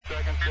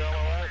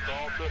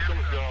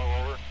systems go,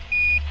 over.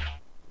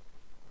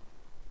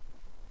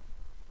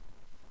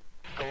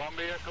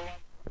 Columbia.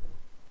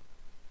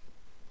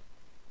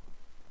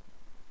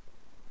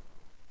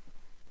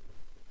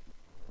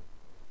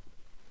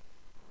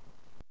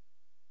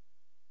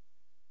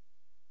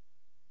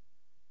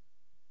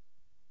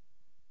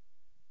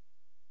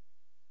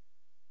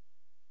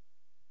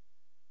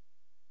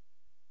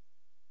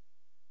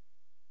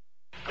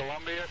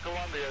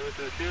 Columbia, this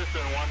is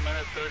Houston, 1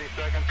 minute, 30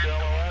 seconds to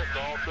LOS,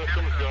 all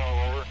systems go,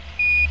 over.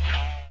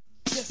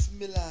 Yes,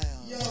 me lion.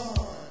 Yo,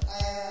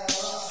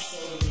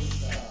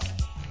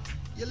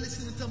 you're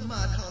listening to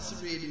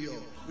Madhouse Radio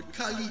with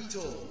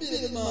Carlito,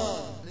 Billy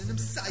Man, and them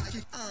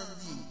psychic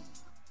Andy.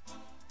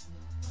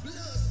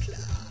 Blood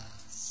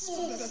clot,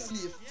 smoke a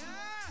slave,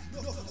 no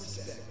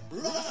respect,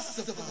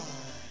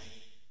 Rastafari.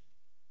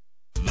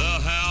 The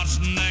house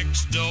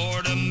next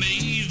door to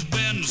me's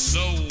been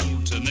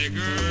sold to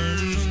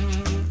niggers.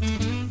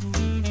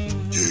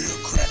 Yeah,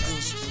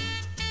 crackers.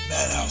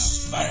 Madhouse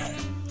is fire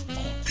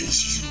on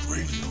PCU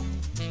Radio.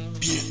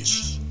 Bitch.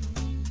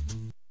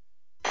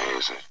 Where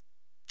is it?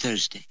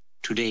 Thursday.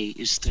 Today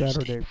is Thursday.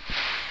 Saturday.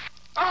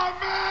 A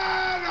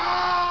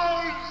madhouse!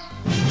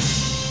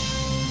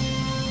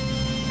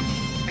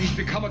 He's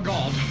become a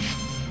god.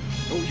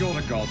 Oh, you're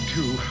a god,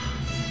 too.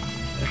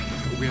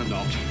 We're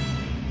not.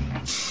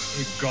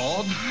 A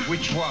god?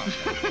 Which one?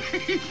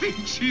 He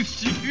thinks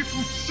he's you.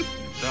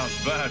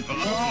 Sounds bad, but...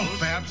 Oh,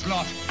 perhaps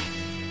not.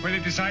 When he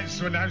decides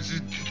to announce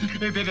his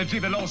ability,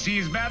 the law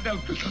sees man, they'll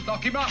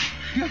lock him up.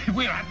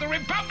 We'll have the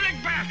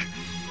Republic back.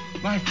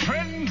 My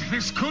friend,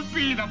 this could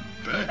be the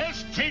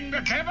best thing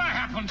that ever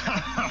happened.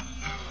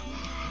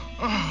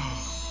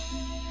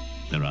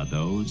 There are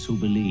those who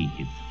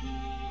believe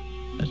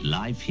that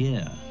life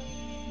here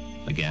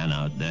began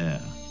out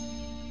there,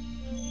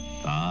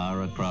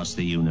 far across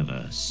the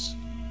universe,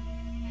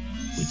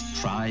 with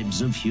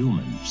tribes of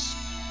humans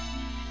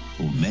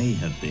who may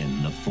have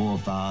been the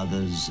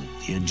forefathers of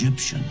the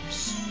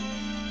Egyptians,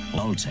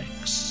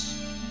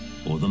 Aztecs,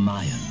 or the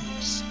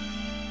Mayans,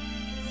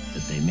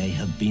 that they may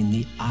have been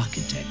the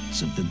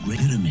architects of the Great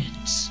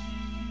Pyramids.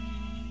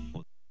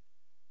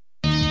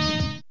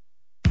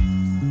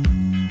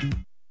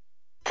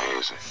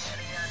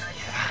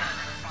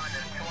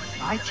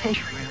 I take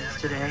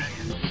risks today.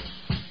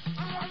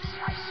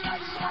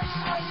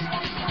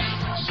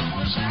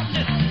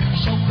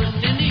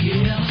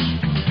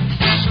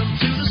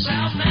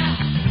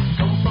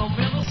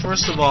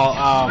 First of all,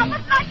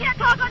 I can't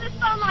talk on this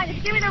phone line. If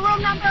you give me the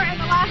room number and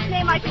the last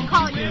name, I can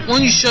call you. why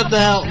don't you shut the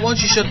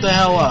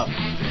hell up?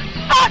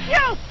 Fuck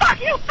you! Fuck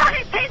you,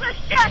 fucking piece of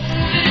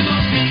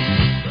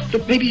shit!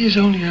 But maybe he's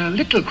only a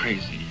little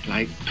crazy,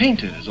 like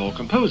painters or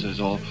composers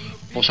or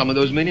some of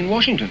those men in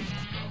Washington.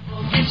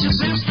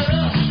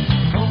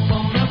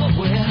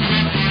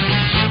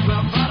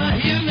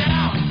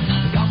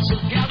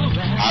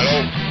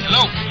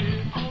 Hello.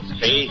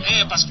 Sì.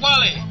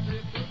 Pasquale.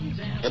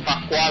 E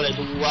Pasquale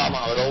tu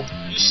ama, bro.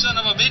 You son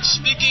of a bitch,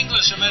 speak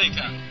English,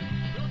 America.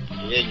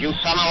 Yeah, you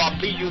son of a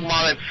bitch, you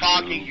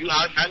motherfucking,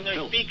 I'm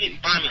gonna speak in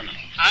Spanish.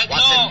 I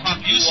know,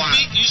 you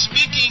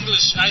speak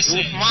English, I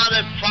say. You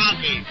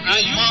motherfucking,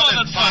 you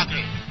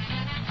motherfucker.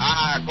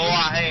 Go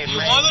ahead, you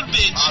man. You mother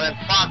bitch.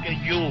 Motherfucker,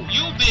 you.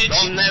 You bitch.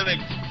 Don't never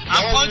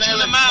punch you in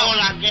the mouth.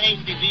 call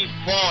against this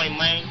boy,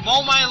 man.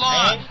 Mow my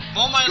lawn.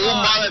 Mow my you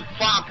lawn. You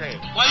motherfucker.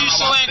 Why are you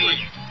so angry?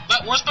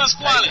 But where's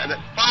Pasquale?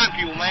 Fuck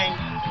you, man.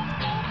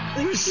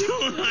 We're so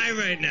high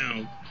right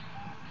now.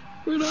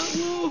 We're not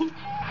low.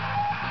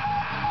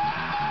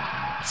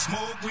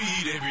 Smoke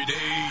weed every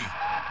day.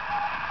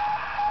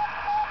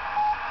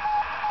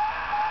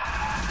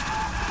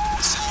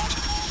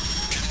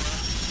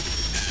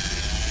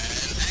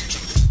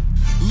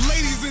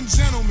 Ladies and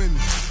gentlemen,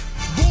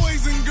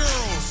 boys and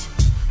girls,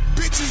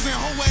 bitches and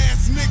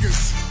hoe-ass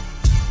niggas,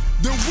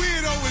 the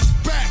weirdo is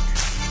back.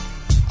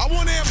 I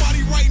want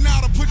everybody right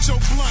now to put your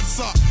blunts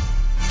up.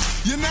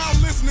 You're now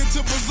listening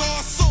to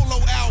Bizarre's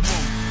solo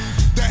album,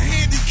 The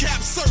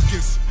Handicap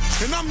Circus.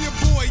 And I'm your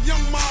boy,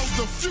 Young Miles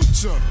the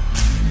Future.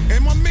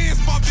 And my man's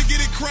about to get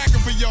it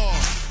cracking for y'all.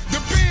 The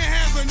band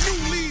has a new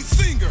lead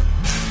singer.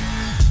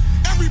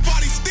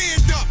 Everybody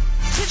stand up.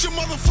 Put your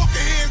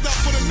motherfucking hands up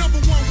for the #1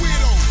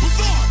 weirdo,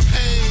 Bizarre.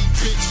 Hey,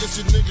 bitch, that's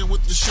your nigga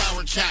with the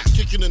shower cap,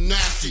 kicking a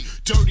nasty,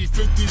 dirty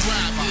 50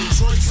 rap.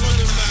 Detroit's on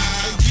the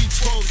line, and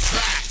Detroit's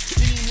back.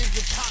 Any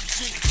nigga pop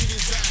shit, get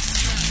his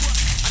ass smacked.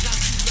 I got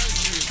 2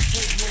 lesbians,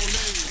 4 more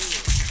names.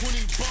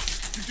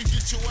 $20, you can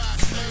get your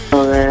ass laid.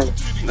 Oh, man.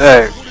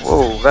 Hey,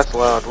 whoa, that's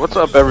loud. What's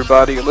up,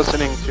 everybody? You're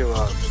listening to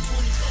a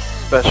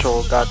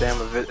special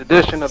goddamn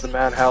edition of the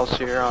Madhouse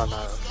here on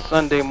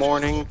Sunday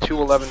morning,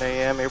 2:11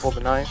 a.m., April the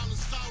 9th.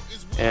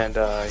 And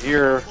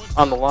here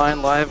on the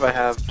line live, I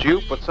have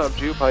Jupe. What's up,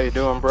 Jupe? How you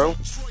doing, bro?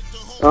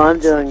 Oh, I'm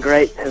doing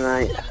great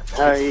tonight.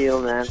 How are you,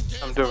 man?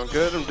 I'm doing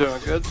good.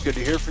 It's good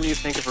to hear from you.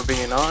 Thank you for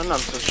being on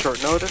such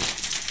short notice.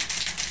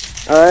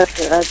 Oh,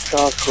 that's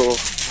all cool.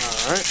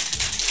 All right.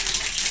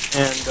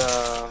 And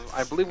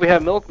I believe we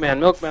have Milkman.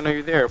 Milkman, are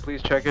you there?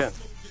 Please check in.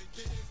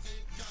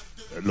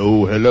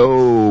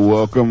 Hello.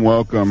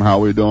 Welcome. How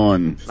we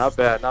doing? Not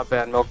bad,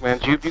 Milkman.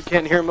 Jupe, you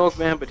can't hear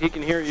Milkman, but he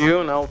can hear you,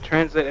 and I'll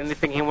translate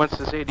anything he wants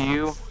to say to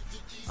you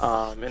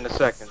in a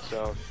second.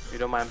 So if you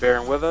don't mind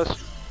bearing with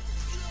us,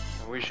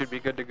 we should be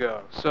good to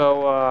go.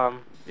 So,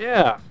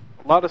 yeah,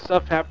 a lot of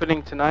stuff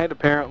happening tonight,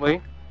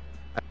 apparently.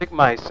 I think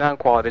my sound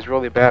quality is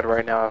really bad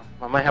right now.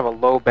 I might have a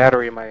low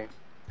battery in my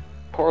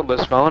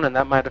cordless phone, and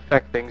that might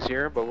affect things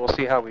here, but we'll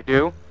see how we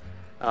do.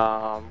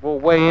 We'll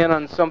weigh in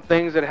on some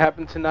things that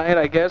happened tonight,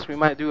 I guess. We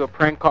might do a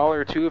prank call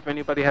or two if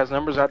anybody has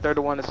numbers out there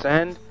to want to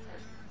send.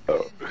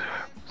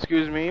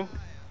 Excuse me.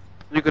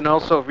 You can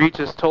also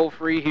reach us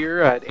toll-free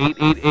here at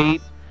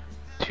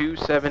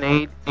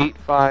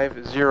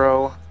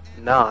 888-278-8509.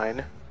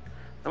 Let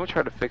me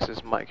try to fix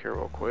this mic here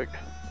real quick.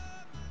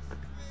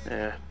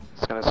 Yeah,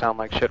 it's going to sound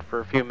like shit for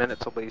a few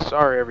minutes at least.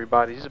 Sorry,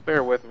 everybody. Just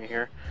bear with me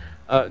here.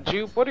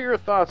 Jupe, what are your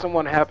thoughts on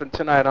what happened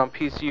tonight on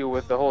PCU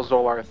with the whole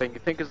Zolar thing? You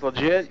think it's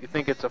legit? You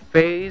think it's a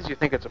phase? You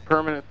think it's a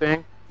permanent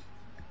thing?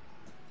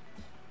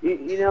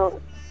 You know,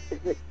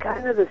 it's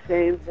kind of the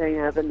same thing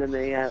happened to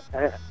me.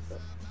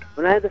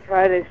 When I had the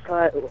Friday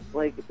slot,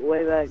 like,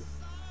 way back,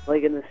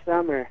 like, in the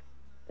summer,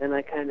 and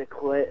I kind of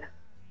quit.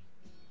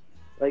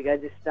 Like, I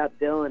just stopped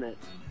doing it.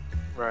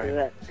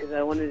 Right. Because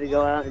I wanted to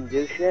go out and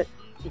do shit.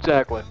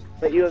 Exactly.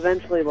 But you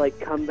eventually, like,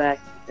 come back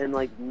and,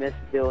 like, miss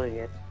doing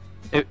it.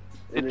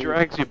 It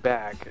drags you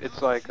back.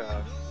 It's like,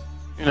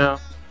 you know,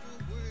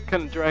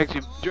 kind of drags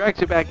you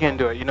back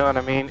into it. You know what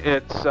I mean?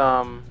 It's,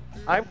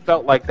 I've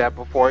felt like that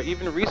before,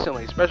 even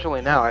recently,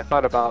 especially now. I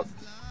thought about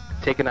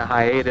taking a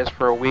hiatus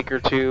for a week or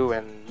two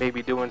and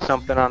maybe doing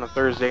something on a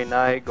Thursday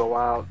night, go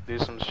out, do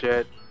some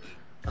shit.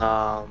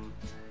 But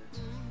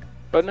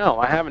no,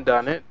 I haven't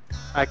done it.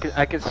 I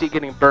can see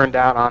getting burned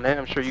out on it.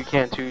 I'm sure you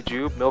can too,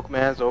 Jupe.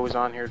 Milkman's always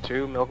on here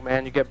too.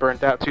 Milkman, you get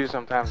burnt out too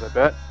sometimes, I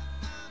bet.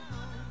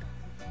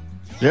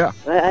 Yeah.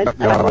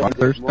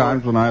 There's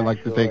times when I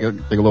like to take a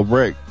little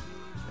break.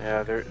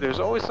 Yeah, there's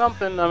always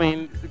something, I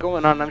mean,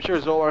 going on. I'm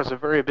sure Zolar's a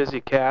very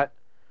busy cat,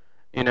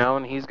 you know,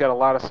 and he's got a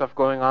lot of stuff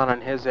going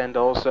on his end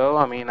also.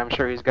 I mean, I'm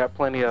sure he's got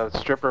plenty of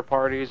stripper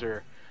parties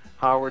or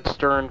Howard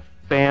Stern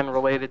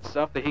fan-related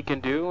stuff that he can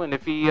do, and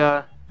if he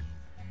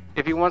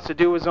wants to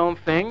do his own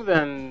thing,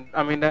 then,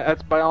 I mean,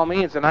 that's by all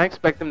means, and I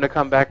expect him to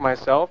come back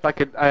myself. I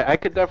could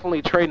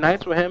definitely trade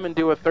nights with him and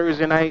do a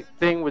Thursday night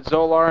thing with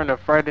Zolar and a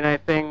Friday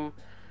night thing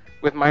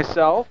with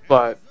myself,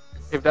 but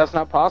if that's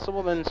not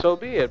possible, then so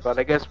be it. But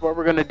I guess what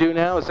we're going to do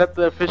now, is that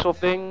the official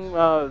thing,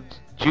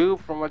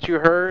 Jupe, from what you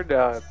heard?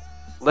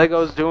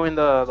 Lego's doing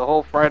the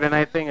whole Friday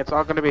night thing. It's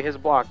all going to be his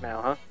block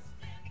now, huh?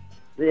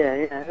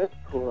 Yeah, that's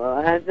cool.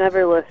 I've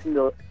never listened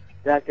to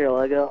Dr.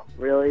 Lego,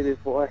 really,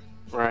 before.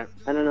 Right.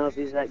 I don't know if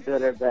he's that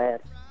good or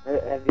bad.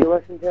 Have you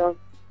listened to him?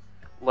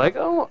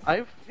 Lego?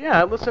 I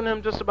listen to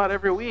him just about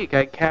every week.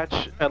 I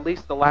catch at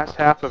least the last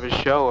half of his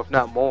show, if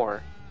not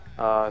more.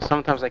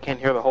 Sometimes I can't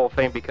hear the whole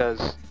thing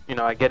because, you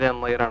know, I get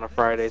in late on a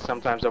Friday,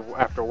 sometimes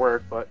after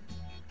work, but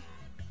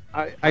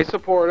I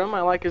support him.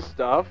 I like his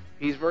stuff.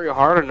 He's very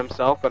hard on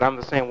himself, but I'm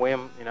the same way,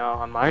 you know,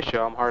 on my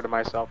show. I'm hard on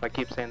myself. I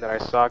keep saying that I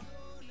suck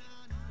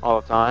all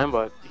the time,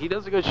 but he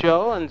does a good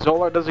show, and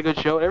Zolar does a good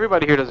show.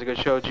 Everybody here does a good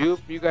show. Jupe,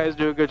 you guys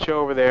do a good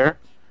show over there.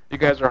 You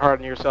guys are hard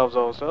on yourselves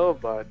also,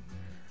 but,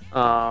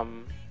 I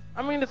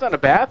mean, it's not a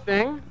bad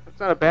thing. It's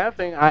not a bad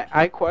thing.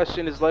 I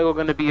question, is Lego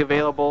going to be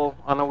available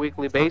on a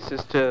weekly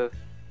basis to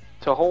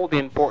hold the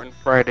important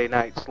Friday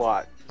night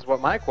slot, is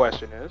what my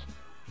question is.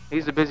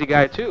 He's a busy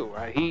guy too,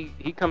 right?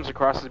 He comes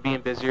across as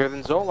being busier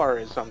than Zolar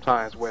is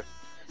sometimes with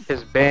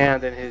his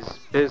band and his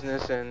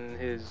business and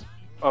his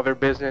other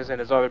business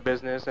and his other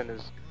business and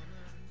his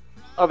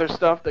other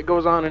stuff that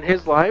goes on in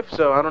his life.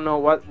 So I don't know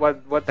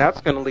what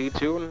that's going to lead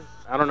to, and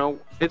I don't know.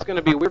 It's going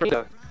to be weird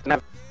to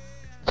have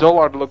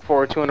Zolar to look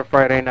forward to on a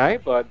Friday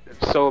night, but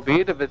so be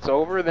it. If it's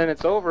over, then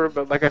it's over.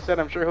 But like I said,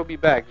 I'm sure he'll be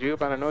back.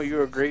 Jupe, I don't know,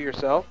 you agree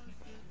yourself?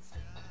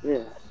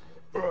 Yeah.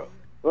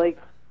 Like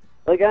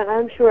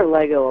I'm sure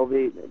Lego will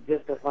be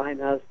just a fine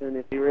husband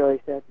if he really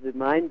sets his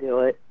mind to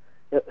it.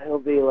 He'll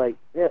be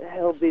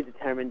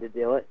determined to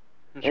do it.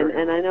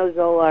 And I know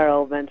Zolar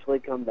will eventually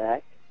come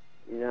back,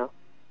 you know?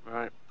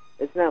 Right.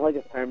 It's not like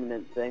a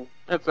permanent thing.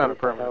 It's not a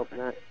permanent thing.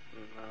 No.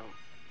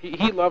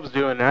 He loves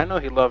doing it. I know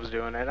he loves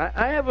doing it.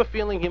 I have a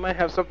feeling he might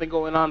have something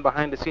going on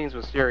behind the scenes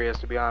with Sirius,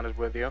 to be honest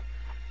with you.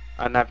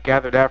 And I've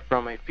gathered that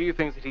from a few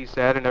things that he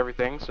said and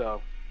everything,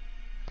 so...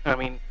 I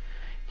mean,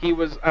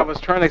 I was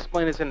trying to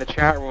explain this in the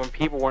chat room when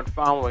people weren't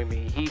following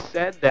me. He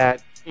said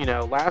that, you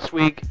know, last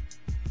week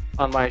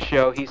on my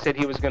show, he said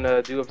he was going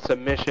to do a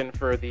submission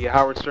for the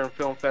Howard Stern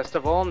Film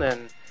Festival, and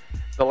then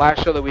the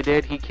last show that we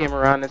did, he came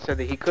around and said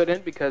that he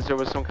couldn't because there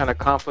was some kind of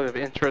conflict of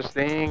interest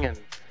thing, and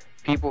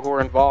people who are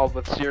involved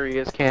with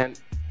Sirius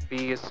can't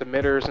be his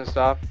submitters and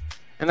stuff.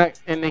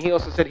 And he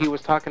also said he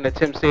was talking to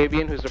Tim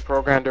Sabian, who's the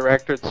program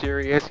director at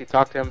Sirius. He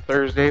talked to him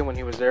Thursday when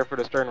he was there for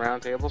the Stern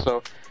Roundtable.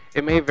 So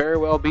it may very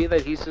well be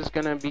that he's just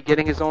going to be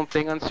getting his own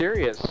thing on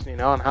Sirius, you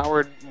know, on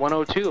Howard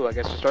 102. I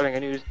guess he's starting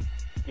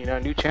a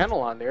new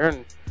channel on there.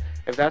 And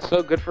if that's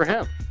so, good for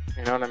him.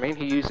 You know what I mean?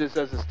 He used this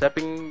as a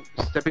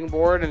stepping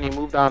board, and he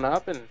moved on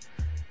up,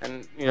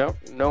 and you know,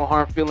 no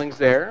hard feelings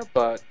there.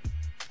 But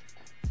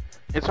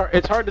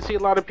it's hard to see a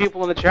lot of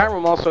people in the chat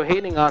room also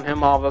hating on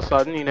him all of a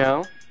sudden. You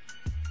know,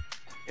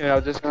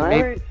 just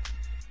because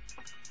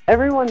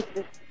everyone's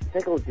just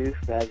fickle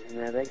douchebags in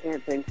there. They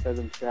can't think for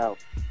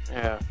themselves.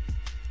 Yeah.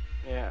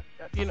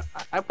 You know,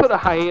 I put a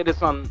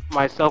hiatus on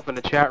myself in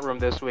the chat room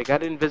this week. I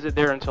didn't visit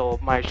there until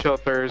my show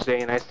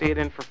Thursday, and I stayed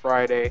in for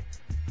Friday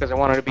because I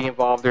wanted to be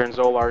involved during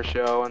Zolar's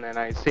show, and then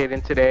I stayed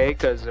in today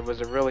because it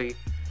was a really,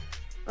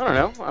 I don't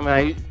know. I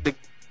mean,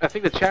 I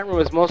think the chat room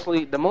is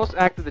mostly, the most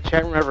active the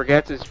chat room ever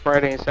gets is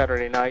Friday and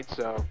Saturday night,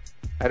 so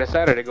I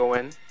decided to go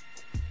in,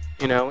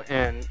 you know,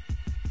 and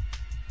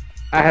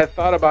I had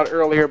thought about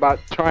earlier about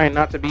trying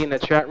not to be in the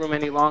chat room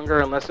any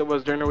longer unless it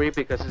was during the week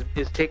because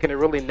it's taken a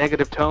really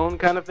negative tone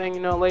kind of thing, you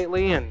know,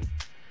 lately, and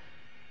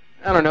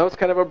I don't know, it's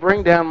kind of a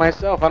bring down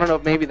myself. I don't know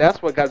if maybe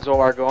that's what got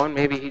Zolar going.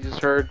 Maybe he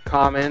just heard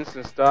comments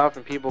and stuff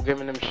and people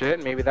giving him shit,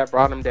 and maybe that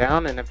brought him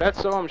down, and if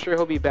that's so, I'm sure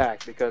he'll be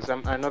back because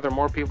I know there are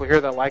more people here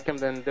that like him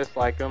than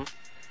dislike him,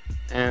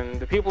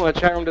 and the people in the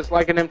chat room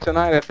disliking him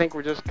tonight, I think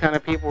were just kind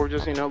of people who were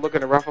just, you know,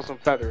 looking to ruffle some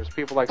feathers,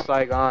 people like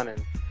Saigon and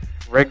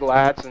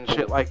Reglats and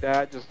shit like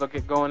that, just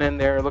going in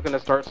there, looking to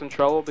start some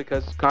trouble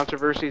because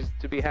controversies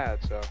to be had.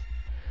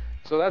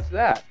 So that's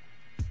that.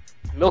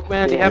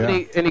 Milkman, do you have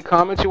any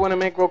comments you want to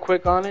make real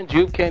quick on it?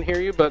 Jupe can't hear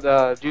you,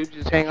 but Jupe,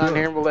 just hang on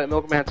here and we'll let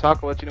Milkman talk.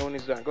 I'll let you know when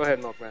he's done. Go ahead,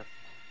 Milkman.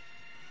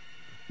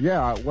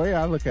 Yeah, the way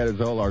I look at it,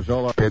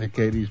 Zolar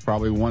dedicated. He's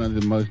probably one of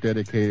the most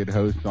dedicated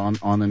hosts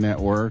on the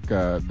network.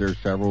 There's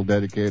several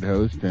dedicated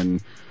hosts,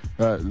 and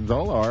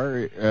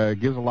Zolar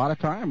gives a lot of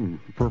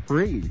time for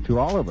free to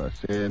all of us,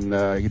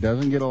 and he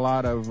doesn't get a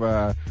lot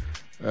of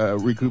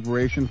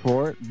recuperation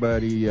for it,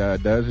 but he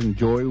does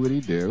enjoy what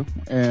he do,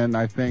 and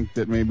I think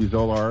that maybe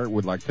Zolar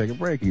would like to take a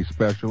break. He's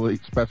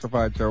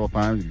specified several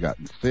times he's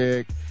gotten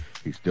sick.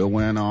 He still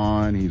went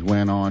on. He's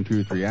went on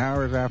 2 or 3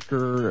 hours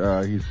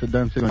after he's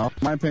done sitting off.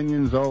 In my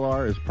opinion,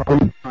 Zolar is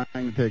probably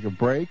trying to take a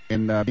break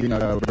and being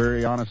a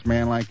very honest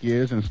man like he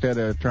is, instead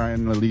of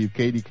trying to leave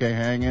KDK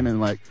hanging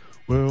and like,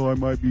 well, I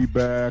might be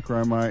back or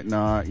I might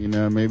not. You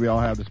know, maybe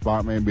I'll have the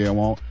spot, maybe I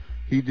won't.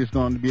 He's just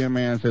going to be a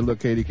man and say, look,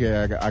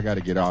 KDK, I got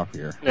to get off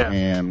here. Yeah.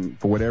 And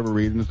for whatever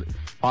reasons,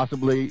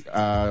 possibly,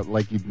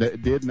 like you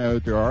did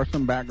note, there are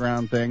some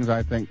background things,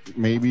 I think,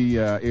 maybe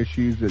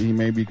issues that he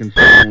may be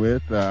concerned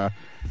with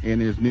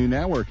in his new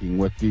networking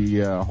with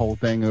the whole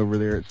thing over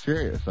there at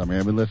Sirius. I mean,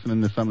 I've been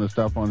listening to some of the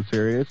stuff on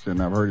Sirius,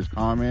 and I've heard his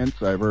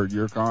comments. I've heard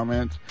your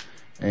comments.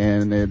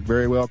 And it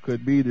very well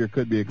could be, there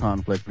could be a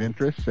conflict of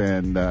interest,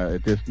 and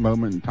at this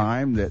moment in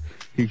time that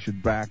he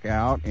should back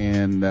out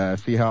and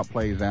see how it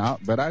plays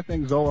out. But I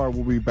think Zolar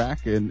will be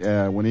back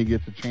when he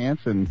gets a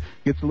chance and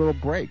gets a little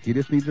break. He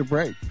just needs a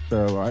break.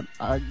 So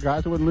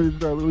guys wouldn't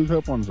lose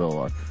hope on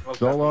Zolar. Okay.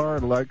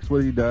 Zolar likes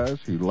what he does.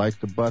 He likes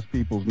to bust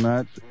people's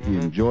nuts. Mm-hmm. He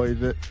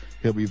enjoys it.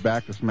 He'll be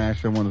back to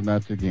smash someone's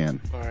nuts again.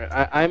 All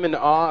right. I'm in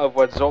awe of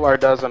what Zolar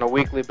does on a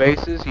weekly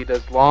basis. He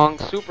does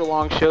super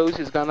long shows.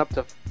 He's gone up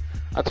to,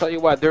 I'll tell you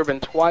what, there have been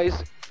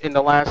twice in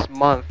the last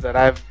month that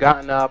I've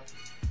gotten up,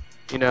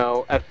 you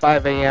know, at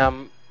 5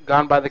 a.m.,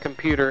 gone by the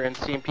computer and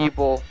seen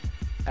people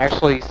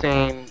actually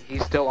saying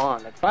he's still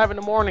on. At 5 in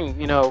the morning,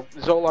 you know,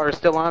 Zolar is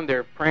still on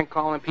there prank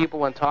calling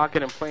people and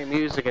talking and playing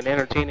music and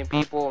entertaining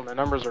people, and the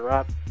numbers are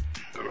up.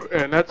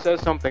 And that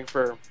says something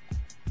for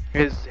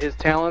his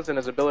talents and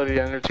his ability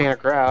to entertain a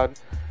crowd,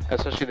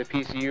 especially the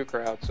PCU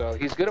crowd. So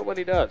he's good at what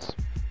he does.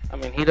 I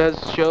mean, he does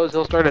shows.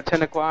 He'll start at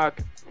 10 o'clock.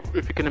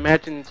 If you can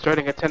imagine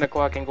starting at 10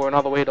 o'clock and going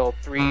all the way till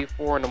 3,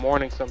 4 in the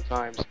morning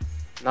sometimes,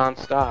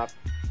 non-stop.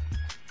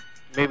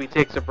 Maybe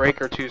takes a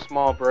break or two,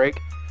 small break.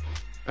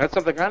 That's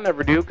something I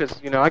never do because,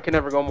 you know, I can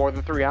never go more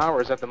than 3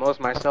 hours at the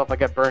most myself. I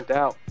get burnt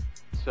out.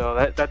 So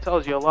that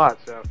tells you a lot.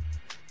 So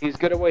he's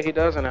good at what he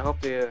does, and I hope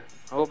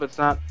it's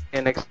not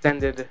an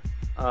extended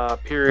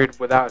period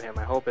without him.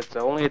 I hope it's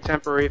only a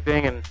temporary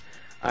thing, and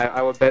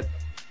I would bet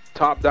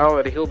top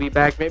dollar that he'll be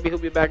back. Maybe he'll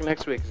be back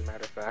next week, as a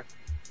matter of fact,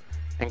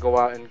 and go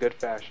out in good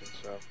fashion.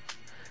 So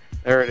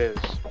there it is.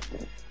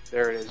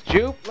 There it is.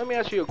 Jupe, let me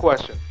ask you a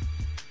question.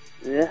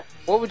 Yeah.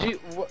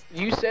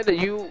 You said that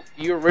you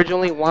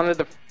originally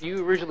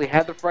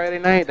had the Friday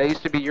night. That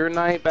used to be your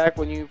night back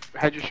when you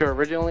had your show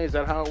originally. Is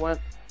that how it went?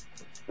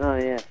 Oh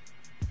yeah.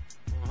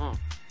 Uh-huh.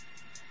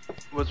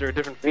 Was there a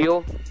different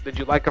feel? Did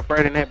you like a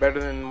Friday night better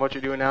than what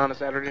you're doing now on a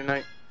Saturday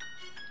night?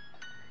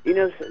 You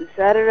know,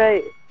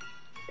 Saturday,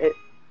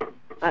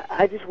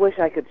 I just wish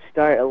I could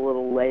start a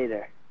little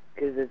later,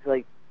 because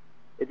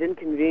it's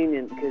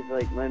inconvenient, because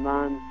like my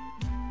mom's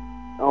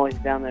always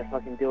down there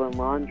fucking doing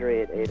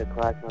laundry at 8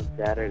 o'clock on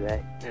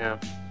Saturday. Yeah.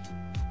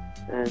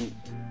 And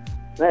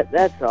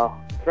that's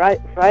all.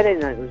 Friday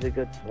night was a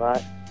good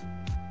slot,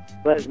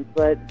 but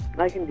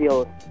I can deal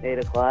with 8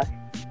 o'clock.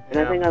 And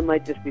yeah. I think I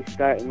might just be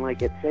starting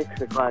like at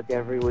 6 o'clock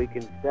every week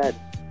instead.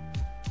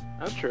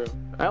 That's true.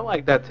 I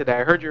like that today.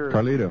 I heard you're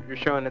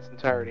showing its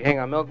entirety. Hang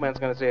on, Milkman's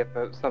going to say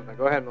something.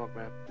 Go ahead,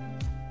 Milkman.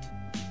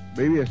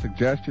 Maybe a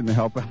suggestion to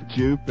help out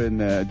Jupe and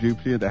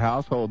Jupe at the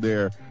household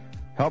there.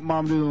 Help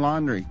Mom do the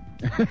laundry.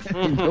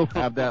 You'll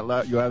have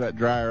that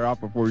dryer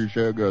off before your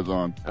show goes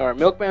on. All right,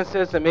 Milkman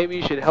says that maybe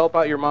you should help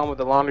out your mom with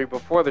the laundry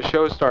before the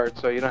show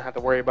starts, so you don't have to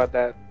worry about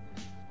that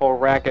whole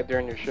racket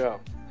during your show.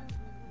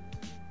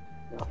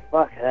 Oh,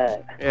 fuck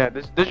that. Yeah,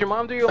 does your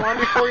mom do your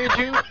laundry for you,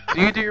 Jew?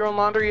 Do you do your own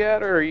laundry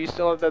yet, or are you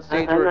still at that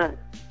stage where...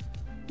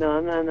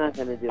 I'm not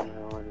going to do my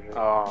laundry.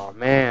 Oh,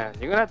 man.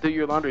 You're going to have to do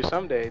your laundry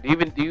someday. Do you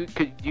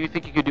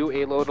think you could do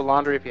a load of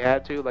laundry if you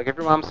had to? Like, if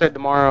your mom said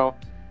tomorrow,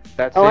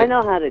 that's it. I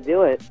know how to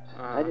do it.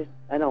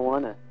 I don't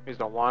want to. You just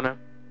don't want to?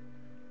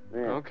 Yeah.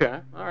 Okay.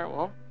 All right,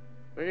 well,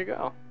 there you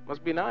go.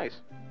 Must be nice.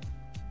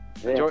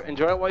 Yeah.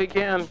 Enjoy it while you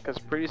can, because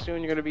pretty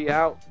soon you're going to be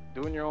out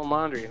doing your own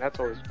laundry, and that's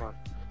always fun.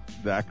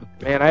 Exactly.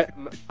 Man,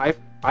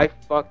 I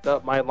fucked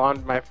up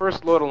my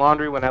first load of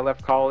laundry when I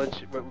left for college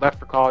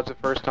the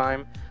first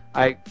time.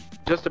 I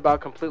just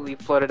about completely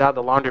flooded out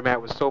the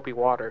laundromat with soapy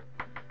water.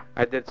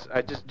 I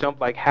just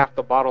dumped like half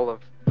the bottle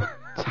of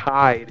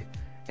Tide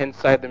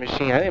inside the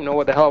machine. I didn't even know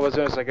what the hell I was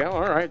doing. I was like, oh,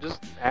 all right,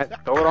 just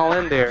throw it all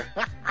in there.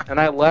 And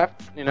I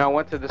left. I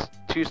went to the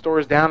 2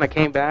 stores down. I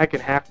came back,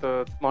 and half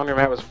the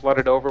laundromat was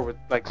flooded over with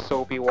like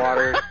soapy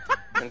water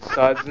and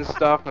suds and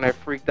stuff. And I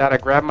freaked out. I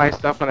grabbed my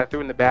stuff and I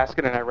threw it in the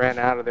basket, and I ran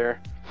out of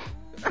there.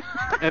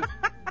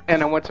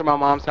 And I went to my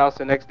mom's house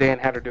the next day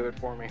and had her do it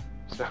for me.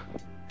 So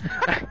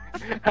I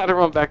had to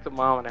run back to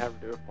Mom and have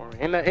her do it for me.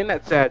 Ain't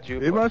that sad,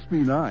 Jude? It must be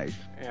nice.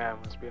 Yeah, it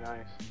must be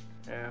nice.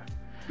 Yeah.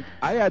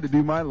 I had to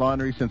do my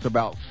laundry since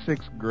about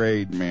 6th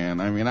grade, man.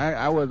 I mean,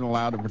 I wasn't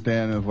allowed to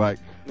pretend. It was like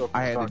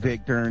I had to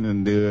take turns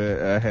and do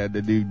it. I had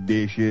to do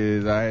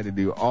dishes. I had to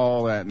do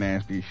all that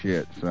nasty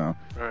shit. So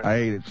Right. I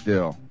hate it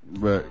still.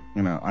 But,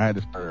 I had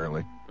to start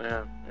early.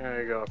 Yeah,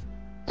 there you go.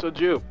 So,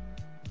 Jude,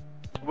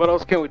 what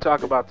else can we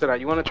talk about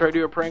tonight? You want to try to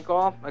do a prank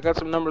call? I got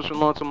some numbers from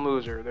Lonesome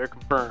Loser. They're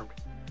confirmed.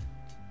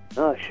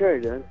 Oh, sure,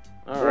 dude.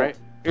 All right.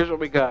 Here's what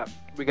we got.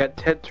 We got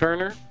Ted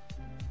Turner.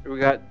 We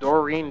got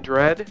Doreen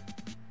Dredd.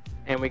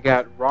 And we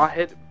got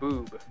Rawhead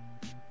Boob.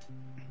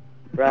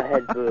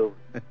 Rawhead Boob.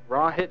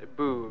 Rawhead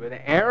Boob. An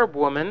Arab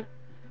woman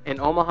in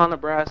Omaha,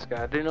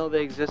 Nebraska. I didn't know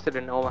they existed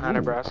in Omaha,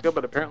 Nebraska,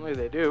 but apparently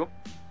they do.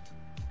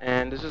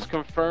 And this is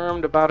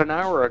confirmed about an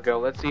hour ago.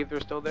 Let's see if they're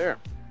still there.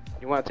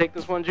 You want to take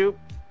this one, Jupe?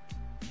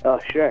 Oh,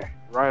 sure.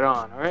 Right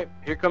on. All right.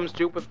 Here comes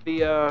Jupe with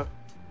the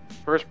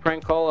first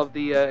prank call of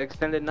the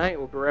extended night.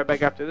 We'll be right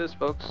back after this,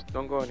 folks.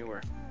 Don't go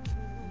anywhere.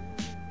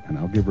 And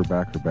I'll give her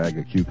back her bag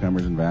of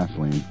cucumbers and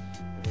Vaseline.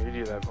 Yeah, you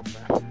do that,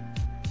 okay.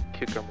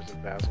 Cucumbers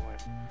and Vaseline.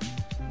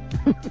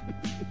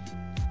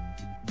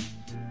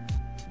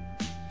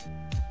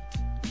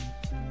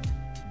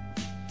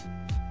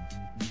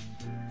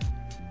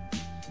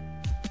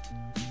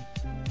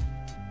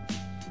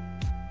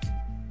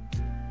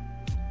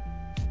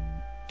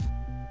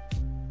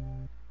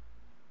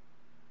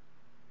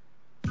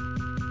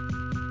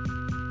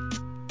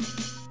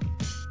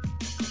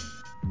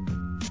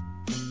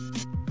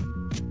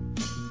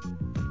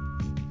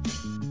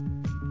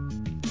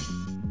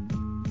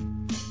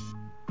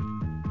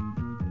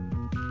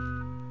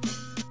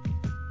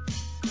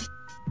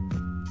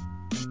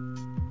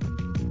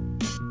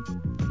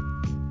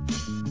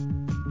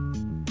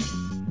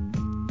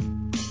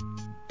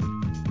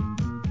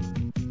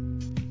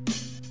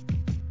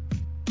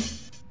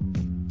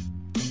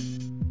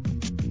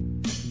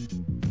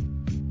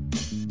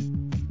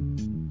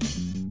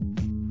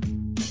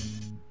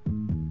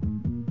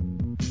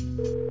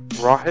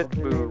 Rawhead What's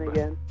your name Boob.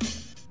 again?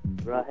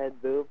 Rawhead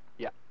Boob?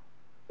 Yeah.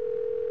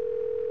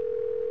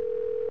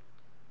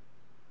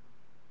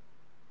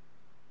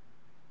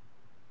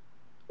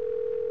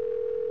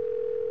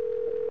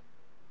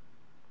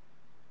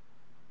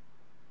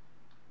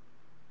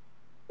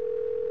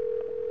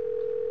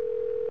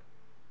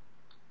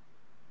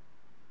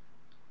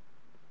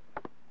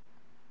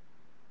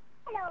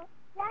 Hello,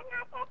 you're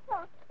not that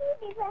close.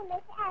 Please leave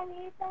Miss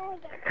Annie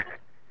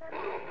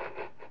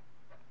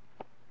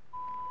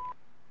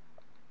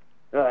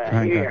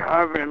You're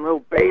harboring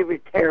little baby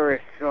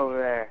terrorists over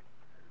there.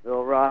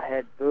 Little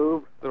rawhead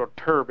boob. Little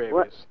tur babies.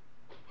 What?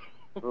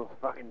 Little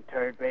fucking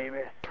turd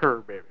babies. Tur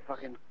babies.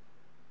 Fucking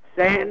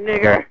sand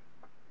nigger.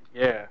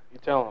 Yeah, you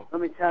tell them.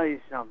 Let me tell you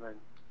something.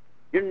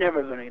 You're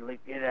never going to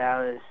get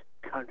out of this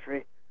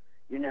country.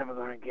 You're never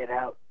going to get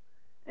out.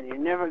 And you're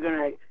never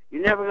going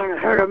to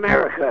hurt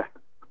America.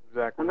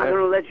 Exactly. I'm not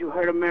going to let you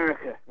hurt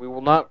America. We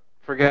will not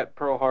forget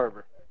Pearl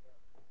Harbor.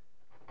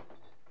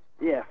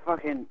 Yeah,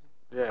 fucking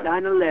Yeah.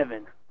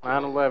 9/11.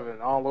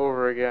 9/11 all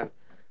over again.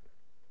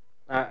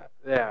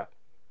 Yeah.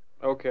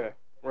 Okay.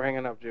 We're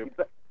hanging up, Jupe.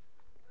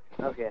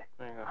 Okay.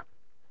 Hang on.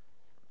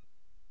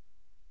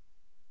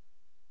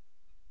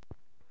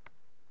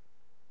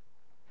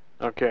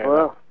 Okay.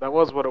 Well, that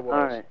was what it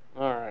was.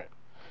 all right.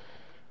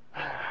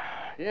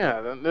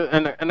 Yeah,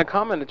 and the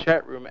comment in the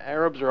chat room,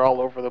 Arabs are all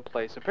over the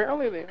place.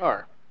 Apparently they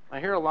are. I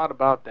hear a lot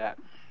about that.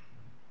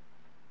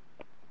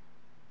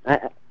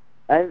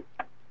 I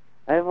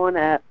have one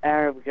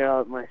Arab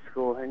girl at my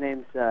school. Her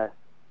name's like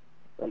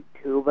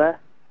Tuba.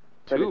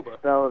 But Tuba? It's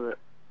spelled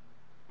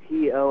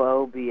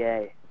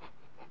Tooba.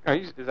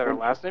 Is that her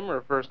last name or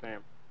her first name?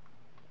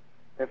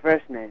 Her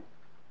first name.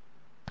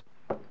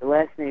 The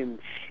last name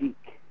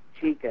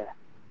Chica.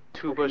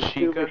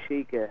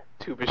 Tubashika.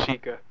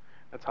 Tubashika.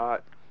 That's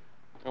hot.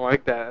 I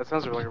like that. That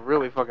sounds like a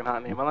really fucking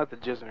hot name. I like the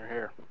jizz in her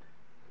hair.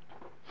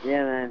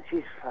 Yeah, man,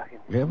 she's fucking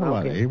We have a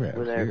lot of Arabs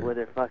with here.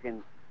 her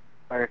fucking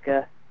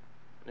burqa.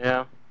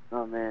 Yeah.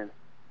 Oh, man.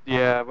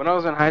 Yeah, when I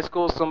was in high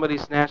school, somebody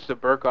snatched a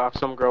burqa off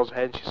some girl's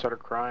head and she started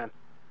crying.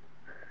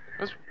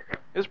 It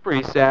was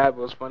pretty sad, but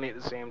it was funny at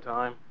the same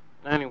time.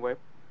 Anyway.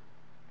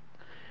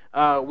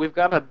 We've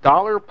got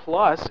 $1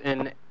 plus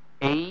in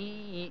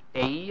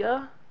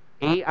AIEA,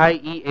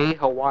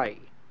 Hawaii.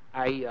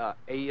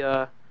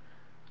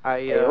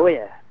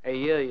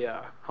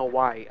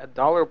 Hawaii.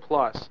 $1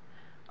 plus.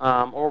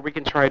 Or we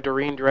can try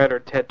Doreen Dredd or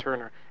Ted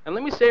Turner. And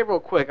let me say real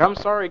quick, I'm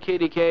sorry,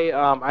 KDK.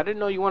 I didn't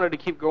know you wanted to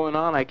keep going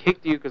on. I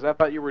kicked you because I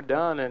thought you were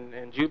done,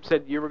 and Jupe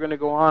said you were going to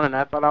go on, and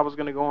I thought I was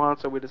going to go on,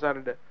 so we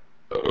decided to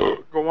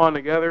go on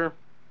together.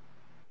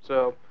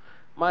 So,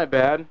 my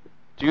bad.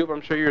 Jupe,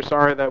 I'm sure you're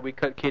sorry that we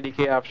cut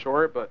KDK off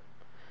short, but...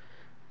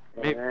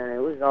 Hey,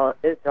 man,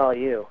 it's all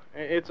you.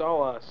 It's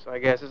all us, I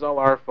guess. It's all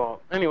our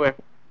fault. Anyway,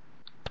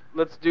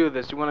 let's do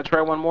this. You want to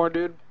try one more,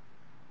 dude?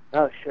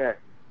 Oh, sure.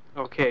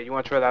 Okay, you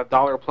want to try that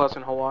 $1 plus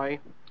in Hawaii?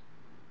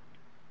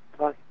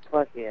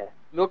 Fuck yeah.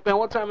 Milkman,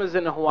 what time is it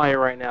in Hawaii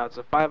right now? It's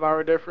a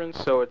 5-hour difference,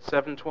 so it's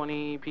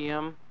 7:20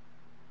 p.m.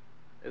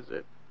 Is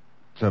it?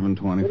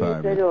 7:25.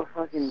 What do you say to a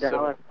fucking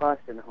 $1 plus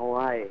in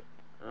Hawaii?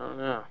 I don't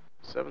know.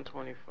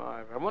 7.25.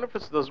 I wonder if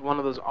it's one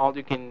of those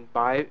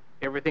all-you-can-buy,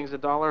 everything's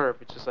 $1, or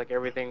if it's just like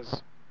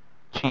everything's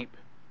cheap.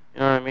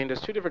 You know what I mean?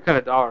 There's two different kind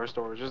of dollar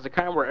stores. There's the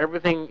kind where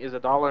everything is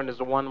 $1, and there's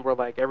the one where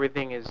like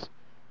everything is,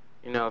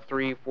 $3,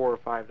 $4, or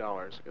 $5.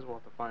 I guess we'll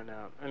have to find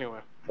out.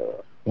 Anyway.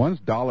 One's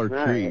Dollar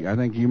Tree. I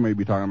think you may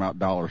be talking about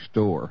Dollar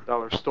Store.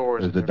 Dollar Store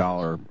is a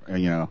 $1,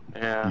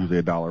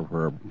 usually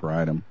 $1 per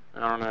item.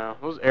 I don't know.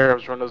 Those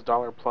Arabs run those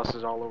 $1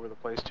 pluses all over the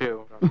place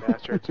too.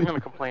 Bastards. I'm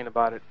gonna complain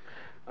about it.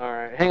 All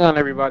right, hang on,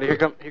 everybody. Here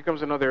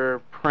comes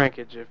another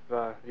prankage, if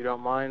you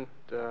don't mind.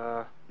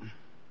 You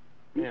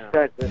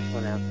start this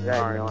one out, because I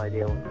have no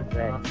idea what to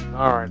say.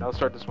 All right, I'll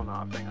start this one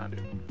off. Hang on,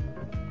 dude.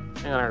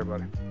 Hang on,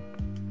 everybody.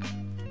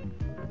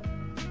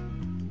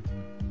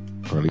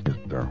 Or at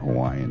least their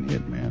Hawaiian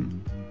hitman.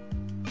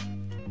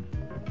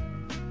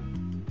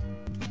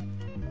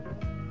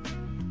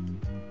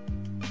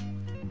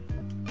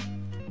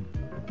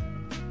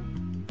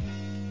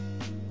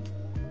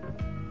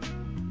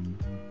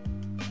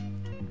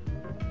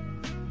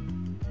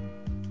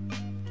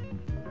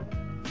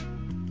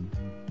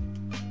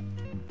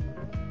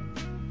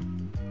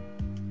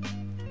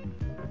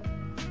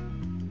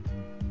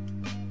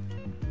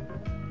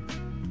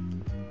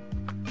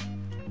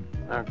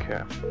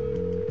 Okay.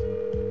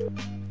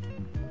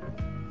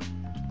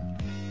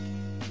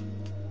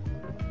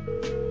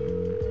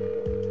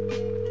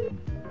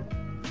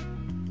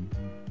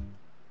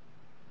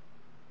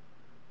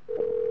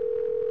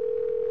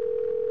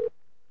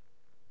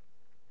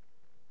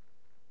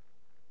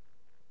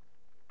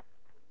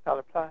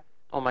 $1 plus.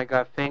 Oh my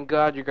God! Thank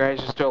God you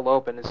guys are still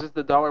open. Is this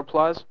the $1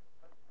 plus?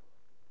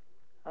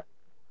 This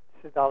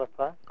is $1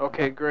 plus.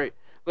 Okay, great.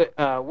 But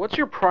what's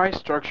your price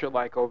structure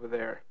like over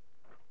there?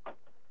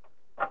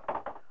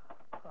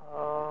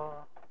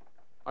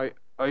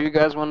 Are you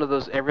guys one of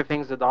those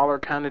everything's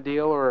 $1 kind of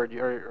deal,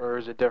 or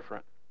is it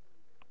different?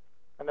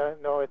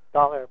 No, it's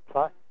 $1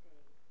 plus.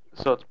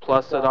 So it's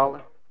plus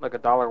 $1, like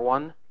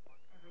 $1.01?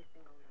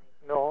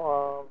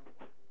 No,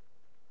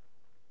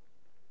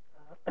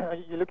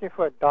 you looking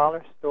for a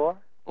dollar store?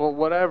 Well,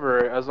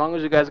 whatever. As long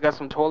as you guys got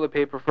some toilet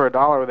paper for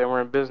 $1, then we're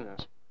in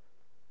business.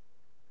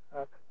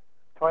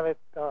 Toilet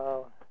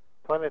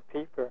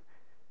paper.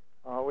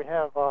 We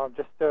have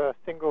just a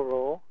single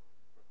roll.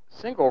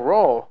 Single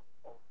roll?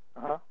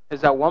 Uh-huh.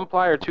 Is that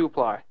 1-ply or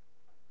 2-ply?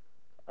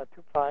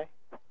 2-ply.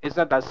 It's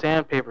not that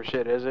sandpaper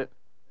shit, is it?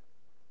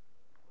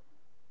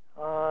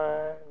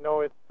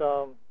 No, it's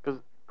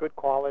good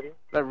quality.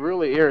 That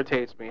really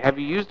irritates me. Have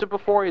you used it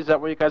before? Is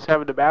that what you guys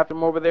have in the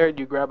bathroom over there?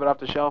 Do you grab it off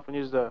the shelf and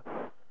use the...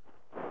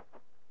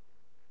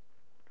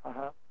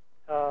 Uh-huh.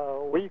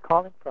 Where are you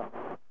calling from?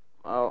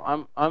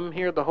 Oh, I'm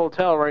here at the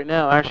hotel right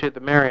now, actually at the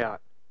Marriott.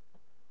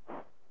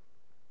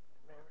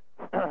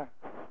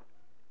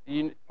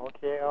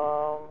 Okay,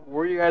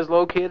 where are you guys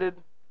located?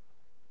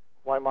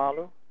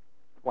 Waimalu.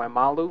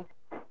 Waimalu?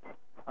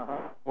 Uh-huh.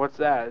 What's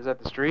that? Is that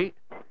the street?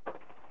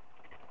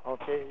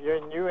 Okay, you're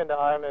new in the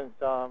islands.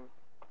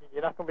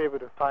 You're not going to be able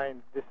to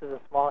find... This is a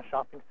small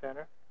shopping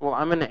center. Well,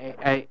 I'm in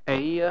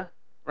AIEA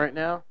right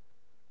now.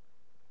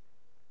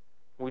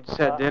 We just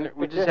had dinner.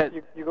 We just had...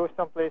 You go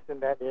someplace in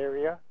that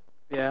area.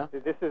 Yeah.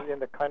 This is in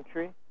the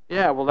country.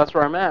 Yeah, well, that's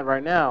where I'm at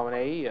right now, in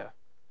AIEA.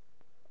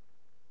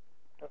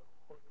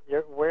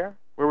 You're where?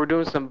 Where we're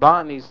doing some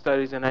botany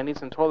studies, and I need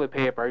some toilet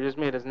paper. I just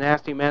made this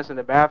nasty mess in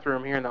the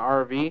bathroom here in the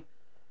RV,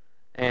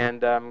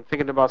 and I'm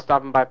thinking about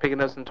stopping by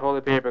picking up some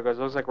toilet paper because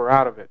it looks like we're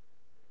out of it.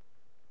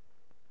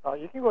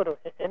 You can go to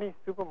any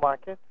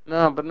supermarket.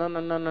 No, but no.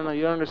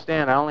 You don't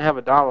understand. I only have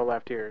 $1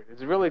 left here.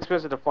 It's really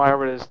expensive to fly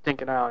over to this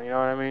stinking island. You know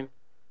what I mean?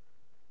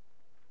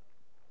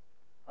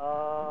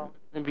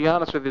 And be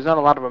honest with you, there's not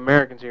a lot of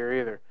Americans here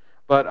either.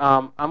 But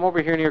I'm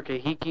over here near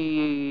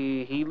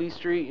Kahiki Healy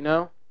Street, you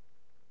know?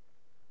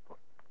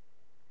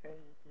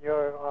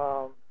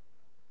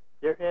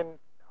 You're in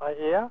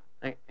Hialeah?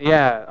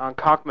 Yeah, on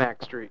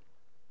Cockmack Street.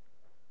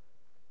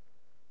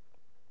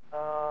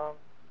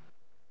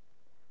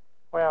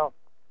 Well,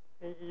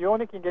 you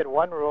only can get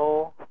one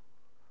roll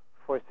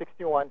for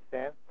 61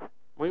 cents.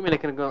 What do you mean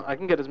I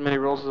can get as many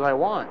rolls as I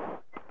want?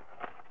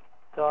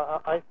 So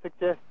I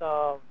suggest,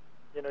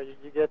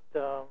 you get,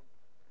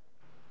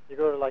 you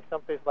go to like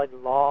someplace like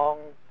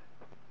Long's.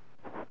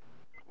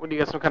 What, do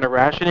you got some kind of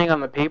rationing on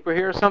the paper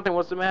here or something?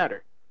 What's the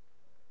matter?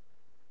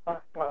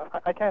 Well,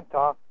 I can't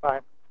talk.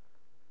 Fine.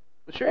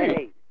 Sure.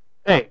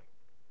 Hey.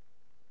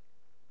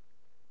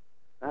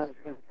 I was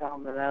going to tell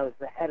him that I was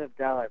the head of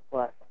Dollar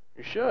Plus.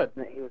 You should.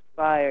 And that he was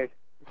fired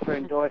for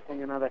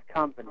endorsing another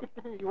company.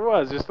 He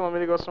was. Just telling me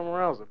to go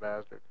somewhere else, the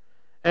bastard.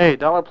 Hey,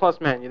 Dollar Plus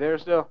man, you there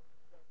still?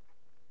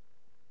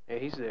 Hey,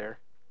 he's there.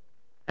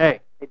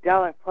 Hey. Hey,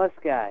 Dollar Plus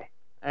guy.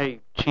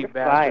 Hey, cheap You're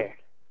bastard. Fired.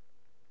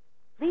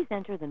 Please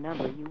enter the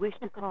number you wish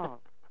to call.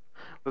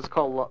 Let's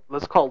call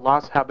Los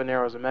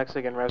Habaneros, a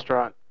Mexican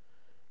restaurant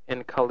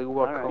in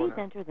Kahlua Kona. Please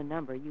enter the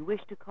number you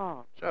wish to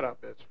call. Shut up,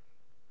 bitch.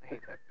 I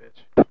hate that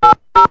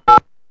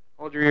bitch.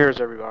 Hold your ears,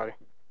 everybody.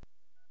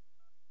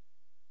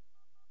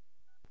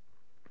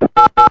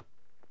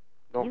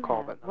 Don't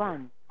call that number.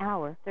 1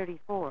 hour,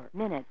 34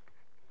 minutes.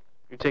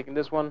 You taking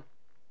this one?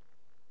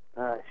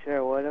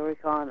 Sure. What are we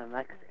calling a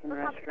Mexican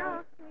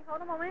restaurant? Can you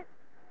hold a moment?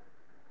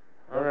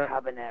 All right.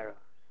 Habanero.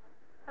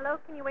 Hello,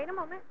 can you wait a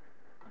moment?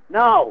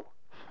 No!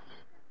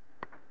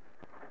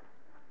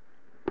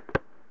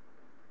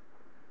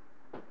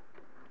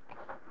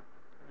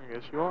 I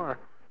guess you are.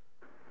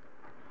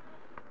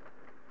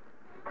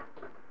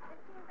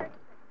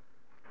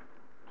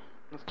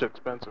 That's too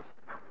expensive.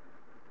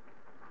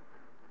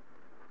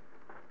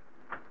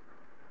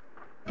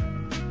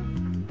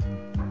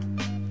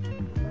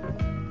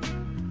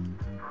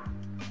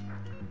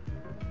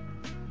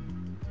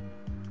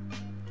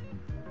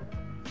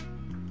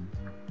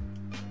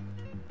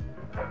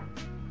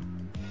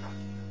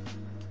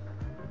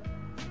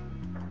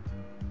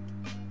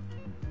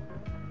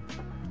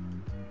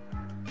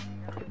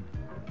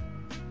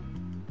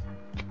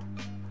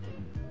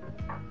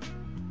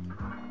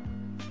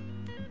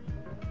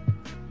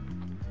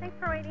 Thanks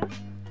for waiting.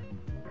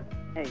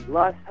 Hey,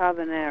 Los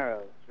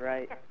Habaneros,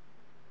 right? Yes.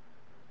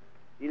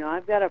 You know,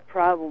 I've got a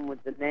problem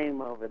with the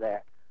name over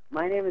there.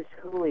 My name is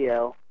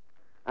Julio.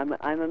 I'm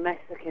a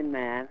Mexican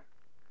man,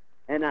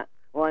 and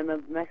I'm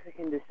of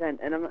Mexican descent,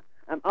 and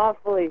I'm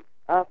awfully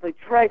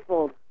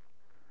trifled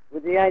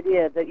with the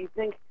idea that you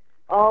think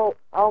all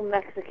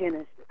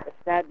Mexican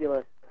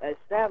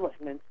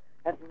establishments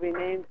have to be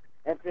named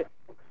after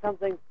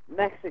something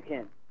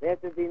Mexican. They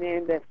have to be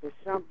named after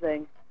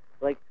something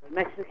like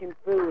Mexican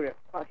food or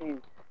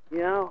fucking, you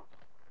know?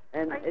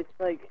 And it's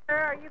like... Sir,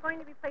 are you going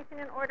to be placing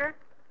an order?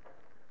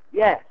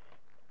 Yes.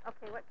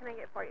 Okay, what can I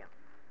get for you?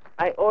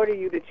 I order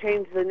you to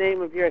change the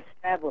name of your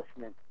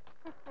establishment.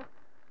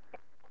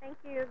 Thank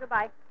you.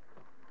 Goodbye.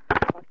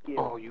 Fuck you.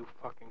 Oh, you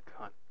fucking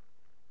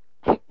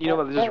cunt. You know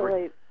what? You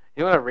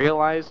know what I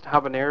realized?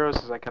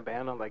 Habaneros is like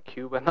Habana, like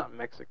Cuba, not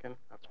Mexican.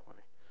 That's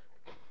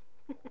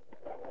funny.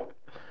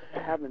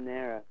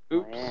 Habanero.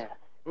 Oops. My ass.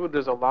 Ooh,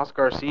 there's a Las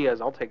Garcias.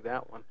 I'll take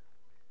that one.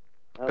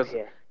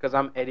 Okay. Because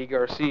I'm Eddie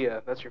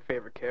Garcia. That's your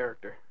favorite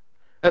character.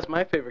 That's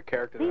my favorite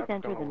character. Please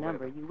enter the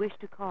number you wish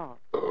to call.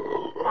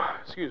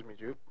 Excuse me,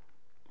 Jupe.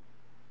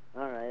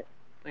 All right.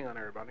 Hang on,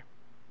 everybody.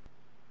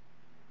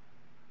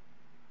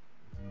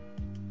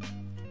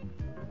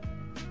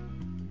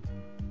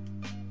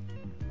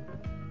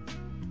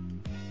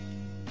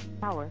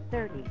 Hour,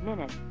 30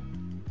 minutes.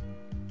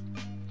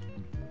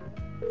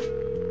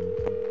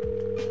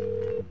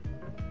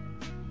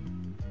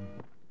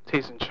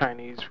 Tasting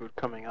Chinese food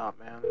coming up,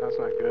 man. That's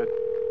not good.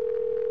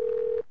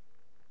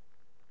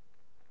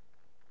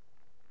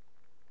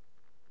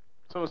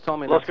 Someone's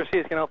telling me Los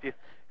Garcias can help you.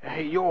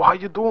 Hey, yo, how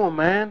you doing,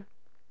 man?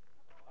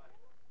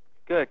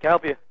 Good, can I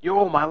help you?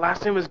 Yo, my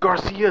last name is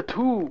Garcia,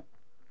 too.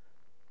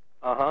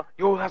 Uh-huh.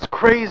 Yo, that's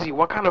crazy.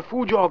 What kind of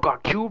food y'all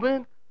got?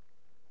 Cuban?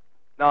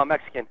 No,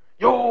 Mexican.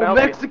 Yo,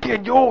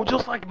 Mexican, yo,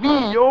 just like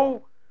me,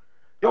 yo.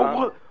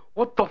 Yo,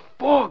 what the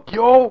fuck,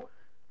 yo?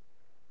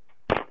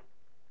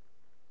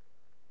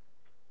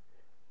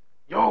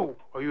 Yo,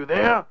 are you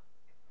there?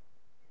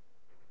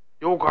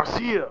 Yo,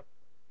 Garcia.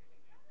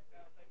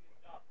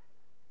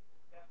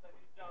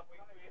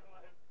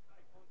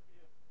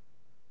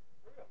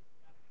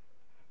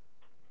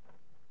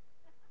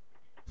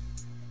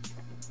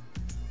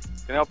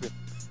 Can I help you?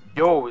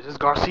 Yo, is this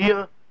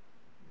Garcia?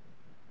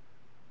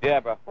 Yeah,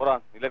 bro. Hold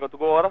on. You let go to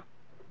go order?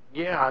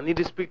 Yeah, I need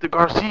to speak to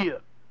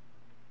Garcia.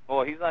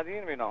 Oh, he's not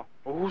in right now.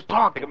 Well, who's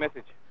talking? Take a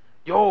message.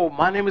 Yo,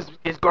 my name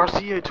is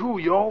Garcia too,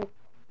 yo.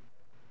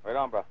 Right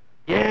on, bro.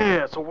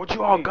 Yeah, so what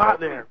you all got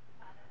there?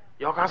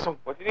 Y'all got some...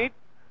 What you need?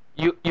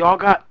 Y'all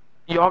got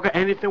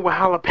anything with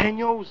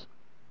jalapenos?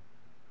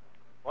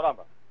 Hold on,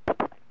 bro.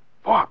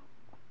 Fuck.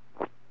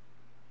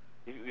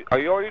 Are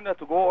you ordering a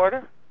to-go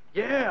order?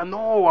 Yeah,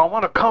 no, I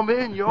want to come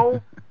in,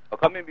 yo. I'll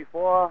come in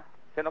before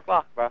 10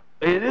 o'clock, bro.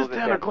 It is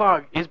 10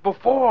 o'clock. It's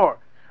before.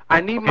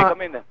 I need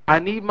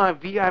my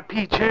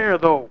VIP chair,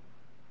 though.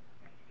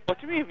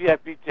 What you mean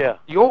VIP chair?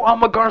 Yo,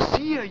 I'm a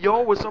Garcia,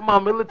 yo. It's on my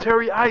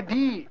military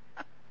ID.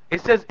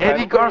 It says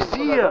Eddie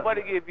Garcia.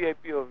 Nobody gave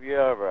VIP over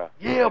here, bro.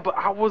 Yeah, but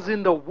I was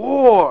in the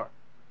war.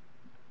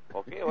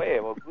 Okay,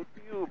 well, good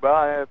for you, bro.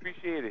 I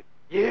appreciate it.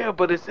 Yeah,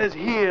 but it says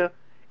here,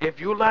 if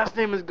your last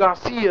name is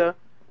Garcia,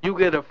 you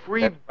get a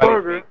free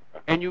burger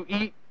and you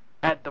eat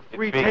at the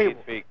free table.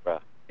 It's fake, bro.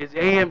 It's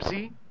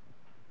AMC?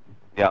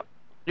 Yeah.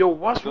 Yo,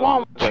 what's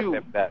wrong with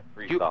you? That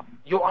free stuff.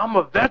 Yo, I'm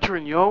a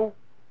veteran, yo.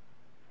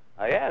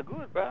 Yeah,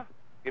 good, bro.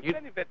 If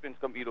any veterans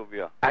come eat over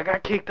here. I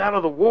got kicked out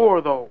of the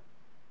war, though.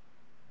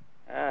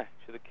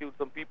 Should have killed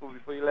some people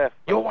before you left.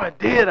 Yo, I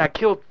did. I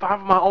killed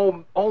 5 of my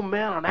own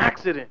men on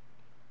accident.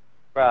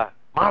 Bruh.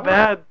 My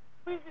bad.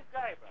 Who's this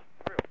guy, bro?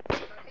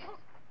 For real.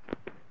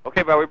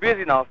 Okay, bro, we're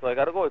busy now, so I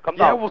gotta go. Come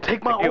down. Yeah, well,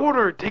 take my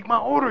order. Take my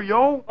order,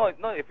 yo.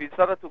 No, if you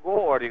start to go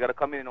order, you gotta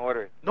come in and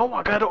order it. No,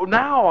 I gotta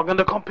now. I'm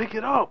gonna come pick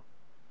it up.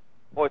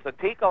 Oh, it's a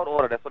takeout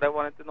order. That's what I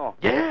wanted to know.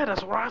 Yeah,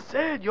 that's what I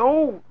said,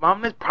 yo. My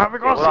name's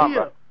Private Garcia. Hold on,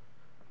 bro.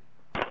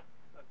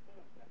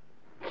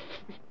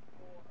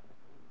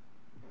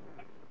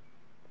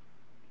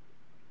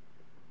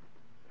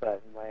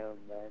 My own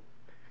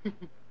man.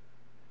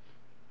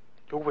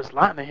 Yo, what's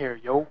Latin here,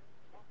 yo?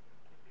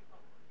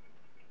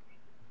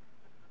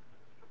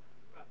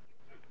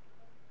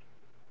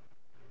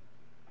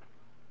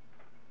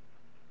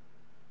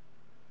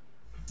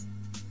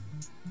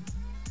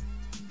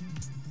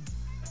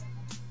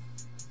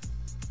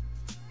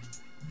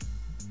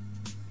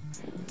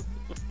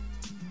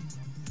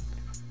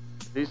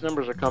 These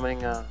numbers are coming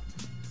to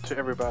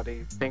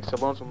everybody. Thanks to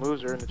Lonesome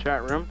Loser in the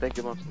chat room. Thank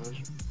you, Lonesome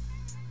Loser.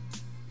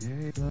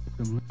 Yay,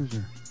 Lonesome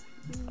Loser.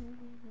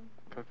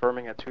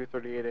 Confirming at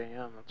 2:38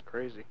 a.m. That's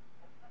crazy.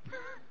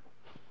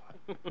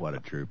 What a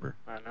trooper.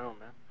 I know,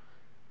 man.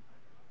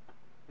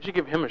 You should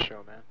give him a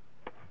show,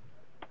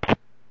 man.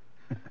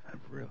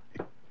 Really?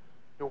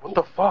 Yo, what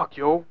the fuck,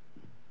 yo?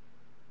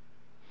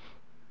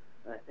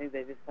 I think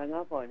they just hung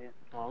up on you.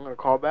 Oh, I'm gonna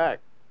call back.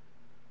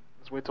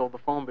 Let's wait till the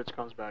phone bitch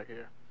comes back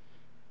here.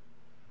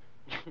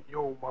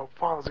 Yo, my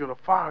father's gonna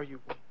fire you.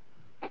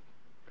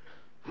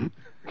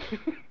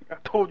 I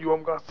told you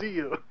I'm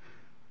Garcia.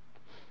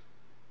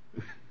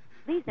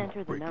 Please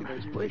enter the number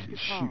you wish to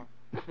call.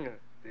 Damn it.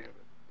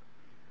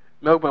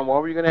 Milkman,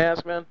 what were you gonna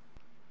ask, man?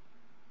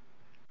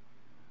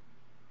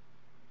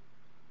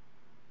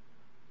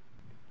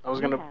 I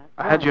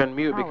had you on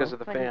mute because of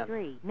the fan.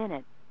 23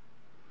 minutes.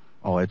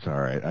 Oh, it's all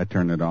right. I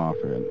turned it off,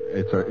 and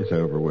it's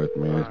over with,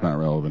 man. It's not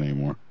relevant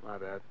anymore. My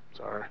bad.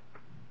 Sorry.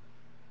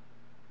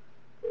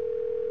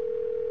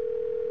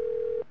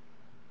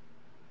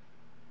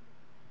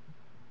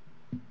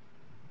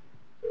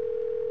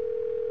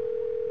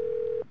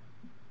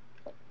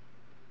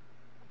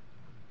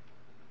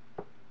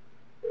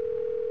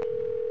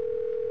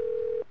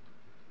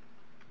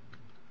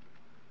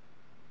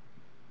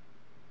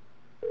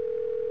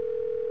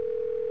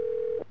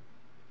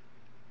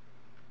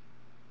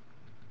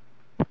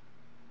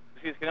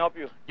 Can I help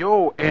you?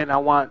 Yo, and I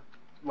want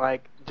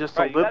like just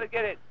a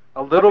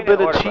little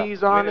bit of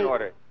cheese on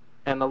it,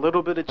 and a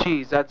little bit of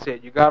cheese. That's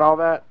it. You got all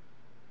that?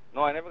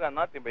 No, I never got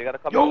nothing, but you gotta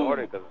come in and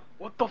order it.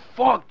 What the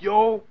fuck,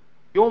 yo?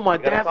 Yo, my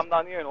dad's... You gotta dad's... come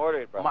down here and order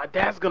it, bro. My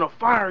dad's gonna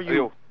fire you.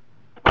 Yo.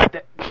 My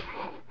dad...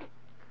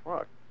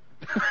 Fuck.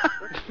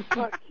 What the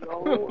fuck,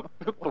 yo?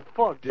 What the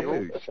fuck,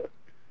 yo?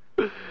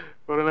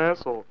 What an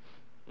asshole.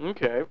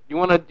 Okay. You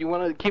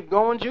wanna keep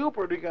going, Jupe,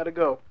 or do you gotta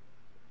go?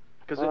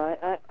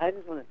 I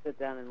just want to sit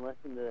down and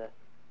listen to this.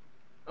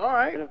 All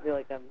right. I don't feel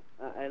like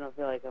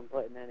I'm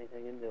putting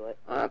anything into it.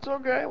 That's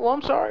okay. Well,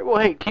 I'm sorry. Well,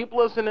 hey, keep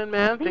listening,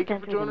 man. Please Thank you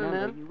for joining the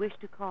number in. You wish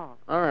to call.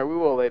 All right, we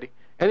will, lady.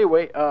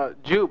 Anyway,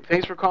 Jupe,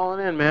 thanks for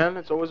calling in, man.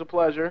 It's always a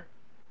pleasure.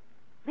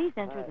 Please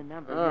enter the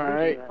number All you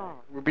right. wish to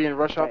call. We're being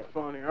rushed off the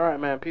phone here. All right,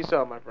 man. Peace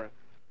out, my friend.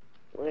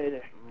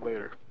 Later.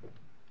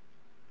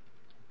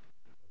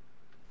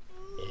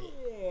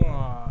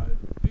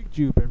 Big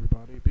Jupe,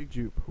 everybody. Big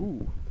Jupe.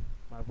 Ooh.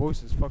 My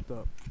voice is fucked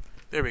up.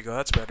 There we go.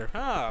 That's better.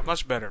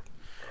 Much better.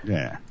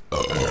 Yeah.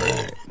 All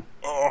right.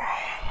 Oh,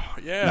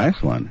 yeah.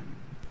 Nice one.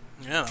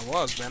 Yeah, that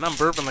was, man. I'm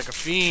burping like a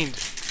fiend.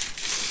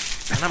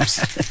 And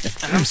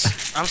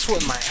I'm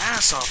sweating my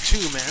ass off, too,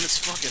 man. It's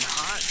fucking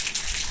hot.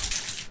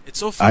 It's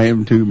so fucking... I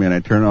am, too, man. I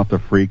turned off the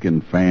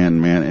freaking fan,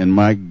 man, and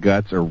my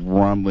guts are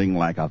rumbling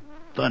like a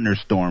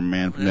thunderstorm,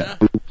 man, from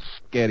that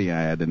sketty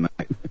I had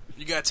tonight.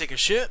 You gotta take a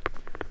shit?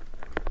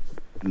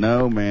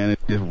 No, man.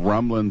 It's just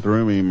rumbling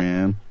through me,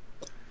 man.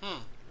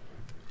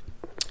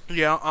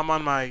 Yeah, I'm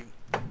on my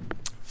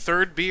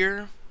 3rd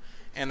beer,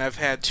 and I've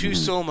had 2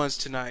 somas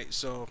tonight,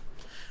 so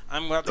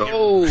I'm about to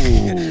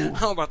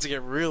get I'm about to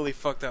get really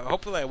fucked up.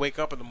 Hopefully I wake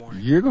up in the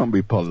morning. You're going to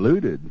be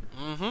polluted.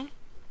 Mm-hmm.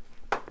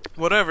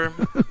 Whatever.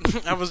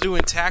 I was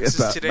doing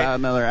taxes today. About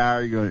another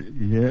hour, you're going,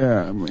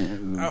 yeah,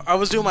 man. I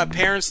was doing my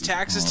parents'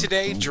 taxes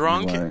today,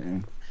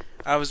 drunk.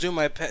 I was doing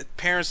my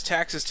parents'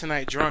 taxes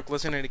tonight drunk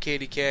listening to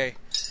KDK,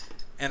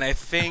 and I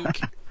think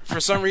for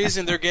some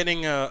reason they're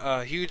getting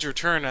a huge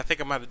return. I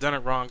think I might have done it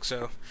wrong,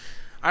 so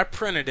I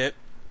printed it,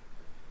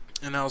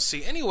 and I'll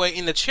see. Anyway,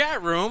 in the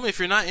chat room, if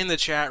you're not in the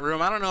chat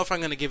room, I don't know if I'm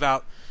going to give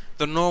out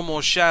the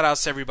normal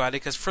shout-outs to everybody,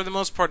 because for the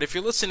most part, if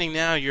you're listening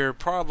now, you're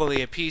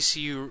probably a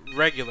PCU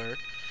regular.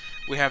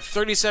 We have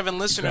 37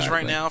 listeners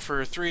right now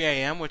for 3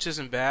 a.m., which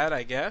isn't bad,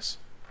 I guess.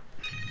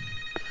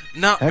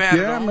 Not Heck bad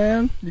yeah, at all.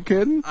 Man. You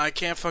kidding? I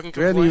can't fucking We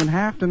complain. hadn't even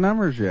half the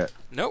numbers yet.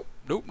 Nope.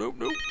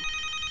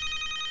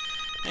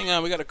 Hang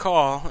on, we got a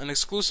call, an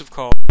exclusive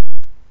call.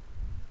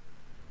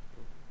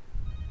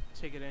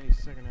 Take it any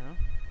second now.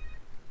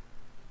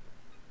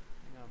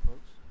 Hang on,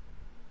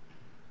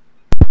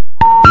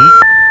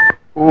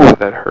 folks. Ooh,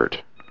 that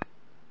hurt.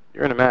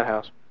 You're in a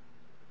madhouse.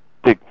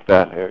 Big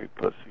fat hairy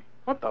pussy.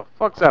 What the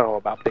fuck's that all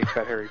about, big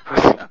fat hairy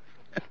pussy?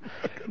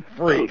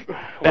 Freak.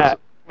 That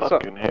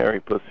fucking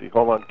hairy pussy.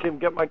 Hold on, Kim,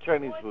 get my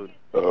Chinese food.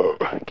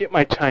 Get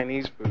my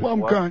Chinese food.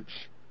 Plum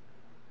crunch.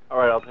 All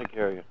right, I'll take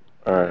care of you.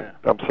 All right,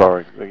 I'm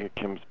sorry.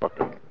 Kim's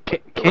fucking.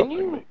 Can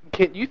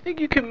you think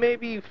you can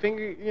maybe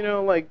finger,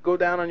 like go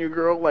down on your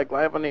girl, like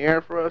live on the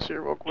air for us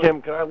here real quick?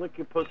 Kim, can I lick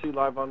your pussy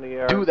live on the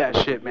air? Do that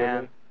shit,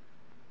 man.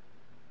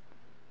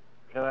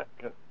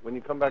 When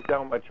you come back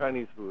down with my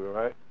Chinese food, all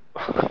right?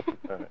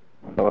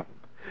 All right.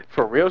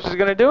 For real, she's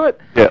gonna do it?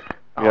 Yeah.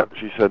 Yep,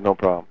 she said no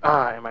problem.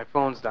 And my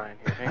phone's dying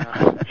here. Hang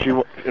on.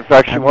 In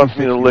fact, she wants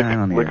me to lick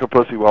her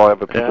pussy while I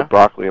have a piece of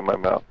broccoli in my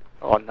mouth.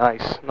 Oh,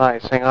 nice.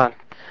 Hang on.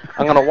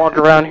 I'm gonna walk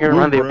around here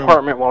around the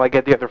apartment while I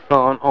get the other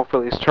phone.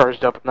 Hopefully it's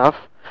charged up enough.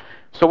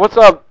 So what's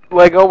up,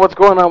 Lego? What's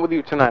going on with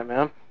you tonight,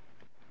 man?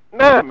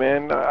 Nah,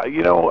 man.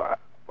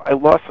 I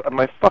lost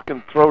my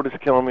fucking throat is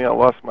killing me. I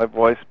lost my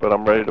voice, but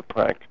I'm ready to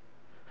prank.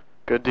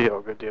 Good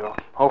deal.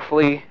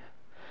 Hopefully.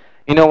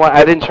 You know what?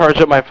 I didn't charge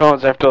up my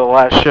phones after the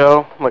last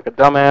show, like a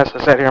dumbass.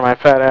 I sat here on my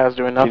fat ass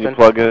doing nothing. Can you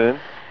plug it in?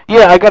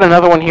 Yeah, I got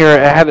another one here.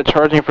 I had it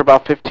charging for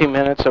about 15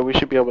 minutes, so we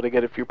should be able to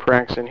get a few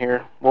pranks in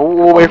here.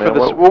 We'll wait for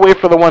this. We'll wait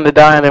for the one to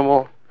die, and then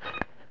we'll.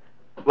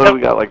 What do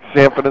we got? Like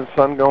Sanford and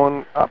Son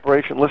going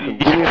operation? Listen,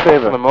 do me a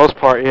favor. For the most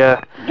part,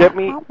 yeah. Get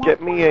me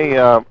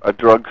a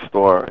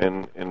drugstore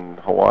in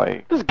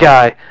Hawaii. This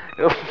guy,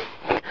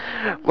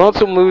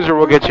 Lonesome Loser,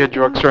 will get you a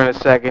drugstore in a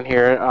second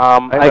here.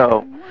 I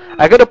know.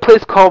 I got a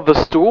place called the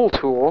Stool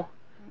Tool.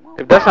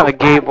 If that's not a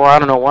gay bar, I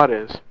don't know what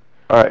is.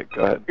 All right,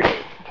 go ahead.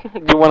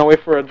 You want to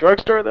wait for a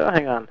drugstore, though?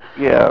 Hang on.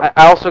 Yeah.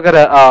 I also got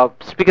a,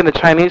 speaking of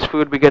Chinese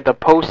food, we get the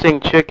Po Sing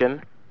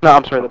Chicken. No,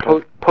 I'm sorry,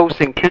 the Po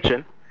Sing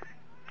Kitchen.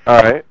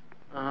 All right.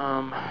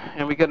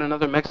 And we got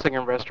another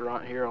Mexican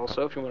restaurant here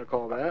also, if you want to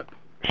call that.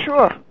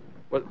 Sure.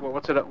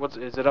 What's it up?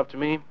 Is it up to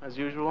me, as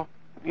usual?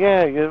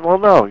 Yeah, well,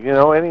 no.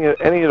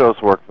 Any of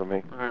those work for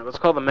me. All right, let's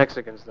call the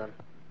Mexicans, then.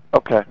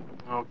 Okay.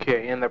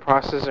 Okay, in the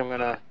process, I'm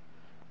going to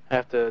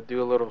have to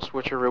do a little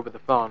switcheroo with the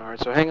phone. All right,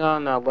 so hang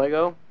on,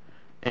 Lego,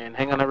 and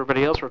hang on,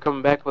 everybody else. We're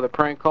coming back with a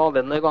prank call.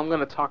 Then, Lego, I'm going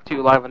to talk to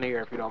you live on the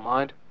air, if you don't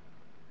mind.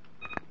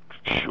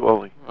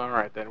 Surely. All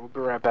right, then. We'll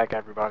be right back,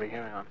 everybody.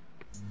 Hang on.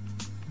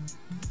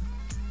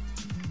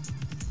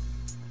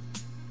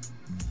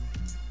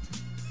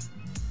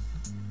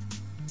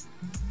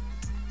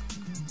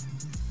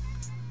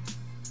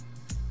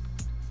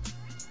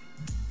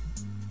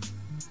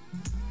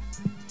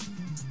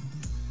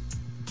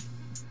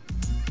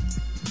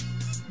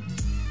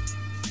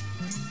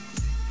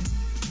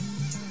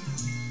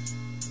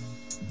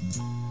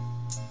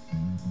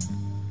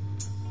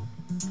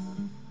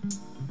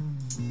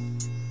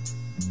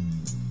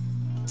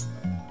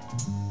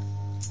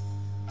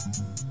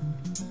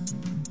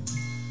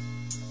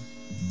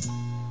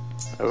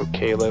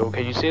 Okay, Lego,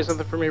 can you say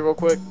something for me real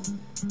quick?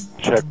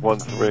 Check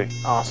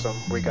 1-3. Awesome,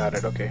 we got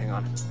it. Okay, hang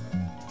on.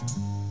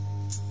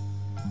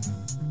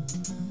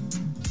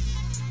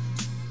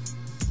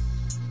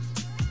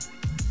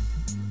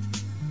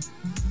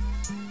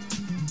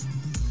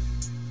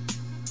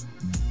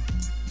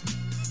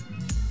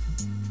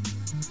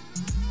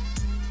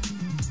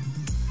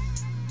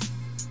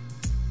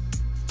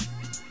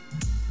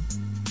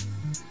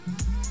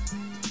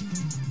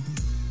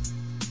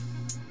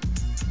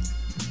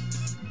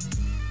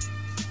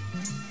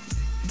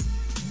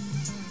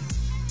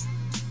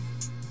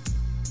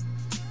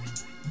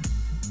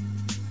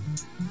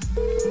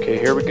 Okay,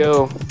 here we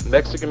go.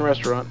 Mexican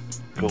restaurant.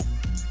 Cool.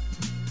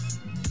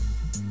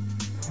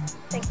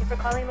 Thank you for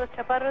calling Los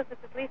Chaparros. This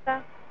is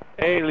Lisa.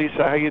 Hey,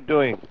 Lisa, how you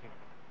doing?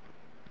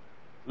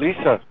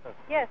 Lisa?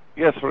 Yes.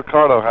 Yes,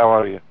 Ricardo, how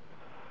are you?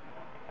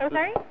 I'm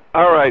sorry?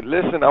 All right,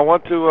 listen, I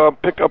want to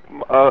pick up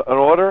an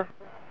order.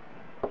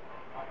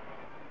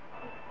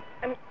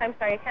 I'm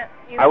sorry, I can't...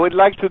 I would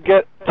like to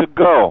get to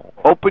go.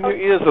 Open your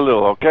ears a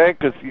little, okay?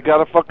 Because you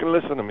got to fucking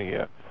listen to me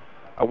here.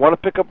 I want to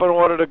pick up an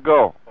order to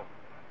go.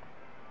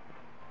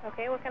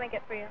 Okay, what can I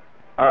get for you?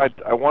 All right,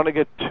 I want to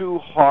get 2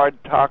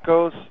 hard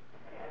tacos.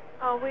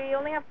 Oh, we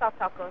only have soft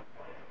tacos.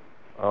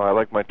 Oh, I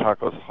like my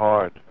tacos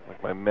hard,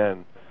 like my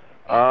men.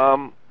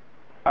 All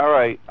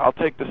right, I'll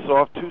take the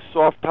 2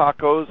 soft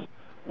tacos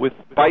with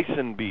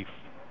bison beef.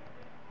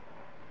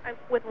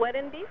 With what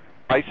in beef?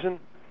 bison?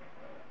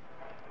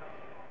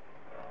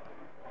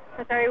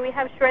 I'm sorry, we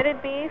have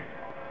shredded beef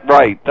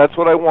Right, that's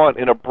what I want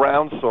in a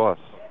brown sauce.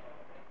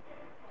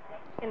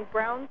 in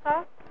brown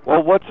sauce.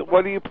 Well, what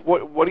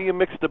do you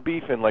mix the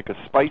beef in? Like a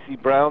spicy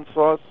brown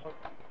sauce?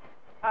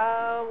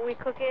 We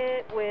cook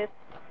it with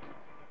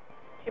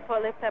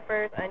chipotle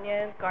peppers,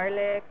 onions,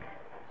 garlic.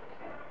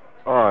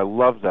 Oh, I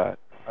love that.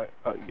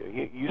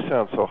 You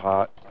sound so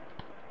hot.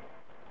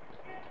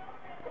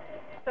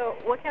 So,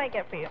 what can I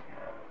get for you?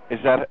 Is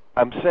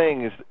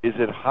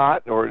it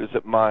hot or is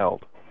it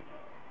mild?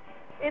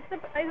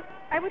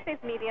 I would say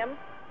it's medium.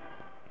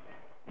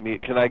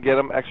 Can I get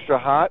them extra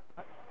hot?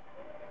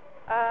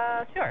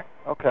 Sure.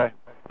 Okay.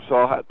 So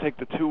I'll take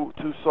the two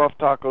soft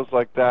tacos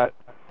like that.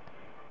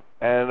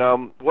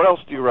 And what else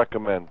do you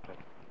recommend?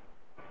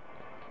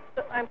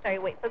 So, I'm sorry,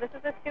 wait. So this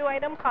is a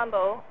 2-item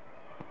combo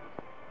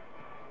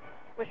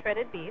with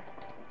shredded beef,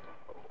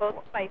 both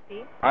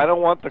spicy. I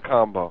don't want the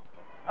combo.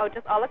 Oh,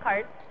 just a la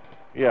carte.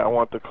 Yeah, I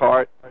want the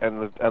cart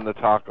and the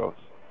tacos.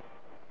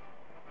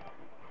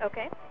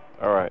 Okay.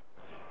 All right.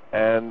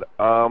 And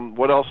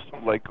what else?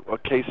 Like a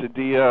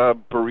quesadilla,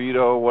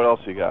 burrito. What else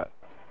you got?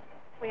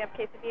 We have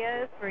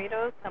quesadillas,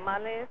 burritos,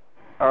 tamales.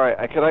 All right.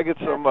 Can I get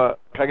some?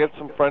 Can I get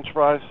some French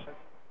fries?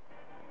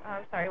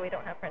 I'm sorry, we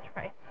don't have French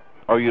fries.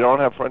 Oh, you don't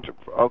have French?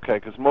 Okay,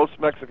 because most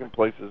Mexican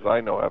places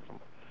I know have them.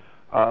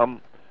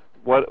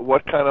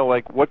 What kind of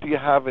what do you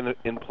have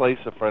in place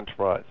of French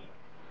fries?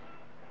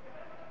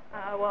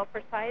 Well,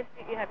 for sides,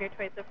 you have your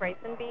choice of rice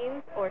and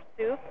beans, or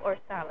soup, or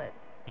salad.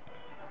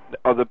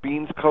 Are the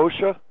beans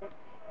kosher?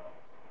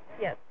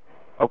 Yes.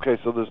 Okay,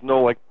 so there's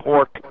no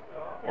pork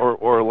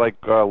or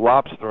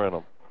lobster in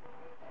them.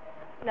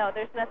 No,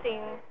 there's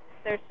nothing.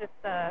 There's just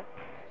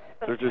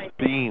They're just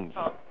beans.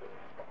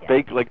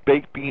 Yeah.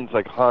 Baked beans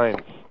like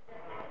Heinz.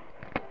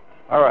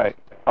 All right,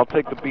 I'll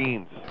take the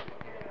beans.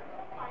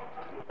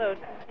 So,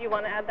 do you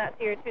want to add that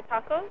to your 2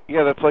 tacos?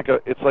 Yeah, it's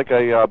like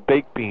a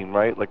baked bean,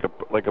 right? Like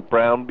a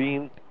brown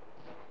bean.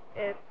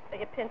 It's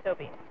like a pinto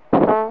bean.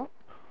 All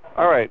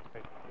right,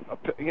 a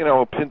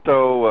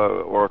Pinto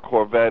or a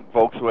Corvette,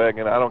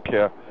 Volkswagen. I don't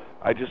care.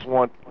 I just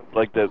want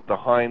the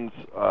Heinz.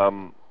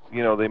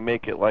 They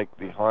make it like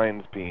the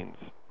Heinz beans.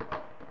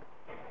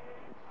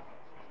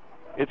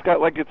 It's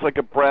got it's like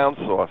a brown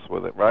sauce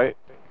with it, right?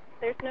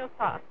 There's no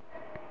sauce.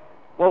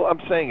 Well, I'm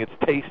saying it's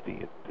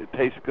tasty. It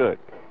tastes good.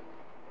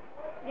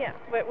 Yeah,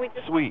 but we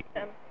just sweet.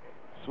 Them.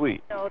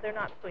 Sweet. No, they're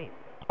not sweet.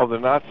 Oh, they're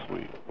not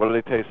sweet. What do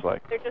they taste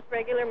like? They're just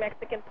regular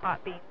Mexican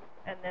pot beans,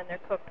 and then they're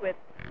cooked with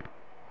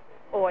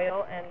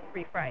oil and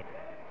refried.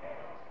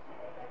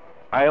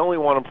 I only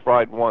want them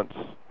fried once.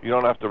 You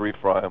don't have to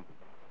refry them.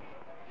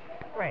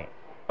 Right.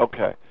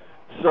 Okay.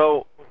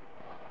 So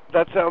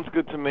that sounds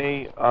good to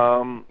me.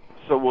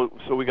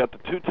 So we got the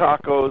 2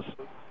 tacos,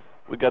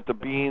 we got the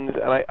beans,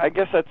 and I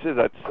guess that's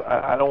it.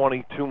 I don't want to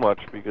eat too much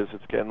because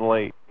it's getting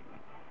late.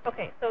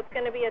 Okay, so it's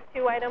going to be a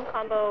 2-item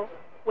combo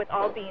with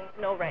all beans,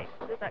 no rice.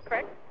 Is that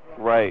correct?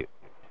 Right.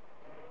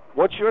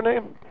 What's your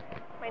name?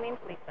 My name's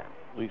Lisa.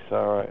 Lisa,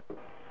 all right.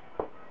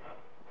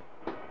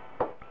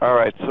 All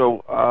right,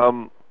 so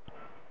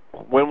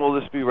when will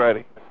this be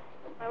ready?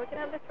 We can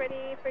have this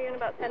ready for you in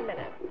about 10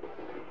 minutes.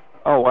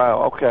 Oh,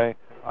 wow, okay.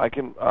 I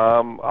can,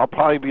 I'll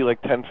probably be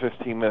 10,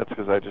 15 minutes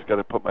because I just got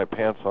to put my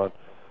pants on.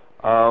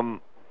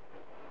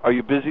 Are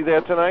you busy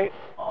there tonight?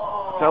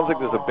 Sounds like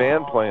there's a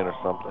band playing or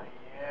something.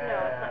 No,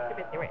 it's not too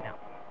busy right now.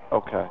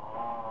 Okay.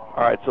 All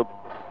right, so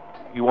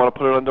you want to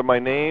put it under my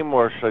name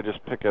or should I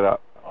just pick it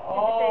up? Did you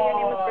say your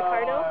name was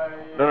Ricardo?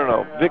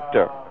 No,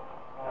 Victor.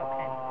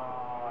 Okay.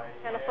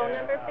 And a phone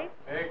number, please?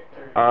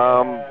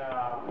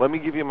 Let me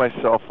give you my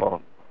cell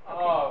phone.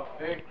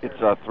 Victor. It's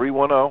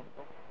 310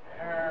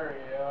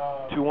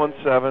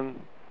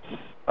 217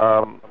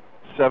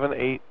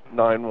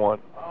 7891.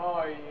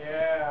 Oh,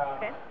 yeah.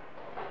 Okay.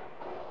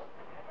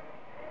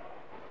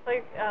 So,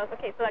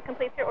 so that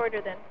completes your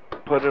order then.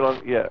 Put it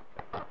on, yeah.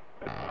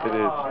 It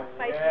is.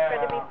 Spicy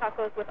shredded beef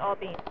tacos with all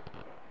beans.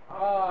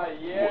 Oh,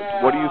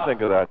 yeah. What do you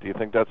think of that? Do you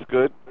think that's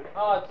good?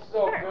 Oh, it's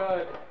so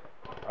good.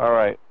 All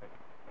right.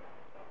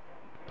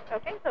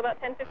 Okay, so about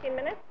 10, 15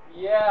 minutes?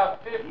 Yeah,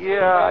 15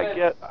 minutes. I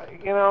get,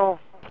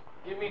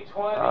 Give me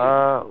 20.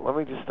 Let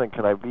me just think.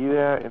 Can I be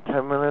there in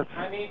 10 minutes?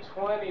 I need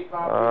 20,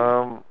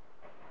 Papa.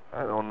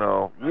 I don't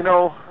know.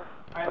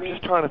 I'm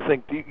just trying to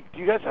think. Do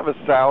you guys have a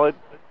salad?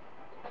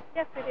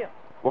 Yes, we do.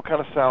 What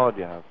kind of salad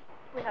do you have?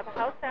 We have a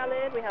house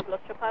salad. We have Los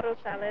Chaparros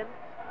salad.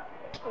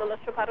 The Los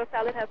Chaparros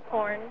salad has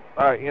corn.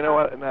 All right, you know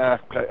what? Nah,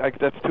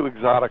 that's too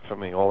exotic for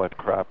me. All that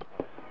crap.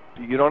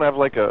 You don't have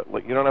a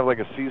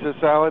Caesar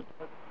salad?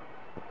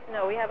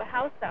 No, we have a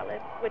house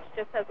salad, which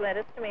just has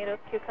lettuce, tomatoes,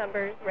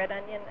 cucumbers, red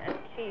onion, and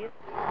cheese.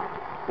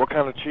 What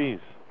kind of cheese?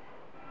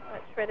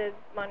 Shredded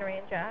Monterey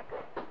and Jack.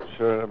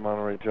 Shredded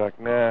Monterey Jack.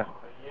 Nah.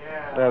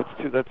 Yeah.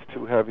 That's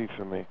too heavy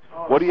for me.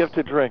 What do you have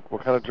to drink?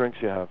 What kind of drinks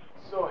you have?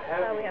 So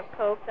heavy. We have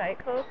Coke, Diet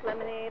Coke,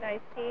 lemonade,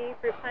 iced tea,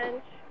 fruit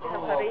punch. We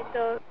have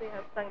jarritos. We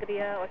have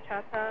sangria,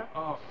 horchata.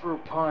 Oh,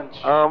 fruit punch.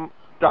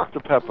 Dr.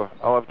 Pepper.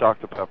 I'll have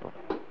Dr. Pepper.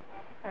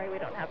 All sorry, we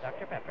don't have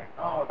Dr. Pepper.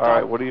 Oh, All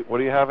right, what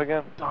do you have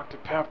again? Dr.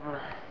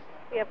 Pepper.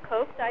 We have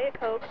Coke, Diet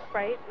Coke,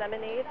 Sprite,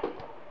 lemonade,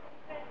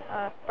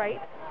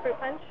 Sprite, fruit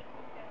punch.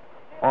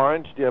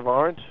 Orange? Do you have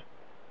orange?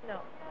 No.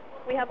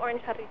 We have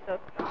orange jarritos.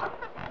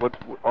 What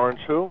orange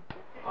who?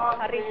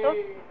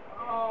 Jarritos.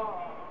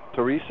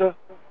 Teresa?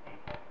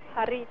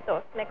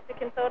 Jarritos.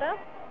 Mexican soda.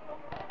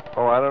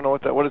 Oh, I don't know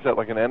what is that,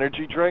 like an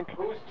energy drink?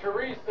 Who's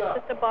Teresa?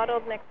 Just a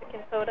bottled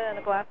Mexican soda in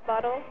a glass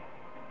bottle.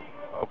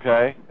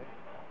 Okay.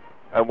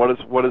 And what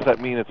does that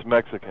mean? It's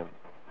Mexican.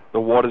 The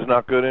water's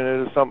not good in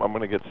it or something? I'm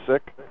gonna get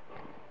sick?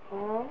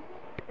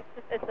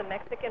 It's a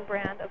Mexican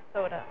brand of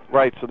soda.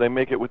 Right, so they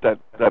make it with that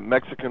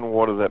Mexican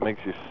water that makes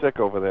you sick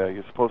over there.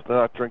 You're supposed to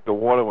not drink the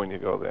water when you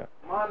go there.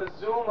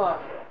 Montezuma.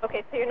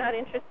 Okay, so you're not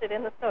interested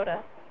in the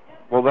soda.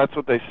 Well, that's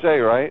what they say,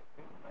 right?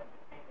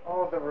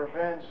 Oh, the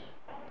revenge.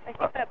 I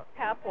think that's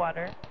tap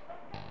water.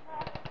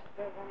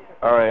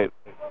 All right.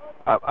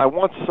 I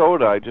want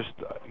soda.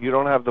 You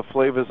don't have the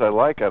flavors I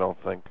like, I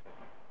don't think.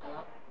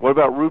 What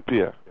about root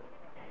beer?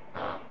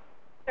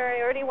 Sir,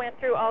 I already went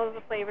through all of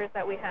the flavors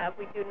that we have.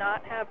 We do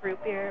not have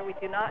root beer. We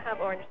do not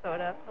have orange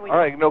soda. All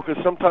right, no,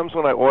 because sometimes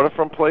when I order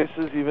from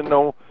places, even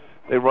though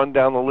they run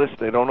down the list,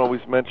 they don't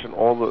always mention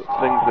all the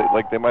things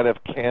like they might have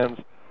cans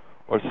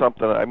or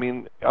something. I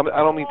mean, I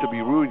don't mean to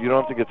be rude. You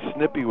don't have to get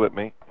snippy with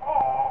me.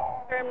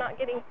 Sir, I'm not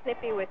getting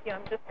snippy with you.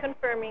 I'm just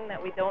confirming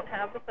that we don't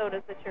have the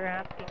sodas that you're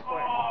asking for.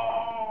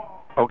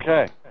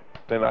 Okay.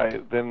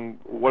 Then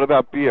what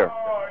about beer?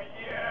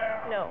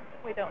 No,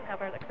 we don't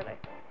have our liquor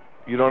license.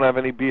 You don't have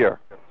any beer?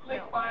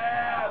 Lick my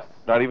ass.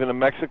 Not even a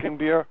Mexican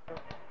beer?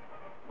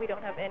 We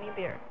don't have any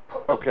beer.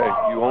 Okay.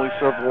 You only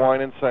serve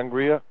wine and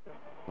sangria?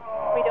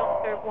 We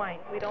don't serve wine.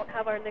 We don't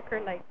have our liquor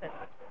license.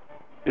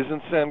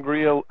 Isn't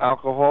sangria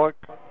alcoholic?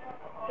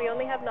 We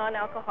only have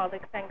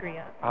non-alcoholic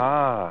sangria.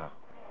 Ah,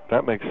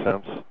 that makes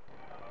sense.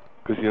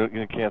 Because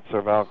you can't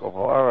serve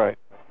alcohol. All right.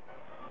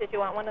 Did you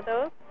want one of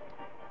those?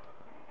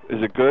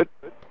 Is it good?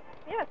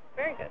 Yes,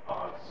 very good.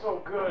 Oh, it's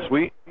so good.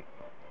 Sweet?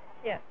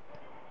 Yes.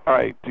 All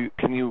right.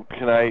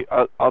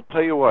 I'll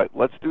tell you what.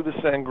 Let's do the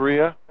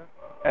sangria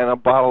and a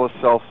bottle of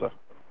salsa.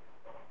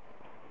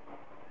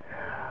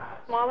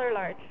 Small or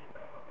large?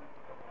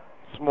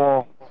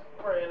 Small.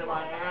 Spray into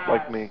my ass.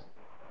 Like me.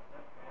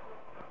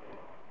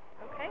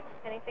 Okay.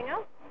 Anything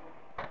else?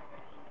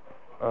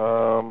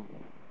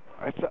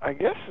 I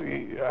guess,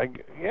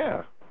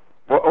 yeah.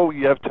 Well,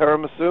 you have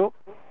tiramisu?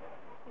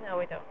 No,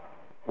 we don't.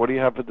 What do you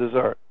have for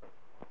dessert?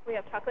 We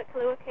have chocolate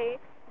Kahlua cake,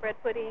 bread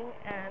pudding,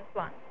 and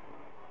flan.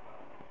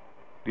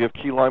 Do you have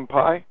key lime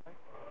pie?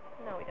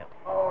 No, we don't.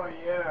 Oh,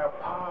 yeah,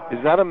 pie.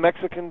 Is that a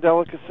Mexican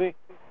delicacy?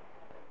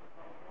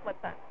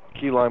 What's that?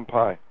 Key lime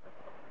pie.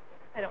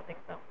 I don't think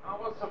so. How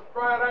about some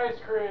fried ice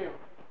cream?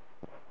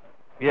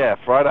 Yeah,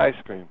 fried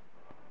ice cream.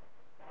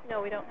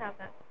 No, we don't have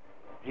that.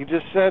 He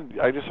just said,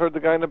 I just heard the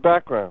guy in the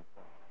background.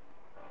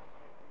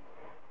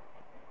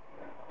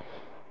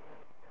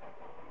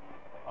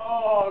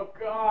 Oh,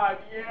 God,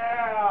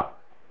 yeah.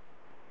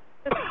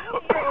 Does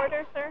this be your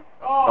order, sir?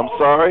 Oh, I'm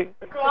sorry?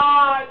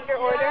 God, your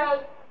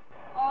order?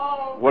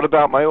 Oh, What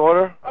about my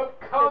order? I'm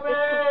coming.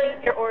 Does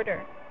this your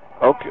order?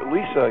 Okay,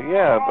 Lisa,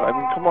 yeah, I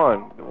mean, come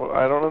on.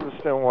 I don't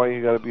understand why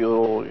you got to be a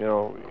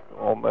little,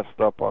 all messed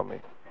up on me.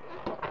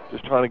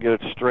 Just trying to get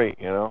it straight,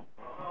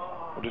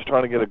 I'm just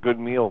trying to get a good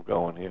meal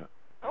going here.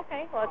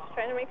 Okay, well, just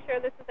trying to make sure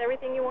this is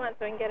everything you want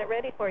so we can get it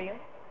ready for you.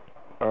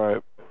 All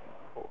right.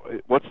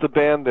 What's the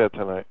band there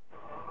tonight?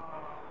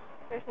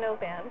 There's no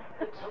band.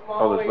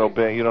 Oh, there's no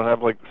band. You don't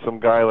have, some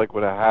guy,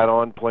 with a hat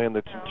on playing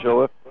the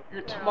chinchilla?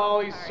 Your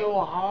tamale's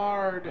so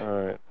hard.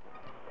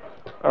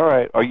 All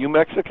right. Are you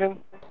Mexican?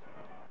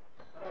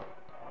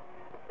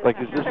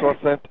 Is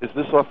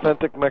this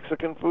authentic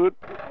Mexican food?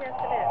 Yes, it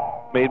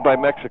is. Made by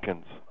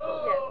Mexicans? Yes.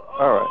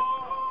 All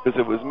right. Because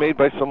it was made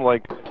by some,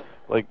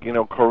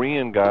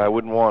 Korean guy, I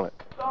wouldn't want it.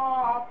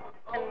 Stop.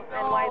 And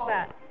why is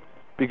that?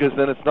 Because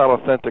then it's not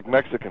authentic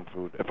Mexican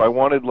food. If I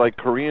wanted,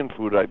 Korean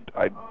food,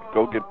 I'd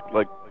go get,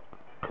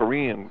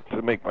 Korean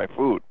to make my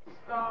food.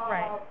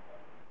 Right.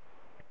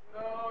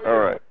 All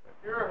right.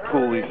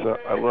 Cool, Lisa.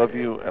 I love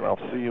you, and I'll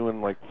see you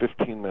in,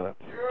 15 minutes.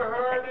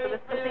 Okay, so this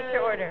completes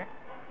your order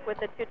with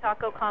the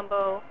 2-taco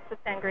combo, the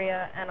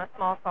sangria, and a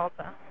small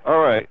salsa.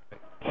 All right.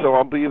 So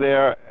I'll be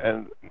there,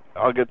 and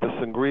I'll get the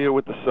sangria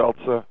with the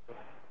salsa,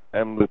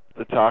 and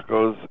the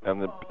tacos,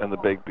 and the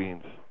baked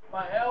beans.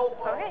 My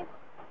elbow. Okay.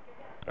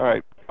 All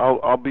right.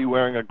 I'll be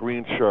wearing a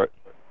green shirt.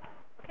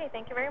 Okay,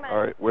 thank you very much.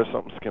 All right. Wear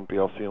something skimpy.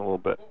 I'll see you in a little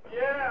bit.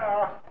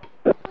 Yeah.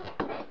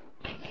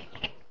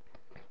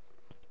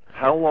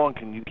 How long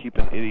can you keep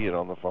an idiot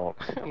on the phone?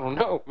 I don't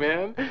know,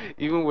 man.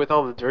 Even with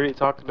all the dirty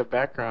talk in the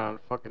background,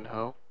 fucking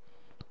hoe.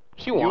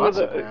 She wants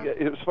it, man.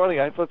 It was funny.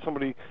 I thought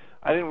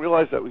I didn't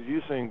realize that was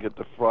you saying get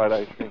the fried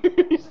ice cream.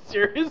 Are you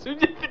serious? Who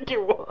did you think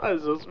it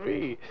was? It was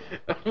me.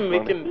 I'm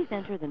making Please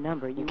enter the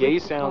number you gay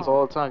wish to sounds call.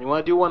 all the time. You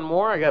want to do one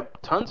more? I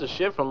got tons of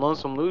shit from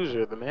Lonesome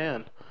Loser, the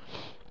man.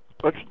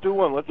 Let's do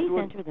one. Let's Please do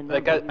enter it. the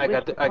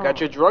number I got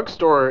your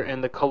drugstore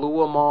in the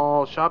Kahlua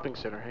Mall shopping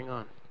center. Hang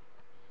on.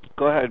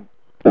 Go ahead.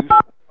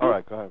 All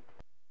right, go ahead.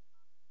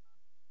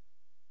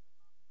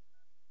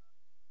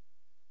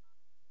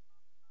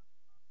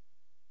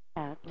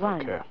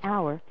 1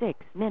 hour 6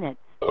 minutes.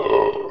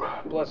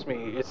 Bless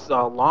me. It's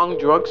a Long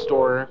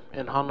Drugstore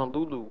in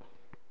Honolulu.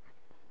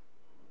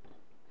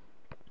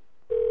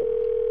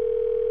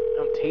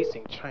 I'm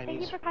tasting Chinese.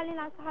 Thank you for calling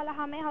Las Hala.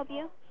 How may I help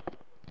you?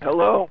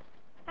 Hello.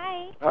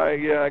 Hi. Hi.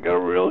 Yeah, I got a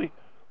really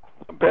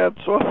bad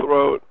sore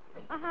throat.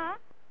 Uh-huh.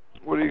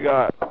 What do you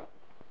got?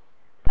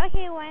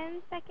 Okay,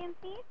 1 second,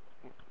 please.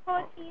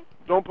 Hold, please.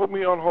 Don't put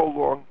me on hold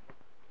long.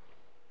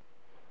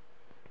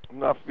 I'm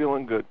not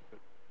feeling good.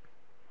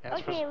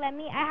 Okay,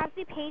 I have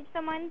to page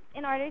someone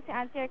in order to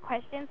answer your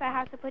question, so I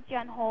have to put you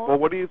on hold. Well,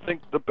 what do you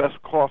think the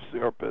best cough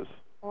syrup is?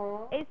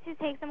 Is to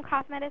take some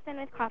cough medicine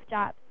with cough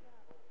drops.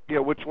 Yeah,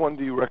 which one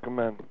do you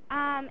recommend?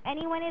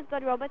 Anyone is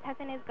good.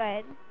 Robitussin is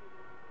good.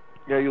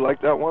 Yeah, you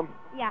like that one?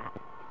 Yeah.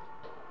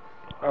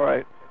 All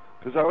right.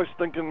 Because I was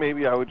thinking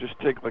maybe I would just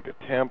take like a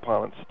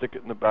tampon and stick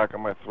it in the back of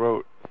my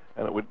throat,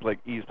 and it would like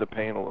ease the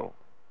pain a little.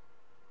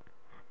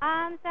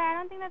 Sir, I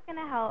don't think that's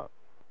gonna help.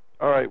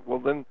 All right. Well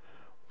then,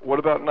 what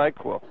about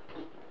NyQuil?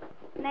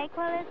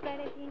 NyQuil is good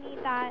if you need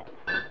that.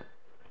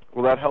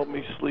 Will that help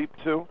me sleep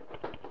too?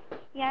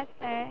 Yes,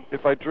 sir.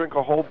 If I drink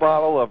a whole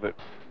bottle of it,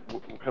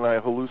 can I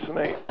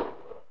hallucinate?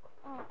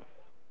 Oh.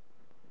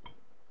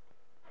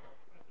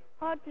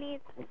 Hold, please.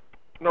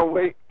 No,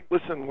 wait.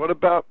 Listen, what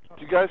about,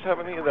 do you guys have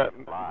any of that?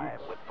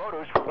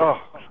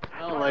 Oh. I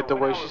don't like the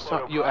way she's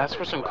talking. You asked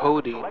for some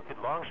Cody.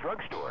 Long's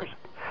drugstores.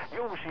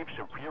 You'll receive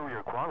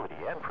superior quality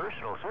and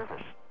personal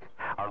service.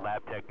 Our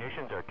lab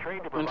technicians are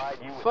trained to provide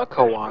you with fuck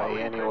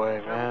Hawaii anyway,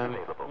 man.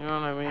 You know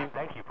what I mean?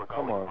 Thank you for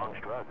calling Long's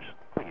Drugs.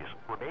 Please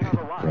remain on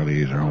the line. Brother,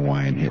 he's a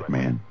Hawaiian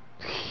hitman.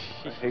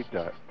 I hate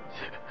that.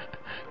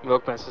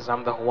 Milkman says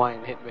I'm the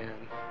Hawaiian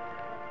hitman.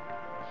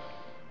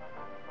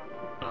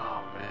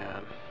 Oh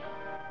man,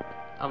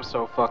 I'm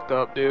so fucked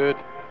up, dude.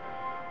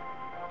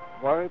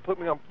 Why don't you put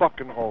me on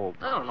fucking hold?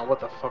 I don't know what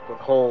the fuck with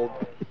hold.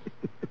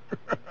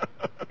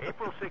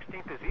 April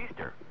 16th is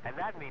Easter, and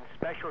that means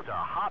specials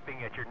are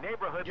hopping at your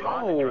neighborhood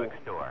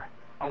drugstore.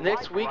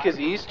 Next week is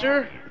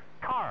Easter?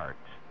 Cards,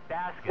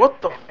 baskets,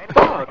 what the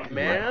fuck,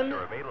 man?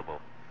 Are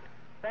available.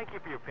 Thank you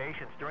for your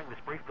patience during this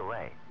brief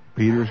delay.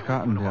 Peter's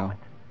Cottontail.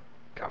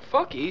 God,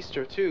 fuck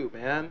Easter too,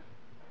 man.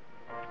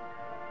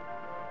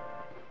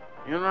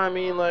 You know what I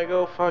mean? Like,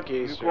 oh, fuck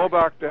Easter. You call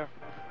back there.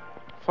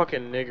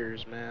 Fucking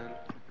niggers, man.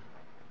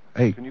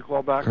 Hey, can you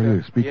call back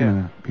there?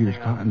 Speaking of Peter's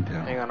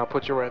Cottontail. Hang on, I'll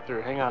put you right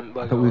through. Hang on,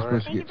 I thought we were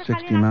supposed to get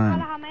 69.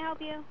 How may I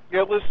help you?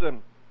 Yeah,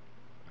 listen.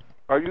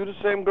 Are you the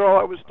same girl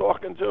I was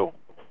talking to?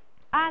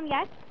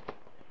 Yes.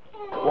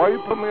 Why you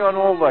put me on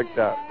hold like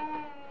that?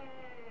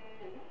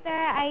 Sir,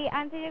 I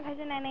answered your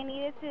question and I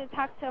needed to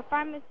talk to a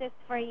pharmacist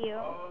for you.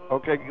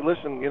 Okay,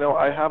 listen,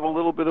 I have a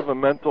little bit of a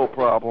mental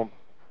problem.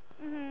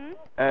 Mm-hmm.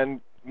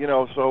 And,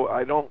 so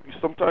I don't,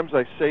 sometimes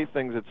I say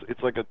things,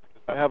 it's like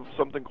I have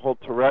something called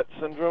Tourette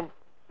syndrome.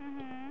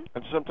 Mm-hmm.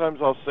 And sometimes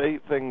I'll say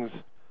things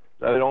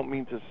that I don't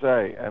mean to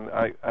say, and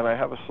I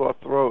have a sore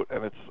throat,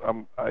 and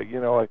I'm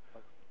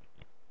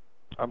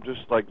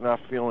just like not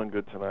feeling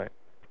good tonight.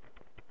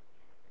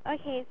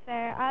 Okay,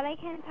 sir. All I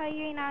can tell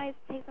you right now is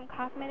take some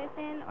cough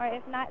medicine, or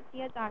if not,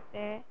 see a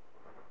doctor.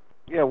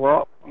 Yeah,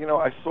 well,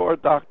 I saw a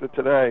doctor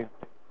today,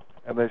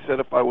 and they said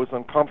if I was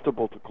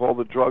uncomfortable to call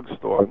the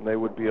drugstore, and they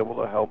would be able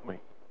to help me.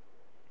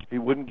 He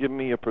wouldn't give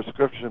me a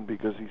prescription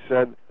because he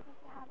said,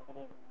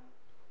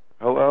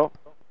 hello?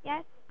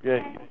 Yes?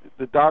 Yeah,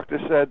 the doctor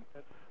said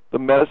the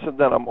medicine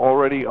that I'm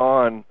already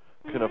on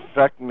can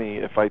affect me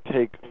if I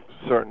take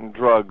certain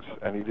drugs,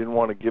 and he didn't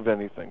want to give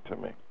anything to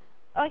me.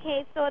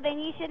 Okay, so then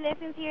you should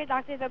listen to your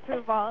doctor's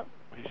approval.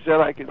 He said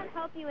I could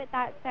help you with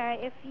that, sir.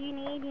 If you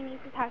need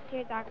to talk to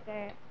your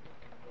doctor.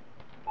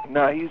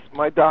 No,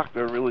 my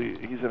doctor really,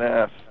 he's an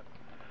ass.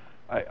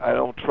 I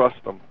don't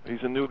trust him.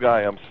 He's a new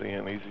guy I'm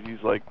seeing.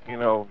 He's like,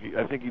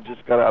 I think he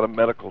just got out of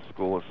medical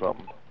school or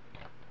something.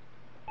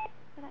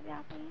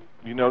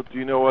 Do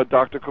you know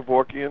Dr.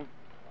 Kevorkian?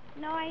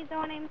 No, I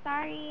don't. I'm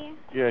sorry.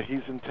 Yeah,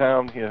 he's in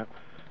town here.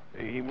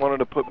 He wanted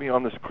to put me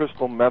on this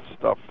crystal meth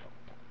stuff.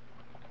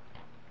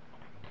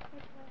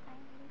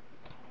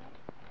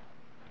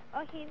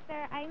 Okay,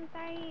 sir, I'm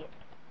sorry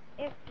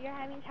if you're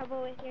having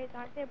trouble with your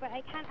doctor, but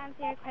I can't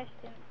answer your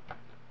questions.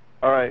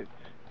 All right.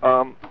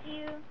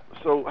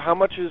 So how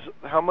much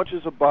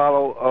is a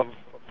bottle of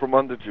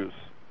Fremunda juice?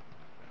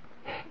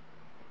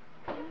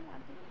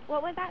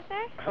 What was that,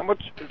 sir? How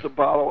much is a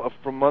bottle of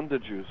Fremunda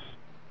juice?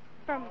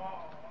 Sir,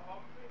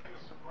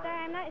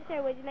 I'm not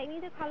sure. Would you like me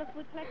to call a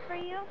food clerk for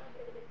you?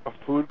 A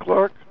food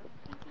clerk?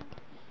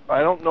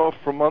 I don't know if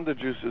Fremunda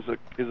juice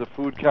is a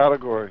food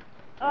category.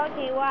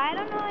 Okay, well, I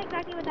don't know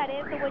exactly what that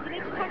is, so would you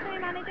like to talk to my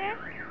manager?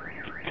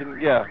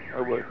 Yeah,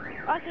 I would.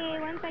 Okay,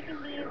 1 second,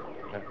 please.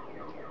 Okay.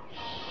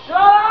 Shut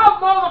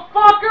up,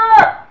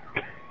 motherfucker!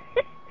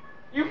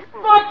 You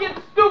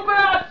fucking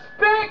stupid-ass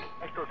spick!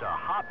 Specials are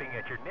hopping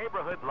at your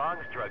neighborhood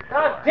Long's drugstore.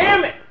 God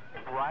damn it!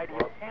 A variety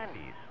of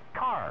candies,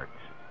 cards,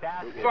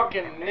 baskets,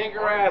 fucking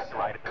nigger-ass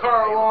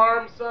car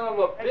alarm, son of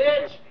a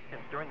bitch!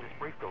 During this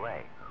brief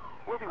delay,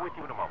 we'll be with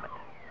you in a moment.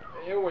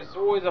 There was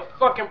always a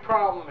fucking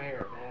problem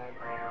here, man.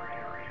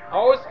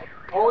 Always,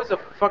 always a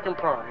fucking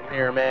problem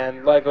here,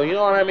 man. Lego, you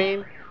know what I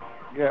mean?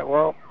 Yeah,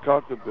 well,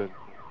 God forbid.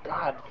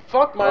 God,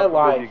 fuck my God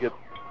life. forbid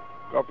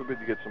God forbid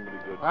you get somebody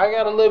good. I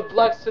gotta live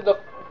next to the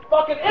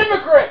fucking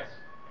immigrants!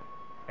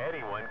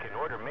 Anyone can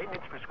order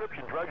maintenance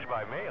prescription drugs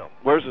by mail.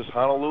 Where's this,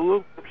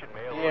 Honolulu? Prescription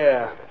mail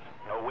Yeah. service.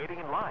 No waiting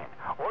in line.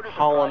 Order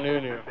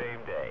Honolulu. the same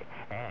day.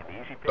 And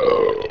easy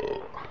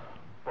pay.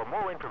 For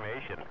more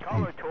information,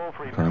 call our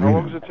toll-free How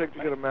long does it take to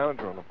get a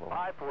manager on the phone?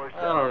 I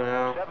don't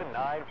know.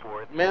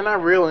 Man, I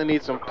really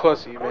need some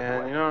pussy,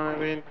 man. You know what I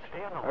mean?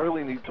 I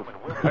really need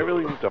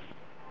to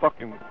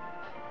fucking...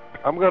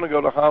 I'm gonna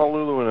go to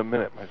Honolulu in a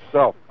minute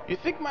myself. You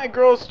think my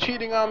girl's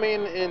cheating on me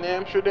in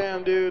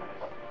Amsterdam, dude?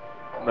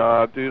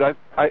 Nah, dude,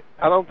 I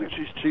don't think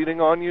she's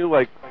cheating on you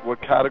like what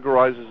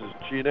categorizes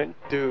as cheating.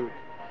 Dude.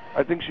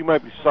 I think she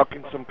might be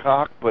sucking some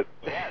cock, but,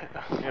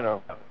 you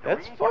know.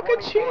 That's fucking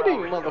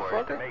cheating,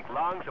 motherfucker.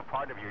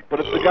 But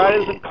if the guy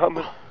isn't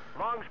coming...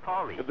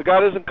 If the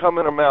guy doesn't come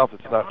in her mouth,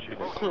 it's not cheating.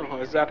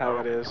 Is that how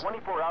it is?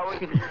 24 hours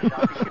for your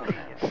shopping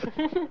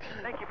convenience.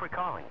 Thank you for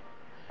calling.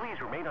 Please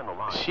remain on the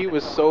line. She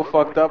was so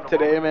fucked up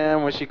today,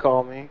 man, when she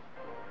called me.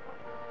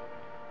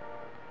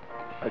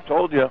 I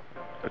told you.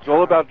 It's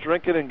all about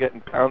drinking and getting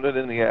pounded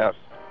in the ass.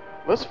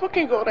 Let's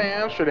fucking go to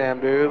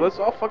Amsterdam, dude. Let's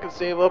all fucking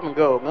save up and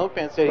go.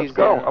 Milkman said Let's he's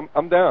go. down.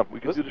 I'm down. We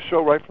can do the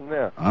show right from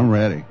there. I'm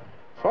ready.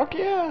 Fuck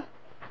yeah.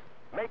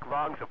 Make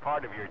Longs a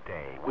part of your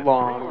day with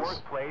Longs. free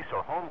workplace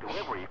or home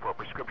delivery for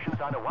prescriptions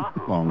on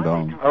Oahu. Long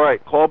dong. All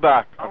right, call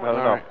back. I've had All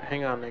enough. right,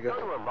 hang on, nigga. Go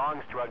to a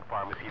Longs Drug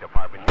Pharmacy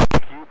department near the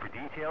queue for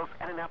details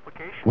and an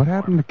application. What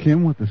happened to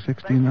Kim with the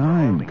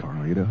 69,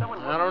 Carlito?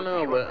 I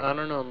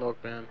don't know,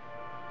 Milkman.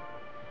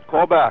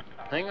 Call back.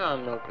 Hang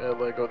on,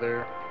 Lego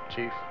there,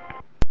 Chief.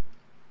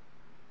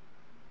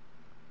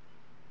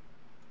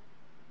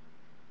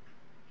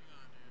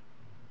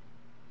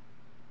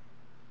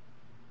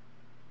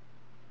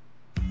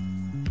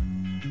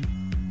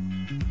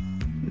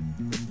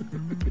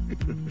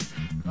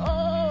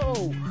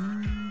 Oh!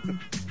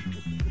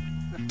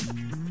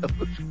 That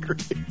was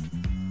great.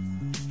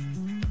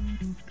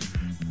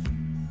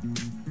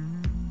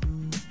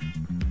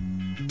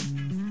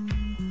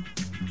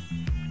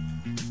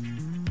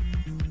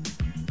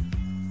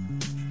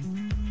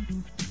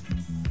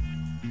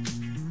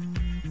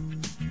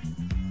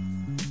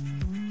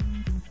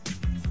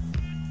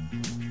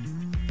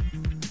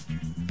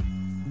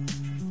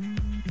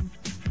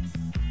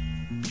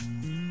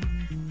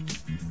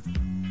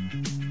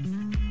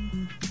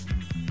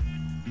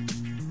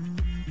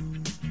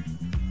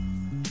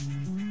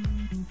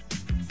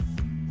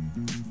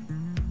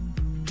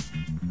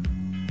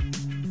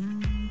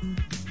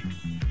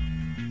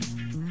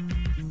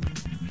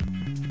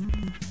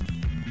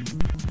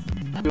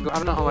 I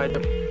don't know how I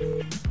do.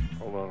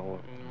 Hold on.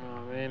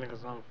 No, man,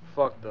 because I'm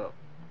fucked up.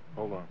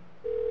 Hold on.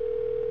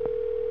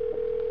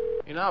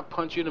 You know, I'll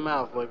punch you in the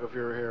mouth like if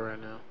you were here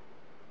right now.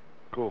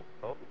 Cool.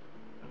 Oh.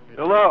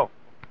 Hello?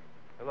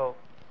 Hello.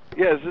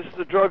 Yeah, is this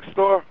the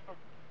drugstore?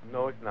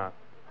 No, it's not.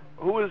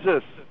 Who is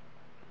this?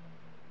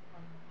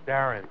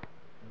 Darren.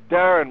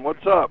 Darren,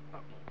 what's up?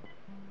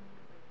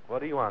 What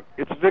do you want?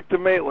 It's Victor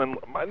Maitland.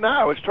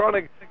 I was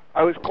calling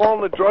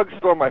the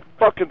drugstore. My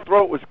fucking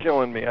throat was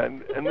killing me,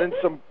 and then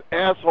some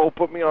asshole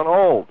put me on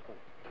hold.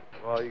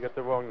 Well, you got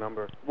the wrong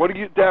number.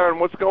 Darren,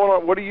 what's going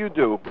on? What do you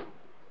do?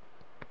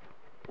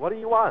 What do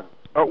you want?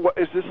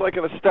 Is this like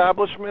an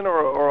establishment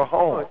or a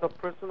home? No, it's a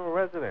personal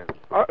residence.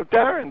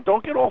 Darren,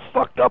 don't get all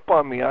fucked up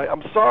on me.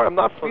 I'm sorry, I'm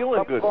not feeling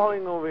Stop good.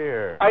 calling over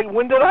here.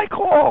 When did I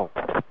call?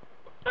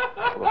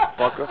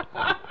 Motherfucker.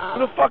 Who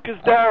the fuck is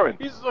Darren?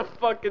 He's a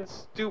fucking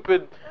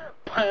stupid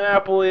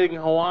pineapple-eating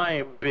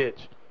Hawaiian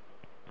bitch.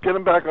 Get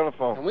him back on the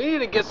phone. And we need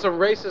to get some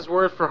racist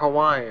word for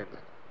Hawaiian.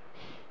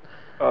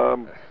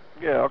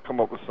 Yeah, I'll come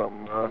up with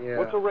something. Yeah.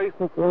 What's a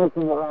racist word for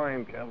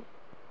Hawaiian, Kevin?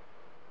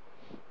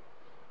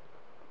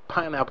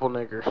 Pineapple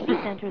nigger. Please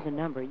enter the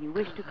number you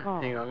wish to call.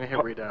 Hang on, I'm going to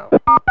hit read out.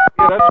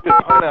 Yeah, that's good.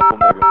 Pineapple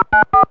nigger.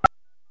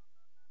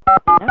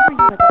 The number you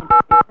have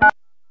entered.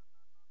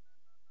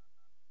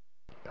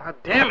 God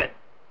damn it!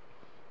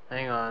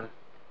 Hang on.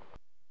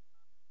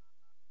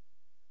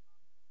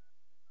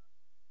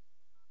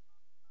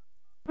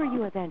 The number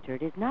you have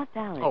entered is not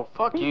valid. Oh,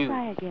 fuck Please you.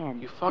 try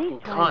again. You fucking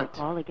Please try cunt. to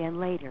call again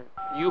later.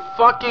 You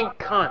fucking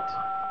cunt.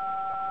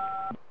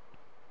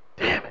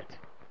 Damn it.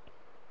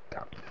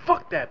 God,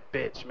 fuck that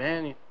bitch,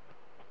 man. You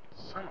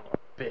son of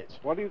a bitch.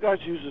 Why do you guys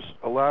use this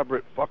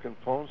elaborate fucking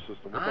phone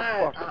system? What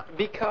the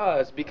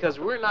fuck? Because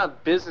we're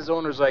not business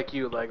owners like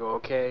you, Lego,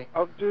 okay?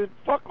 Oh, dude,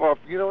 fuck off.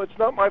 You know, it's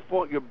not my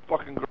fault you're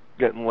fucking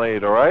getting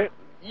laid, alright?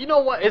 You know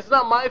what? It's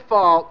not my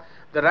fault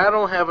that I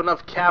don't have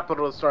enough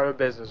capital to start a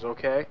business,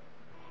 okay?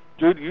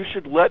 Dude, you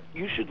should let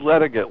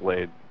her get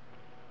laid.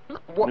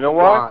 What? You know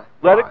why?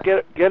 Let it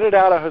get it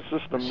out of her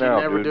system now,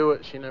 She never dude. do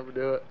it. She never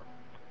do it.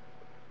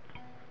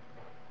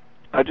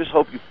 I just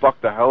hope you fuck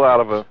the hell out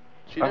of her.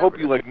 She I never hope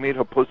you like made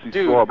her pussy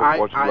Dude, sore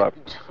before she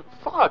left.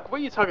 Fuck, what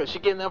are you talking about? She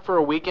getting up for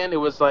a weekend? It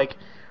was like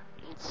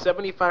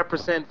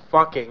 75%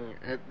 fucking.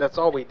 That's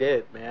all we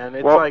did, man.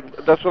 It's well,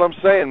 like that's what I'm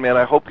saying, man.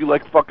 I hope you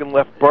like fucking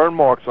left burn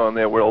marks on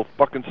there where it'll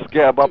fucking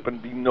scab up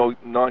and be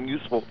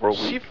non-useful for a week.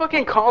 she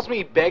fucking calls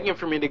me begging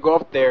for me to go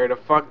up there to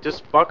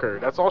just fuck her.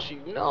 That's all she.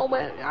 No,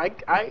 man.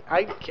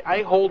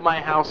 I hold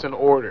my house in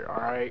order.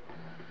 All right.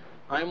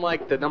 I'm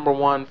like the number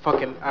one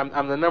fucking.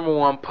 I'm the number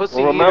one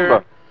pussy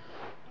eater.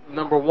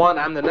 Number one,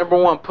 I'm the number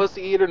one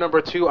pussy eater.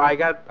 Number two, I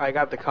got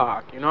the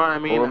cock. You know what I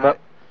mean? Well,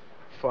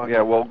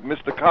 well,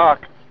 Mr.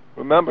 Cock.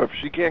 Remember, if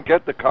she can't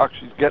get the cock,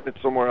 she's getting it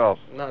somewhere else.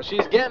 No,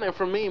 she's getting it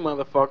from me,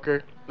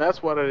 motherfucker.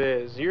 That's what it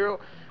is. You're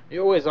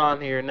always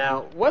on here.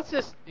 Now, what's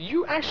this?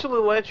 You actually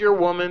let your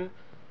woman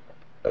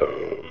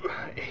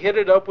hit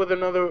it up with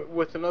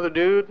another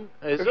dude?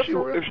 Is that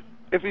for real?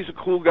 If he's a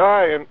cool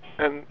guy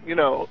and you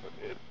know,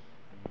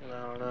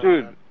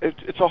 dude, man.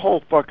 It's a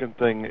whole fucking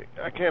thing.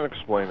 I can't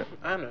explain it.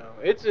 I know.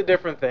 It's a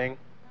different thing.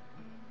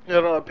 It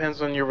all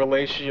depends on your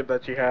relationship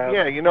that you have.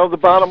 Yeah, you know, the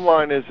bottom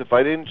line is if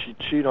I didn't, she'd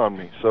cheat on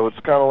me. So it's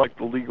kind of like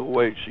the legal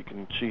way she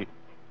can cheat.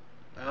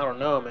 I don't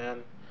know,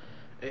 man.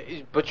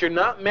 But you're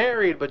not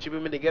married, but you've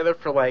been together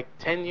for like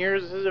 10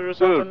 years, is it, or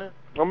something? Dude,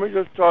 let me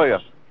just tell you.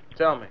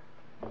 Tell me.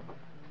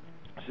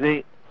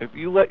 See, if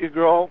you let your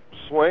girl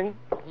swing,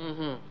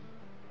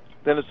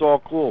 then it's all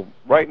cool.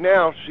 Right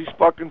now, she's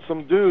fucking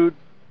some dude,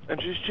 and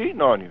she's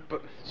cheating on you.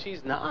 But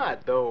she's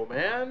not, though,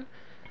 man.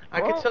 I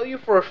can tell you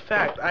for a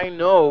fact. I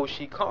know.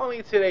 She called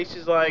me today.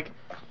 She's like,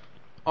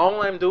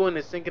 all I'm doing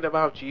is thinking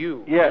about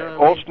you. Yeah, you know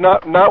what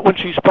I mean? not when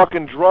she's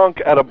fucking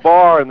drunk at a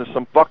bar and there's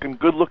some fucking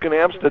good-looking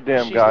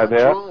Amsterdam guy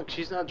there.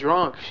 She's not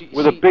drunk.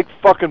 With a big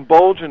fucking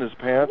bulge in his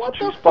pants. And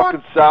she's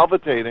fucking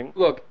salivating.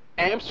 Look,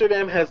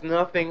 Amsterdam has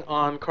nothing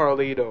on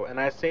Carlito. And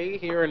I say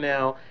here and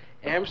now,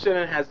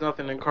 Amsterdam has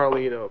nothing on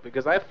Carlito.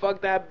 Because I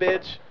fucked that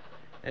bitch,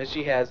 and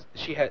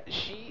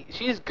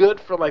she's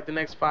good for like the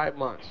next 5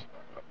 months.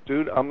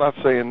 Dude, I'm not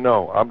saying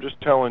no. I'm just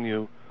telling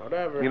you.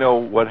 Whatever. You know,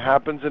 what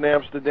happens in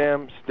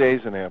Amsterdam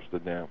stays in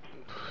Amsterdam.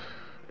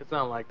 It's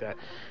not like that.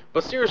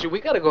 But seriously,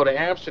 we got to go to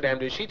Amsterdam,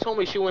 dude. She told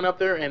me she went up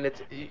there, and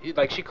it's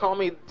like she called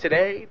me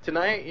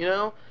tonight, you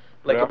know,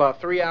 like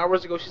about 3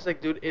 hours ago. She's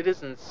like, dude, it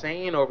is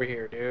insane over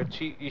here, dude.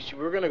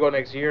 We're going to go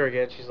next year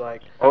again. She's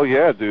like, oh,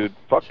 yeah, dude.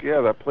 Fuck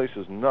yeah, that place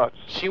is nuts.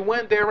 She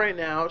went there right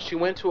now. She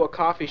went to a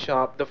coffee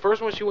shop. The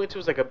first one she went to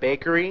was like a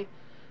bakery.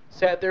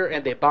 Sat there,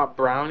 and they bought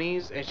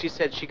brownies, and she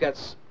said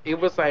it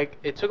was like,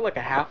 it took like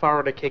a half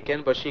hour to kick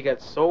in, but she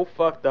got so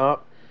fucked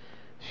up.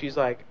 She's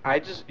like,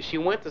 she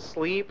went to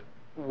sleep,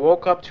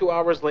 woke up 2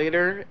 hours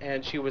later,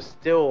 and she was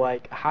still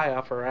like high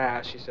off her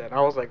ass, she said. I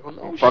was like, oh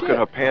no fucking shit.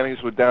 Her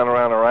panties were down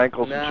around her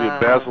ankles, and she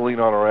had Vaseline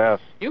on her ass.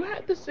 You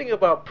had this thing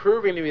about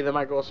proving to me that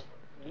my girls...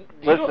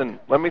 Listen,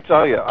 let me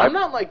tell you. I'm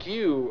not like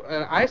you.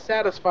 I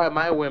satisfy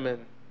my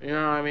women, you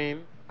know what I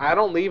mean? I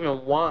don't leave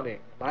them wanting.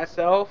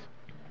 Myself...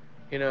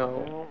 You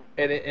know,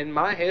 and in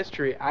my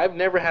history, I've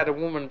never had a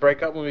woman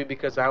break up with me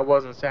because I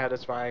wasn't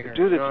satisfying her.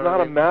 Dude, it's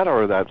not a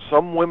matter of that.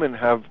 Some women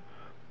have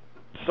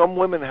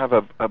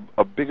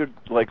a bigger,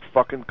 like,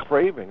 fucking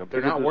craving, a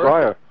bigger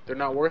desire. They're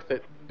not worth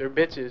it. They're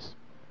bitches.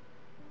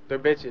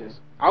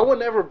 I would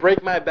never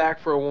break my back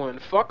for a woman.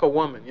 Fuck a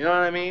woman. You know what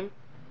I mean?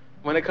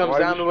 When it comes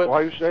down to it.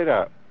 Why you say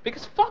that?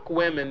 Because fuck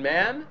women,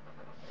 man.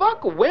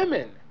 Fuck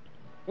women.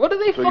 What do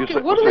they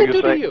what do they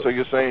do to you? So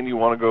you're saying you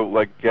want to go,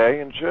 like, gay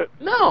and shit?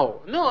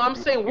 No, I'm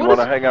saying... You want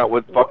to hang out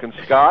with fucking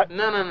Scott?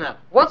 No.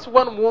 What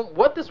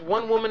does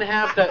one woman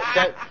have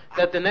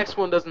that the next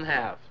one doesn't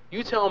have?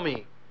 You tell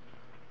me.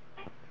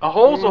 A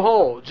hole's a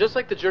hole. Just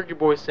like the Jerky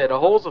Boy said, a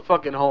hole's a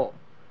fucking hole.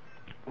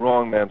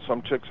 Wrong, man.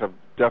 Some chicks have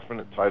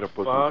definite tighter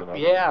pussies than others.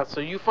 Yeah,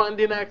 so you find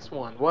the next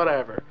one.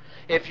 Whatever.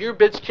 If your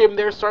bitch came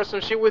there, start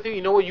some shit with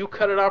you know what? You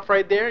cut it off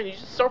right there, and you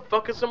just start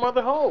fucking some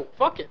other hoe.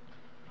 Fuck it.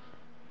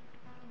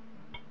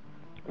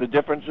 The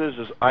difference is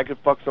I could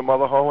fuck some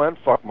other hoe and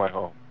fuck my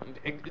hoe.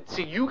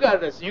 See, you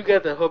got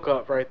the hook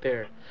up right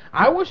there.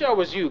 I wish I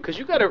was you, because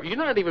you're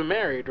not even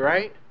married,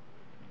 right?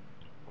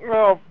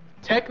 Well,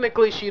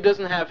 technically she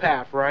doesn't have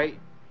half, right?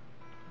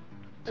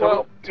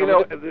 Well,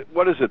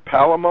 what is it,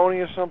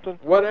 palimony or something?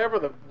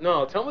 Whatever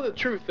no, tell me the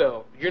truth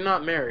though. You're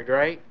not married,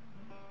 right?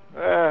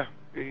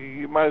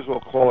 You might as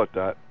well call it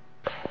that.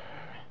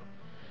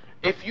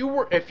 If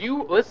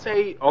you let's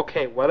say,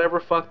 okay, whatever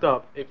fucked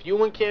up. If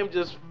you and Kim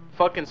just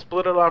fucking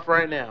split it off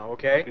right now,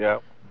 okay? Yeah.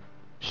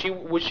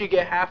 Would she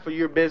get half of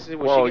your business?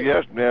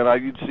 Yes,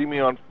 man. You'd see me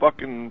on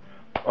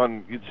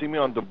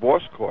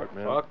divorce court,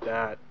 man.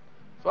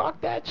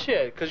 Fuck that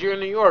shit. Cause you're in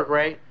New York,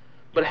 right?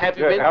 But have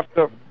you been?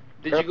 After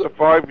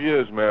 5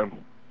 years,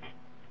 man.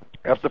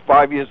 After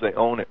 5 years, they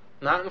own it.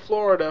 Not in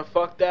Florida.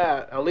 Fuck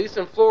that. At least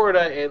in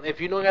Florida, if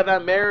you don't have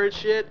that marriage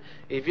shit,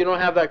 if you don't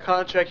have that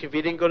contract, if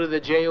you didn't go to the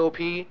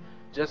JOP,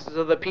 Justice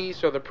of the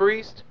Peace or the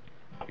priest,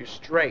 you're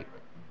straight.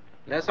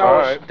 That's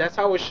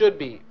how it should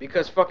be.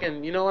 Because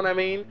fucking, you know what I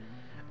mean?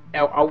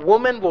 A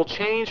woman will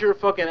change her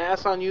fucking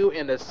ass on you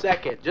in a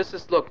second. Just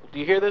as, look, do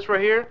you hear this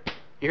right here?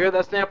 You hear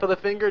that snap of the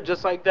finger?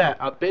 Just like that.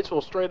 A bitch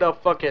will straight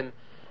up fucking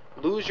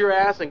lose your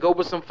ass and go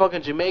with some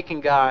fucking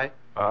Jamaican guy.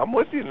 I'm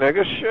with you,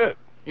 nigga. Shit.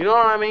 You know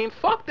what I mean?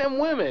 Fuck them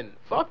women.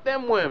 Fuck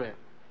them women.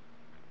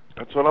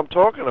 That's what I'm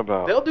talking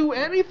about. They'll do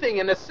anything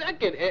in a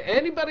second.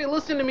 Anybody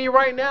listening to me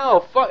right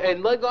now,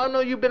 and like, I know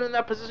you've been in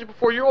that position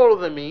before. You're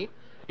older than me.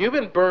 You've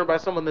been burned by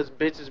some of these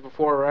bitches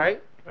before,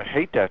 right? I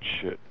hate that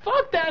shit.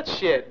 Fuck that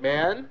shit,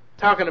 man.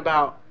 Talking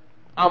about,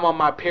 I'm on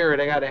my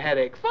period, I got a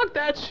headache. Fuck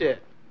that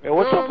shit. Yeah,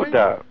 what's up with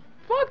that?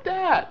 Fuck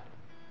that.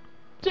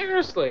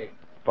 Seriously.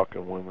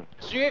 Fucking women.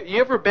 So you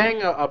ever bang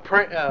not a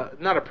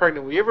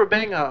pregnant woman, you ever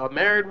bang a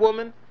married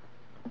woman?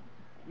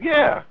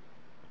 Yeah.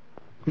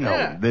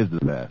 No, this is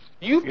the best.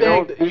 You've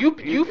banged,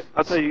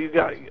 I'll tell you,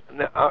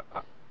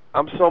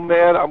 I'm so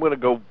mad, I'm going to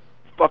go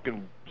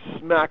fucking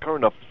smack her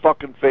in the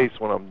fucking face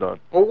when I'm done.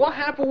 Well, what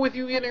happened with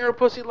you getting her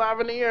pussy live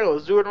in the air?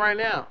 Let's do it right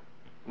now.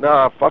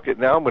 Nah, fuck it.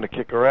 Now I'm going to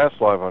kick her ass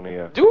live on the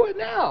air. Do it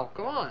now.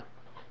 Come on.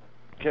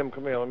 Kim,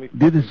 come here. Let me...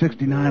 Do the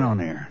 69 on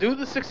air. Do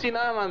the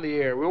 69 on the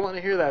air. We want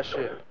to hear that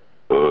shit.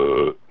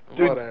 Dude,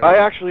 whatever. I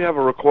actually have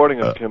a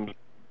recording of Kim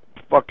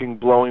fucking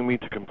blowing me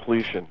to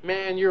completion.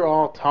 Man, you're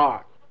all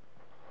talk.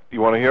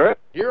 You want to hear it?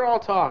 You're all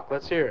talk.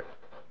 Let's hear it.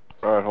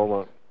 All right, hold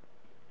on.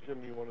 Jim,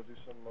 you want to do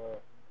some...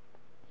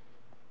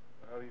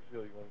 how do you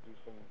feel? You want to do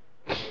some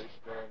race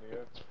there on the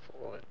air? It's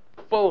full of it.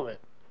 Full of it.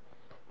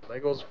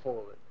 Lego's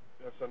full of it.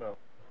 Yes or no?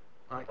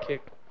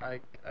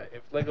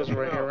 If Lego's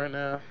right here right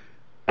now,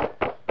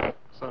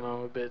 son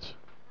of a bitch.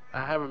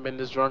 I haven't been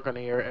this drunk on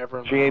the air ever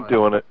in my life. She ain't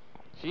doing it.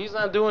 She's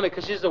not doing it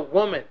because she's a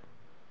woman.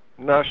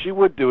 No, she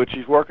would do it.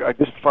 She's working. I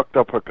just fucked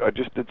up her... I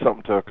just did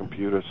something to her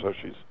computer, so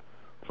she's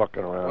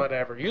fucking around.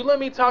 Whatever. You let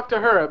me talk to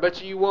her. I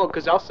bet you won't,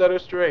 because I'll set her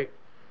straight.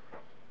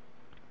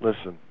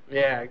 Listen.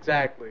 Yeah,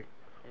 exactly.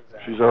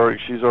 She's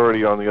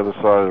already on the other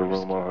side of the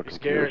room on her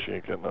computer. Scared. She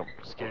ain't getting up.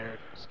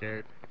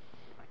 Scared.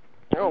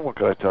 Oh, what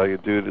can I tell you,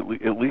 dude?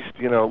 At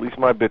least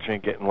my bitch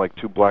ain't getting like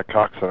 2 black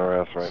cocks on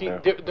her ass right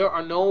now. There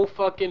are no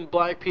fucking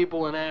black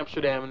people in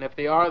Amsterdam, and if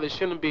they are, they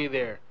shouldn't be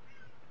there.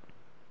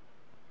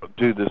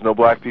 Dude, there's no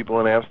black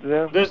people in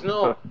Amsterdam? There's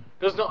no.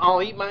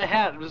 I'll eat my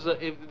hat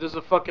if there's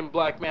a fucking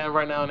black man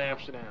right now in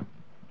Amsterdam.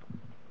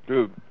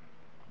 Dude,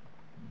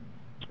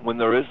 when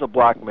there is a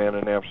black man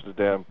in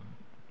Amsterdam,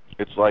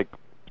 it's like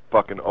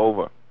fucking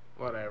over.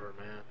 Whatever,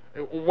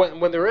 man.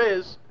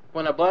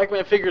 When a black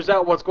man figures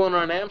out what's going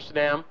on in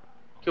Amsterdam,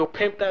 he'll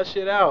pimp that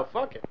shit out.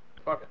 Fuck it.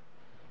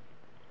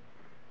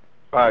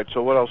 Alright,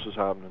 so what else is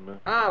happening,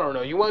 man? I don't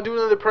know. You want to do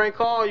another prank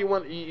call? You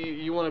want to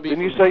be...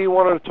 Didn't you say you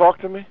wanted to talk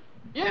to me?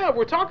 Yeah,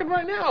 we're talking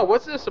right now.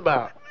 What's this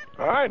about?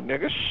 Alright,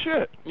 nigga,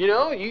 shit. You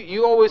know,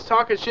 you always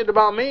talking shit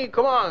about me.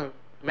 Come on.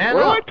 Man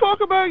what up. What do I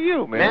talk about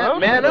you, man?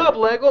 Man up,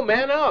 Lego.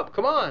 Man up.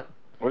 Come on.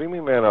 What do you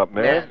mean, man up,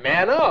 man?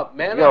 Man up.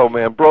 Yo,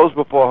 man, bros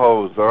before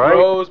hoes, alright?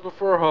 Bros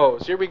before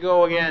hoes. Here we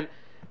go again,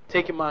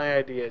 taking my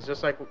ideas,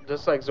 just like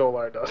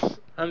Zolar does.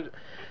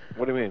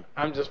 What do you mean?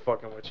 I'm just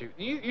fucking with you.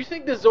 You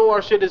think the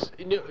Zolar shit is...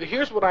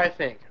 here's what I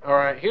think,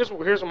 alright? Here's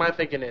what my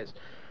thinking is.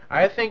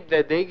 I think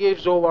that they gave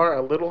Zolar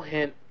a little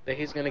hint that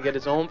he's going to get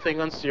his own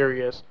thing on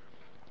Sirius,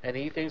 and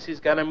he thinks he's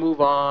got to move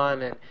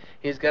on, and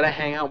he's got to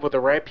hang out with the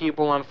right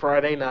people on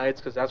Friday nights,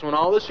 because that's when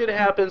all the shit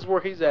happens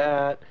where he's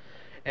at,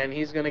 and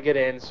he's going to get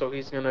in, so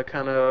he's going to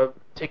kind of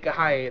take a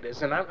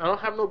hiatus, and I don't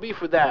have no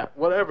beef with that.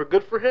 Whatever,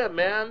 good for him,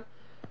 man.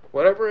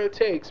 Whatever it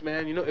takes,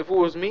 man. You know, if it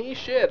was me,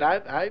 shit,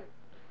 I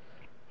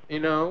you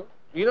know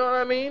what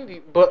I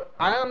mean? But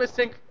I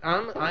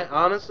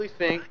honestly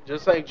think,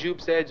 just like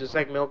Jupe said, just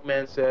like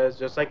Milkman says,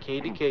 just like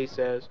KDK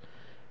says,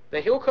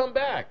 that he'll come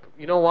back.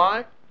 You know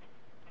why?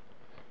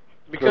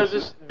 Because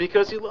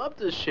he loved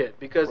this shit.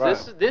 Because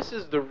right. This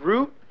is the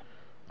root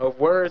of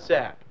where it's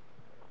at.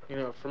 You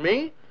know, for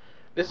me,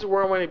 this is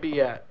where I want to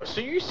be at. So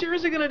you're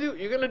seriously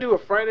you're gonna do a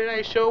Friday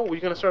night show where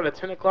you're gonna start at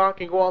 10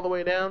 o'clock and go all the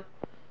way down?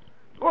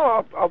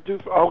 Well,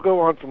 I'll go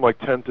on from like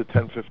 10 to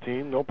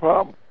 10:15, no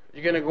problem.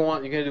 You're gonna go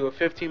on. You're gonna do a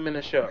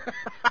 15-minute show.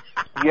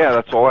 Yeah,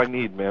 that's all I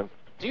need, man.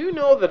 Do you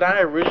know that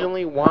I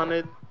originally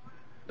wanted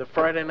the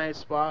Friday night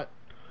spot?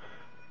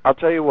 I'll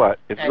tell you what.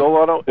 If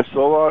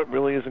Zolar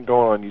really isn't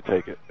going on, you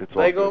take it. It's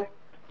Lego, all good.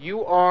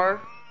 You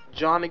are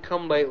Johnny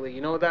Come Lately.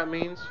 You know what that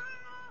means?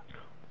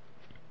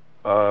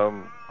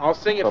 I'll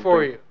sing it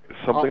for you.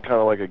 Something kind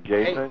of like a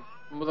gay thing?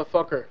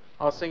 Motherfucker,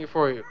 I'll sing it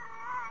for you.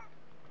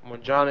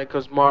 When Johnny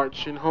comes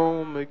marching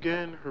home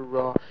again,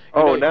 hurrah.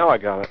 Now I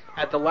got it.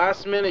 At the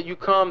last minute, you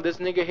come, this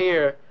nigga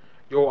here,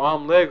 yo,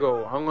 I'm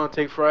Lego. I'm going to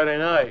take Friday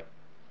night.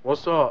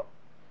 What's up?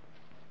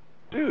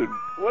 Dude,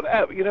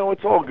 whatever. You know,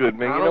 it's all good,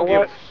 man. You know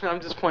what? I'm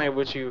just playing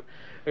with you.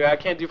 I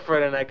can't do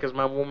Friday night because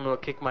my woman will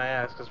kick my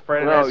ass. Cause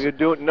Friday you're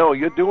doing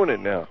it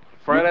now.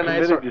 Friday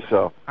nights committed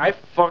yourself. I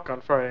fuck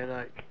on Friday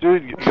night.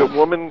 Dude, your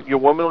woman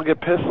will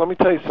get pissed. Let me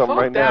tell you something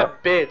right now.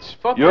 Fuck that bitch.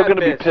 Fuck You're that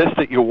gonna bitch. be pissed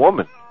at your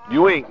woman.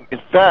 You ain't.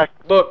 In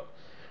fact, look,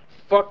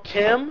 fuck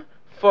Kim,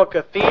 fuck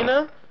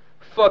Athena,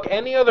 fuck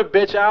any other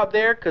bitch out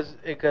there, because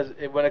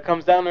when it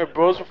comes down to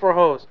bros before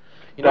hoes.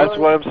 You know that's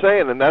what I'm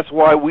saying, and that's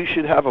why we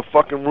should have a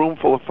fucking room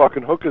full of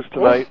fucking hookers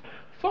tonight,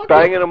 well,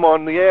 banging them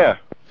on the air.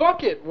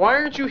 Fuck it. Why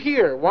aren't you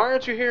here? Why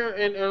aren't you here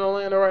in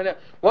Orlando right now?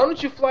 Why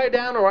don't you fly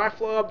down or I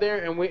fly up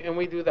there and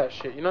we do that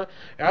shit? You know,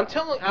 I'm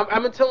telling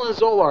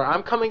Zolar,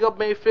 I'm coming up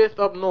May 5th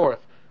up north.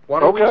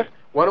 Why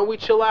don't we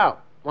chill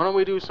out? Why don't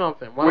we do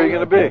something? Where are you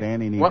going to be?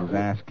 Danny needs his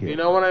ass kicked. You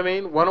know what I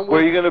mean? Where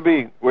are you going to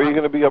be? Where are you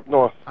going to be up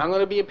north? I'm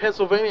going to be in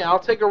Pennsylvania. I'll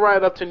take a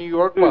ride up to New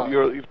York.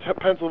 Dude,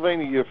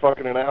 Pennsylvania, you're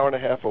fucking an hour and a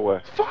half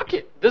away. Fuck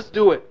it. Let's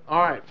do it.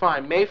 All right,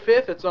 fine. May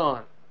 5th, it's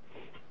on.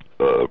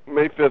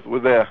 May 5th, we're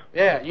there.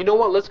 Yeah, you know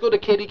what? Let's go to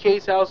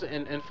KDK's house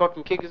and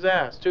fucking kick his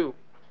ass, too.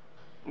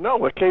 No,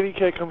 let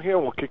KDK come here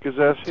and we'll kick his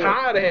ass here.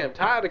 Tired of him.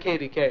 Tired of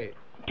KDK.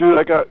 Dude,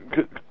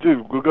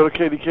 we'll go to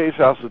KDK's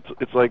house.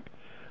 It's like,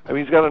 I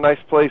mean, he's got a nice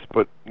place,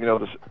 but, you know,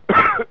 his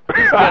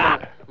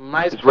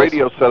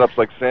radio setup's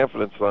like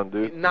Sanford and Son,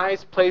 dude.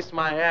 Nice place,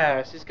 my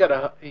ass. He's got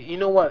a, you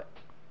know what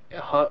a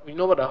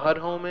HUD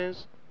home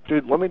is?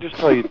 Dude, let me just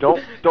tell you,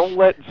 don't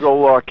let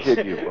Zolar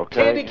kid you,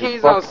 okay?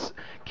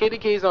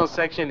 KDK's on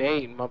Section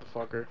 8,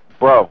 motherfucker.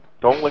 Bro,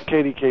 don't let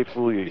KDK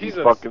fool you.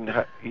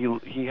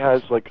 He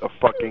has like a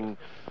fucking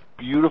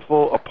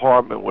beautiful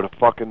apartment with a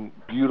fucking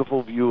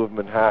beautiful view of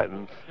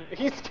Manhattan.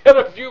 He's got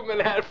a view of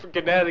Manhattan for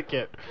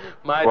Connecticut.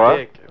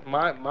 Dick.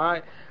 My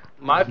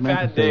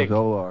fat dick.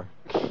 Zolar.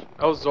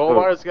 Oh,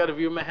 Zolar's got a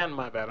view of Manhattan.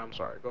 My bad. I'm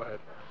sorry. Go ahead.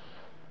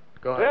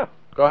 Yeah.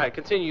 Go ahead.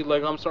 Continue,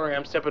 Lego. I'm sorry.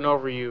 I'm stepping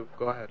over you.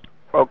 Go ahead.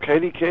 Oh,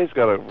 KDK's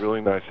got a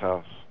really nice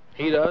house.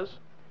 He does?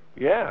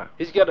 Yeah.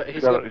 He's got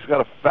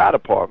a fat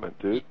apartment,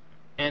 dude.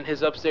 And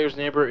his upstairs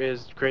neighbor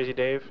is Crazy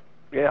Dave?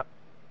 Yeah.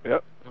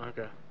 Yep.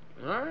 Okay.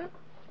 All right.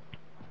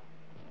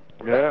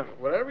 Yeah.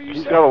 Whatever you say.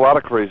 He's got a lot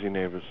of crazy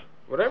neighbors.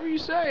 Whatever you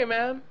say,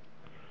 man.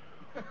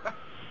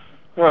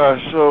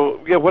 So,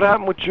 yeah, what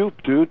happened with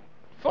Jupe, dude?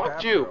 Fuck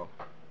Jupe.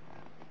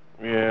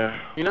 Yeah.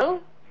 You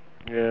know?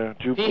 Yeah,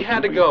 Jupe. He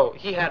had to go.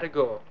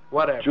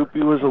 Whatever. Jupe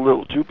was a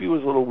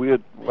little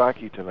weird,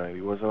 wacky tonight.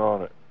 He wasn't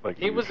on it. Like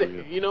he was,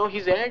 you know,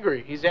 he's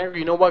angry.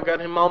 You know what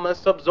got him all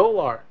messed up?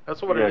 Zolar.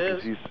 That's what it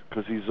is.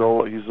 Because he's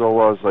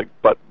Zolar's like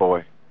butt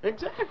boy.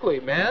 Exactly,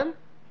 man.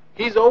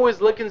 He's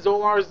always licking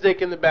Zolar's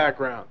dick in the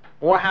background.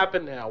 What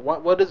happened now?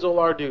 What did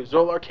Zolar do?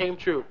 Zolar came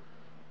true,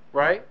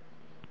 right?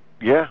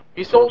 Yeah.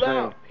 He sold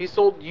out. He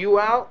sold you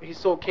out. He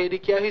sold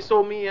KDK out. He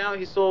sold me out.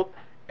 He sold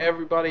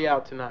everybody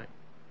out tonight.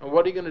 And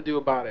what are you going to do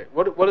about it?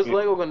 What is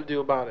Lego going to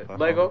do about it?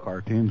 Lego?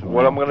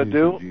 What I'm going to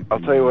do? I'll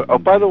tell you what. Oh,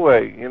 by the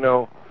way, you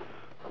know,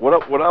 what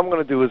I'm going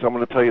to do is I'm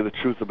going to tell you the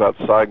truth about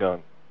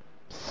Saigon.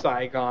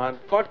 Saigon?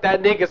 Fuck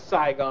that nigga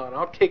Saigon.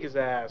 I'll kick his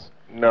ass.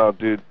 No,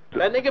 dude.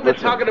 That nigga been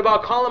talking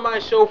about calling my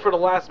show for the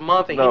last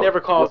month and he never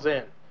calls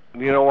in.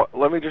 You know what?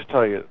 Let me just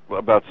tell you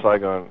about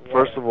Saigon. Yeah.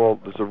 First of all,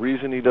 there's a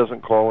reason he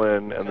doesn't call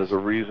in, and there's a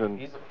reason...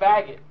 He's a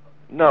faggot.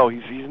 No,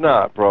 he's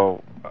not,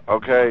 bro.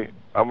 Okay?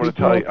 I'm going to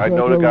tell you, I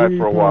know the guy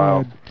for a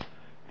while.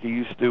 He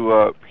used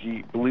to,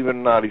 believe it or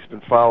not, he's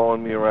been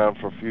following me around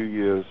for a few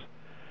years.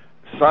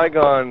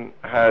 Saigon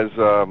has,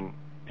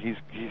 he's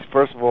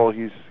first of all,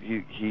 he's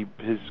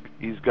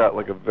got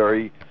like a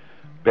very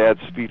bad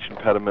speech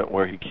impediment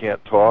where he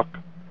can't talk,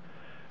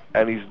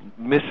 and he's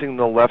missing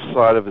the left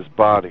side of his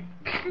body.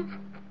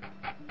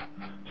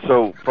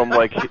 So from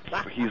like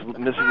he's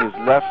missing his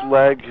left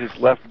leg, his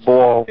left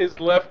ball, his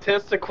left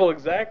testicle,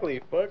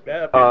 exactly. Fuck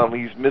that.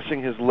 He's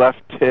missing his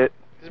left tit.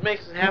 He's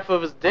missing half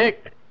of his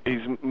dick.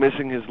 He's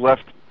missing his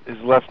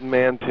left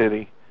man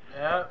titty.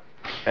 Yeah.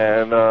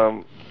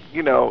 And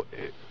you know,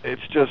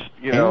 it's just,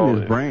 you know,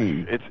 his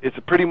brain. It's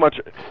a pretty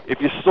much,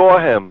 if you saw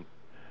him,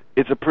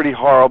 it's a pretty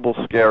horrible,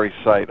 scary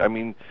sight. I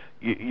mean,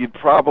 you'd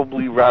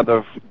probably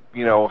rather,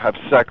 you know, have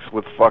sex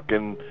with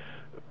fucking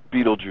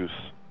Beetlejuice.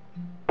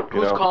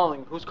 Who's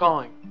calling? Who's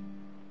calling?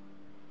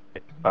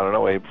 I don't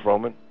know, Abe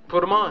Froman.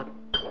 Put him on.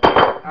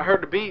 I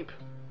heard the beep.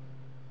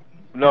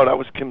 No, that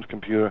was Kim's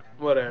computer.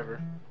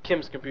 Whatever.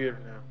 Kim's computer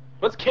now.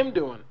 What's Kim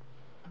doing?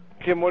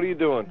 Kim, what are you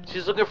doing?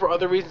 She's looking for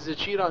other reasons to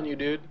cheat on you,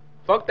 dude.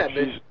 Fuck that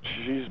bitch.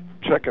 She's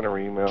checking her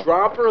email.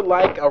 Drop her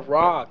like a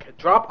rock.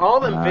 Drop all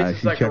them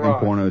bitches like a rock. She's checking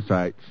porno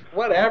sites.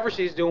 Whatever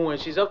she's doing,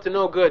 she's up to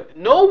no good.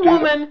 No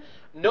woman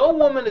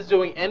is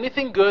doing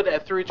anything good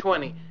at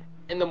 3:20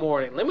 in the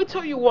morning. Let me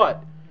tell you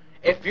what.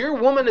 If your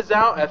woman is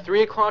out at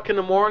 3 o'clock in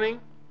the morning,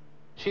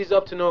 she's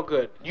up to no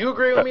good. You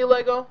agree with me,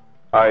 Lego?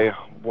 I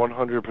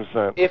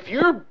 100%. If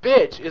your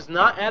bitch is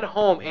not at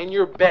home in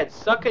your bed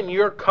sucking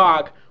your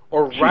cock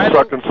or she's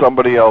sucking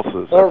somebody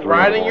else's, or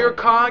riding your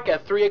cock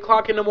at 3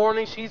 o'clock in the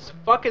morning, she's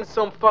fucking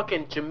some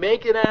fucking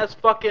Jamaican ass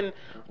fucking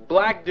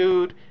black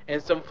dude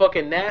and some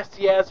fucking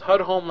nasty ass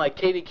HUD home like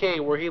KDK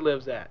where he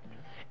lives at.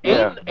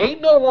 Ain't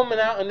no woman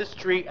out in the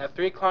street at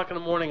 3 o'clock in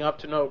the morning up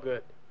to no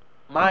good.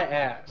 My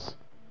ass.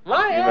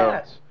 My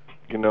ass.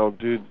 You know,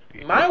 dude.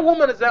 My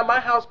woman is at my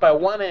house by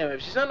 1 a.m.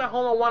 If she's not at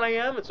home at 1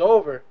 a.m., it's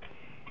over.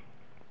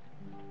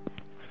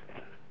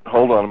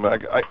 Hold on a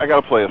minute. I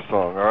gotta play a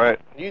song, alright?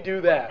 You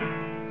do that.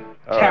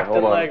 All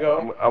Captain right,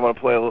 Lego. I'm gonna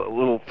play a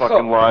little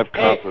fucking live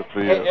concert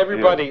for you. Hey,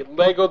 everybody. Yeah.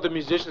 Lego the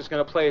musician's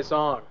gonna play a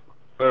song.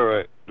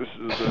 Alright. This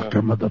is,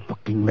 Dr.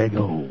 Motherfucking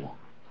Lego.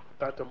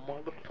 Dr.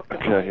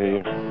 Motherfucking Okay, I hear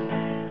you.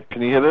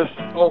 Can you hear this?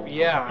 Oh,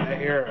 yeah, I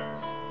hear it.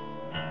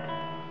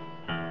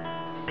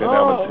 Okay,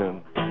 now I'm in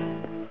tune.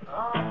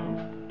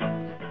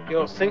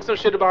 Yo, sing some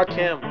shit about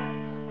Kim.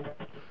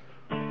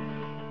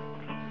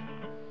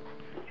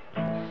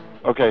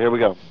 Okay, here we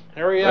go.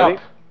 Hurry Ready?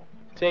 up.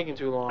 Taking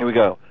too long. Here we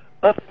go.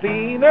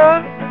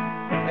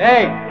 Athena.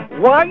 Hey.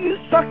 Why you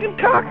sucking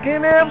cock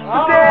in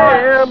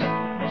Amsterdam?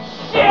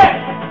 Shit.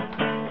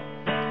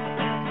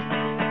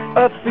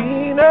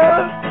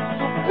 Athena.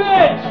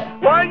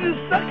 Bitch. Why you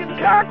sucking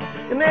cock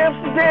in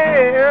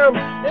Amsterdam?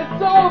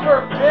 It's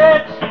over,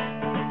 bitch.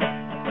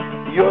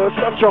 You're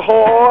such a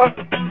whore.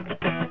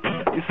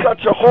 You're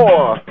such a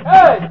whore.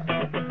 Hey.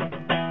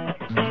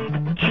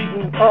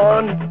 Cheating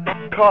on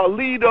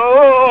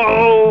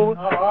Carlito.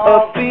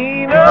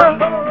 Athena.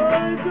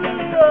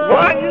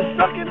 Why you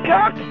sucking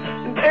cock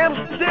in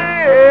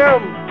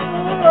Amsterdam?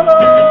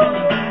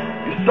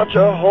 You're such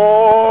a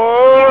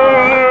whore.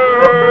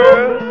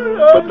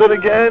 But then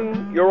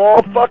again, you're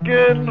all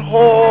fucking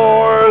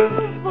whores.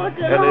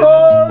 And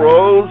it's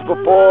bros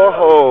before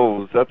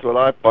hoes. That's what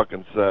I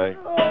fucking say.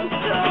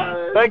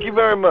 Thank you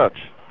very much.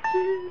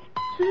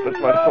 That's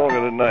my song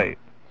of the night.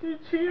 She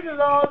cheated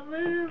on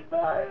me,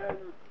 man.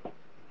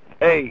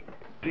 Hey,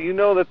 do you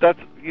know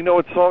you know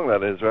what song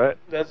that is, right?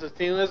 That's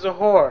Athena's a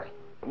whore.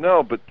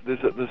 No, but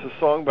there's a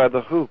song by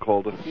The Who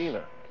called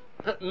Athena.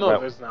 No,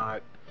 there's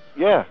not.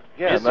 Yeah.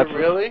 Is it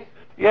really?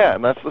 Yeah,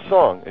 and that's the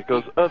song. It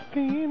goes,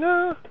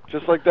 Athena,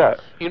 just like that.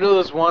 You know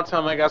this one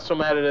time I got so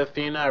mad at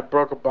Athena, I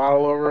broke a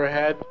bottle over her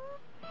head?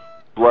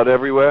 Blood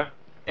everywhere?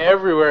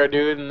 Everywhere,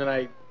 dude, and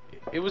then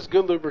it was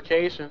good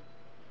lubrication.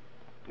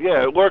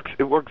 Yeah, it works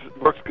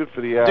good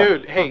for the ass.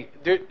 Dude, hey,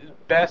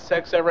 best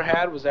sex I ever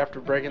had was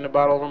after breaking the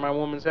bottle over my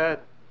woman's head.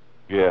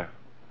 Yeah.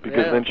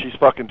 Because then she's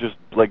fucking just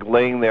like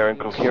laying there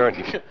incoherent.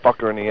 You can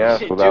fuck her in the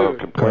ass without her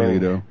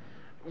complaining.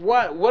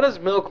 What does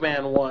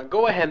Milkman want?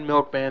 Go ahead,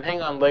 Milkman.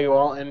 Hang on, Lego.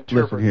 I'll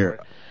interpret. Listen here.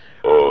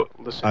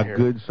 Listen here. A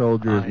good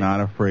soldier is not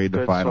afraid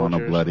to fight on a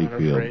bloody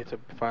field. Afraid to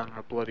fight on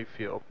a bloody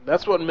field.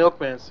 That's what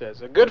Milkman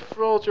says. A good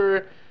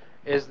soldier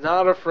is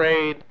not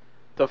afraid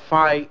to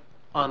fight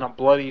on a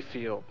bloody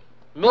field.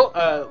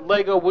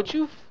 Lego, would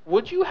you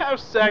have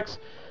sex?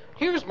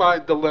 Here's my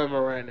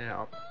dilemma right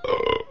now.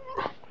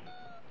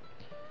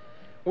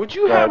 Would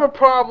you have a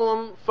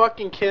problem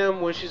fucking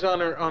Kim when she's on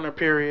her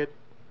period?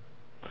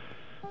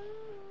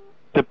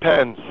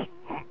 Depends.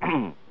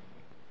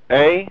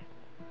 A,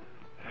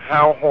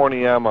 how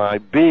horny am I?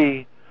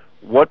 B,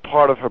 what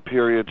part of her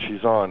period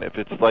she's on. If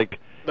it's like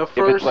the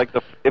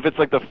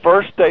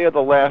first day or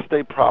the last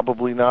day,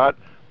 probably not.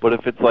 But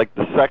if it's like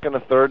the second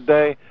or third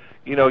day,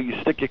 you know, you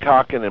stick your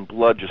cock in and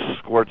blood just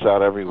squirts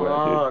out everywhere.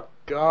 Oh,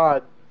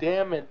 God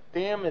damn it.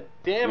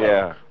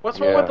 Yeah. What's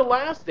wrong with the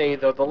last day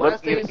though? The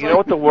last day is you know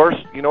what the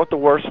worst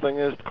thing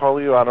is,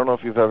 Carlio? I don't know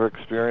if you've ever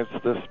experienced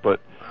this, but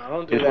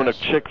is when a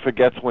chick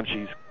forgets when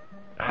she's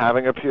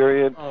having a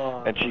period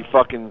and she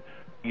fucking,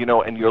 you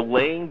know, and you're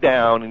laying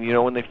down and you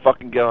know when they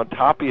fucking get on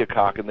top of your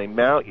cock and they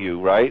mount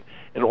you, right?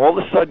 And all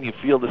of a sudden you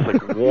feel this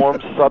like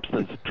warm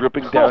substance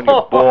dripping down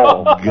your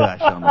balls.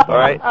 Gush on the balls. All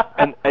right?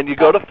 And you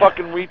go to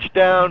fucking reach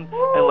down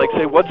and like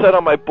say, what's that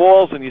on my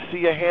balls? And you see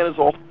your hand is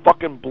all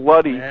fucking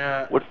bloody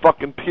with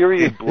fucking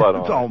period blood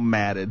on it. It's all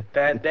matted.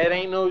 That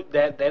ain't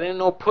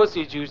no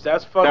pussy juice.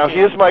 That's fucking. Now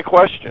here's my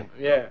question.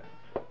 Yeah.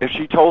 If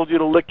she told you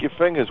to lick your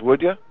fingers,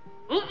 would you?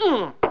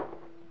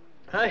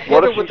 I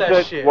hit her with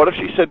that shit. What if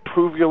she said,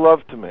 prove your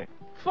love to me?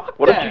 Fuck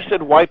what that. If she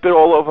said, wipe it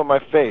all over my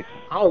face?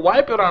 I'll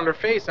wipe it on her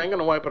face. I ain't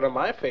gonna wipe it on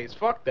my face.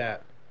 Fuck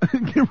that.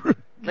 Give her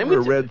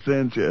Red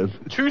Sanchez.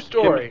 True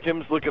story.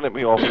 Kim's looking at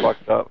me all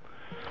fucked up.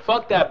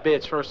 Fuck that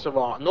bitch, first of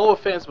all. No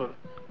offense, but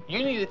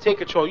you need to take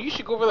control. You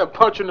should go over there and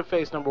punch her in the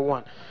face, number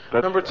one.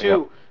 Number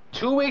two,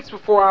 2 weeks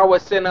before I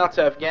was sent out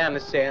to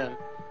Afghanistan,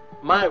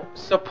 my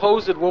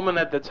supposed woman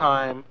at the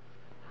time,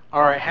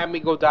 had me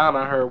go down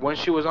on her when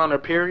she was on her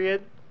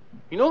period.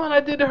 You know what I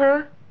did to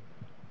her?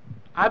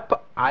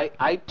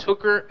 I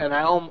took her and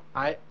I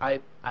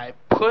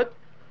put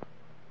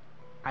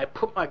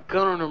my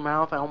gun in her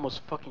mouth. I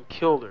almost fucking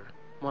killed her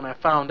when I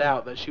found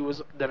out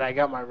that I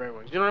got my Red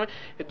Wings. You know what I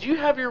mean? Do you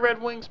have your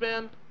Red Wings,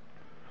 man?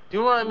 Do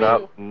you know what I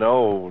mean?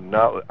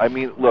 No. I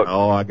mean, look.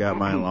 Oh, I got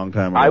mine a long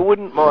time ago. I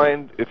wouldn't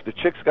mind if the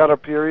chick's got her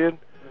period.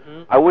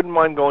 I wouldn't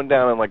mind going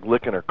down and like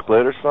licking her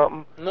clit or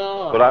something.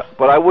 No.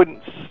 But I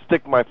wouldn't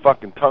stick my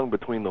fucking tongue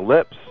between the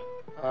lips.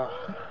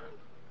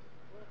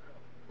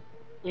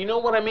 You know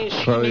what I mean?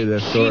 She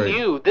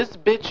knew. This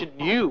bitch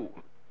knew.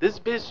 This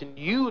bitch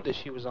knew that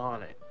she was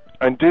on it.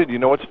 And dude, you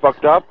know what's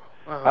fucked up?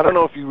 I don't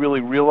know if you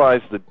really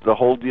realize the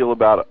whole deal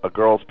about a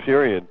girl's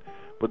period,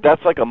 but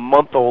that's like a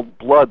month-old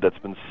blood that's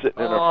been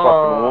sitting in her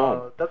fucking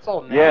womb. That's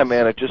all nasty. Yeah,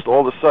 man, it just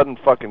all of a sudden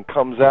fucking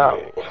comes out.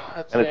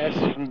 That's and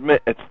nasty.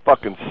 It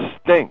fucking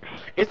stinks.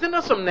 Isn't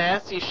that some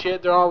nasty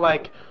shit? They're all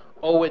like,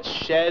 oh, it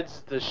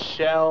sheds the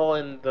shell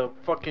and the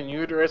fucking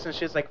uterus and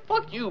shit. It's like,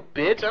 fuck you,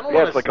 bitch. I don't want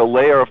to... Yeah, it's like a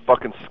layer of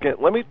fucking skin.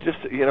 Let me just,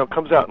 it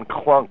comes out in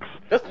clunks.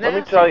 That's nasty. Let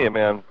me tell you,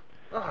 man.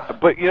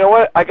 But you know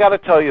what? I got to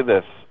tell you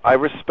this. I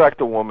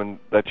respect a woman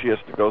that she has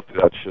to go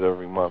through that shit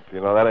every month.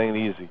 You know, that ain't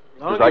easy.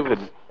 I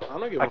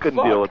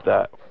couldn't deal with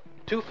that.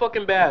 Too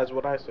fucking bad is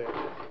what I say.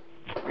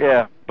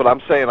 Yeah, but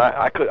I'm saying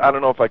I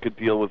don't know if I could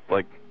deal with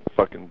like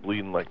fucking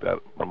bleeding like that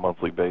on a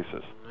monthly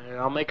basis.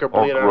 Yeah, I'll make her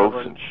All bleed out gross of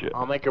her. and shit.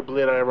 I'll make her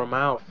bleed out of her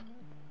mouth.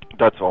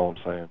 That's all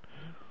I'm saying.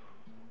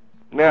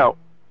 Now,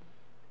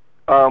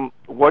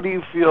 what do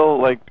you feel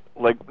like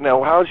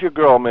now? How's your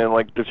girl, man?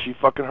 Like, did she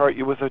fucking hurt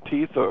you with her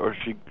teeth, or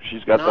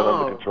she's got that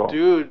under control?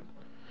 Dude.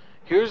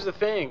 Here's the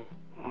thing.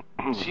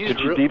 Did she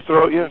deep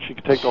throat you? She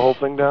could take the whole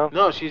thing down?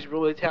 No, she's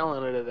really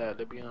talented at that,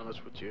 to be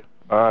honest with you.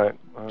 Alright.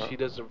 She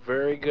does a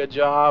very good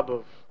job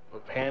of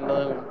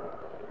handling.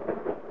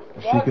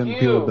 She couldn't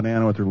peel a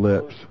banana with her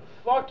lips.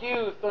 Fuck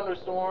you,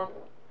 Thunderstorm.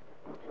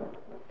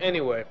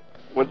 Anyway.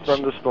 What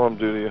thunderstorm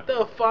do to you?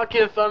 The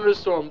fucking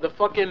thunderstorm. The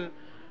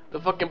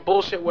fucking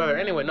bullshit weather.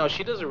 Anyway, no,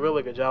 she does a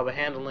really good job of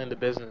handling the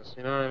business.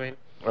 You know what I mean?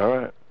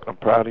 Alright. I'm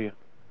proud of you.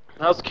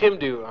 How's Kim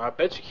do? I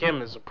bet you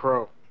Kim is a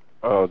pro.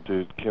 Oh,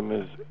 dude, Kim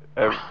is...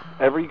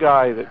 Every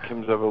guy that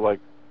Kim's ever,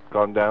 like,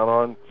 gone down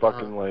on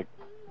fucking, like,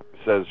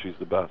 says she's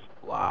the best.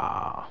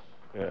 Wow.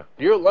 Yeah.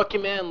 You're a lucky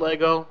man,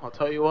 Lego. I'll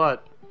tell you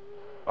what.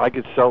 I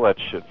could sell that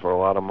shit for a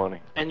lot of money.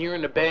 And you're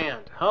in a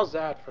band. How's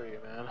that for you,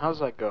 man? How's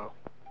that go?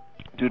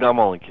 Dude, I'm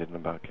only kidding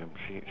about Kim.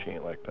 She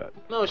ain't like that.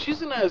 No,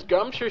 she's a nice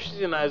girl. I'm sure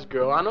she's a nice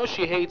girl. I know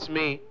she hates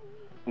me.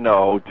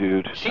 No,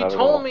 dude. She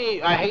told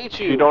me, I hate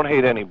you. She don't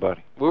hate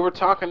anybody. We were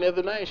talking the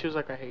other night. She was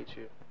like, I hate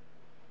you.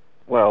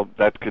 Well,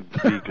 that could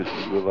be because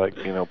you were, like,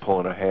 you know,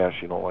 pulling her hair.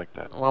 She don't like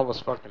that. Well, I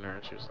was fucking her,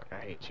 and she was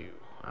like, I hate you.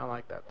 I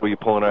like that. Were you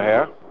pulling her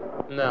hair?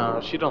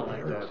 No, she don't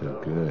like that,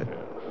 though. Good.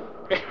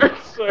 It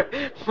hurts so...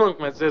 Look,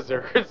 my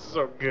sister, it hurts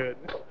so good.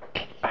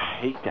 I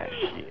hate that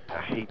shit. I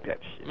hate that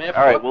shit. Man,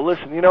 all right, well,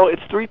 listen, you know,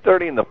 it's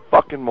 3:30 in the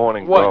fucking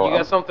morning, what, bro. You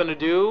got something to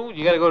do?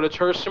 You got to go to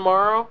church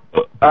tomorrow?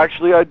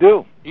 Actually, I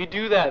do. You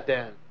do that,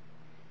 then.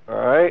 All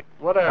right?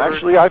 Whatever.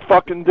 Actually, I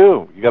fucking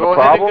do. You got go a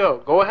problem? Ahead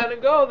and go. Go ahead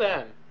and go,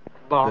 then.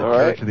 Boss. All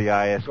right. Church of the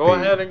ISP. Go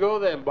ahead and go,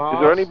 then, boss.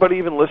 Is there anybody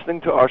even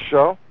listening to our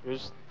show?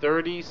 There's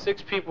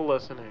 36 people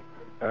listening.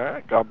 All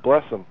right, God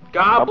bless them.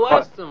 God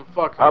bless them,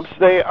 fuckers.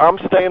 I'm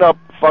staying up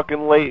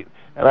fucking late,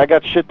 and I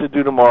got shit to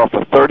do tomorrow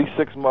for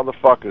 36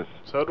 motherfuckers.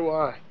 So do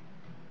I.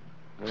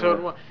 Yeah. So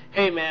do I.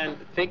 Hey, man,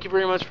 thank you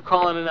very much for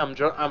calling in.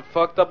 I'm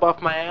fucked up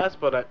off my ass,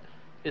 but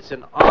it's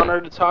an honor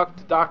to talk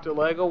to Dr.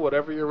 Lego,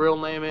 whatever your real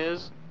name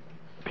is.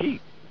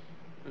 Pete.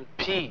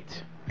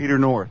 Pete. Peter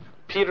North.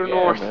 Peter Yeah,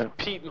 North. man.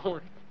 Pete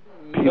North.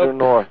 Peter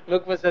North.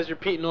 Nookman says you're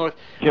Pete North.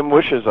 Kim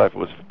wishes I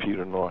was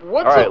Peter North.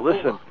 All right,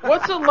 listen.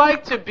 What's it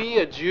like to be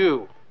a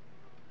Jew?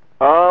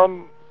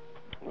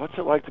 What's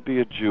it like to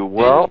be a Jew?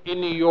 Well,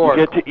 in New York,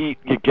 you get to eat.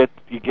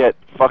 You get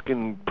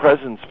fucking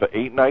presents for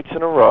 8 nights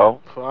in a row.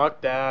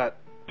 Fuck that.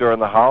 During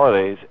the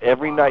holidays,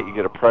 every night you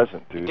get a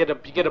present, dude. You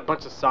get a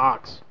bunch of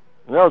socks.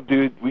 No,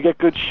 dude, we get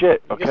good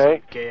shit, You get okay?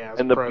 some gay-ass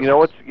And you know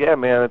what's? Yeah,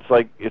 man, it's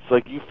like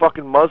you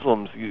fucking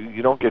Muslims.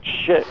 You don't get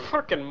shit.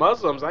 Fucking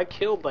Muslims. I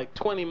killed like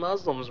 20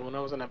 Muslims when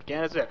I was in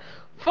Afghanistan.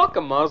 Fuck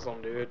a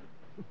Muslim, dude.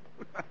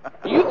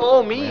 You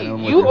owe me.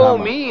 You owe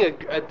me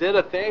a debt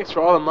of thanks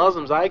for all the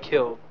Muslims I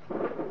killed.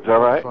 Is that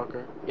right?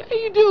 Yeah,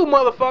 you do,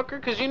 motherfucker.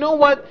 Because you know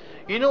what?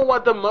 You know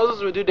what the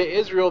Muslims would do to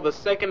Israel the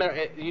second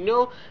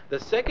the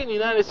second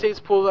United States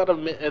pulls out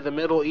of the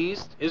Middle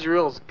East,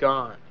 Israel's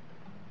gone.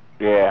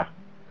 Yeah.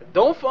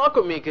 Don't fuck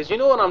with me, because you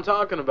know what I'm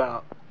talking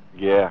about.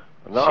 Yeah.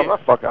 No, I'm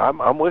not fucking.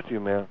 I'm with you,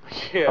 man.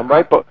 Yeah. I'm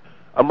right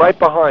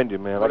behind you,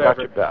 man. Whatever. I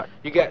got your back.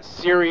 You got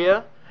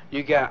Syria.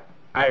 You got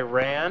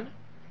Iran.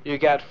 You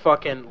got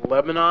fucking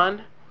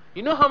Lebanon.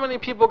 You know how many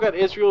people got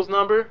Israel's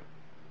number?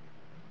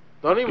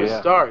 Don't even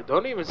start.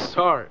 Don't even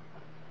start.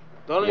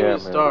 Don't even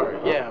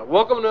start. Yeah.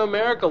 Welcome to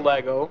America,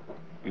 Lego.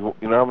 You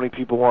know how many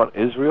people want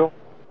Israel?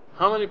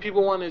 How many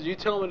people want this? You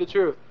tell me the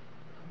truth.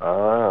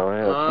 Oh, yeah,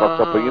 it's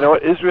fucked up. But you know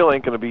what? Israel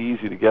ain't going to be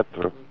easy to get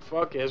through.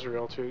 Fuck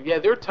Israel, too. Yeah,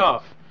 they're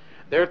tough.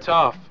 They're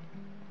tough.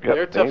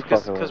 Yep, they're tough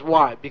because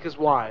why? Because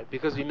why?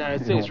 Because the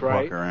United States,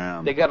 right? Fuck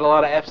around. They got a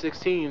lot of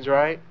F-16s,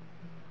 right?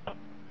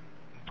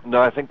 No,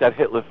 I think that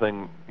Hitler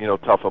thing, you know,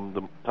 toughened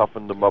them up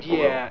a little.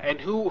 Yeah, and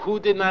who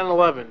did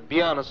 9/11?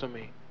 Be honest with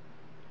me.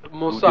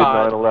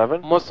 Mossad. Who did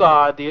 9/11?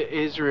 Mossad,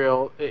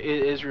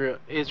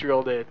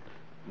 Israel did.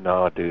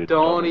 No, dude.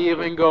 Don't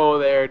even go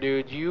there,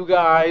 dude. You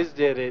guys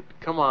did it.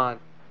 Come on.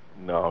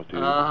 No, dude.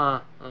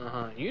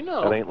 You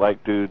know. That ain't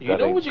like, dude. You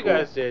know what you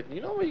guys did.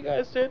 You know what you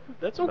guys did.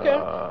 That's okay.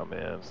 Nah,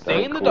 man.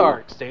 Stay in the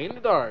dark. Stay in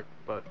the dark.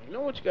 But you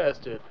know what you guys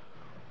did.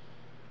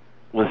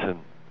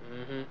 Listen.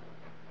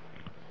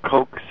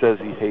 Coke says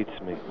he hates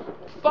me.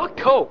 Fuck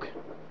Coke.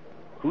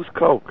 Who's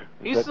Coke?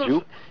 He's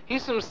some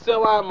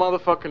sellout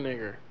motherfucking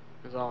nigger.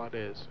 Is all it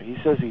is. He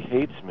says he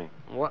hates me.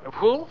 What?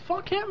 Well,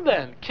 fuck him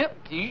then.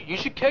 You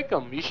should kick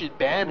him. You should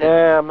ban him.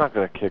 Nah, I'm not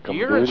gonna kick him.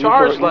 You're dude. in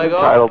charge, he's Lego.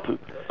 Entitled to,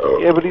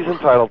 yeah, but he's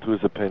entitled to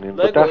his opinion.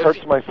 Lego, but that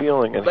hurts my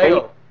feeling. And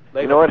Lego,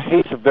 hate, you know what?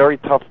 Hate's a very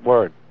tough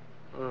word.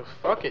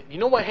 Fuck it. You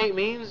know what hate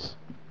means?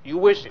 You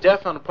wish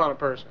death upon a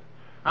person.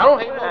 I don't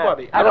hate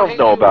nobody. I don't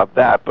know about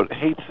that, but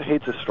hate's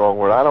a strong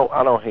word. I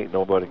don't hate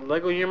nobody.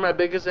 Lego, you're my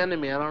biggest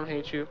enemy. I don't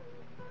hate you.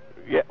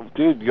 Yeah,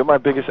 dude, you're my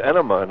biggest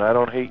enema, and I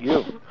don't hate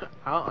you.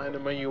 I'll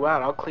enema you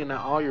out. I'll clean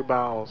out all your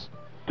bowels.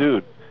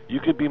 Dude, you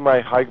could be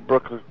my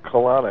hydroxychloroquine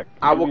colonic.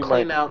 I will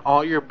clean out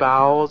all your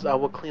bowels. I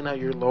will clean out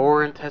your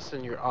lower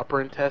intestine, your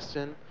upper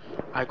intestine.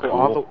 I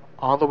go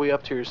all the way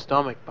up to your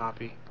stomach,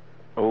 Poppy.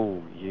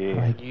 Oh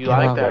yeah. You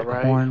like that,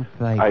 right?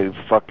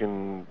 I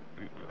fucking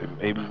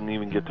maybe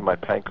even get to my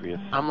pancreas.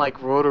 I'm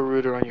like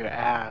Roto-Rooter on your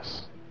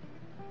ass.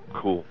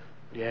 Cool.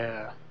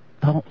 Yeah.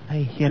 Don't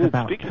say shit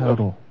about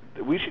Total.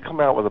 We should come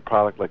out with a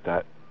product like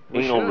that.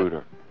 Anal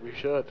Rooter. We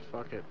should.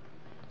 Fuck it.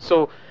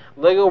 So,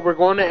 Lego, we're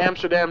going to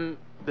Amsterdam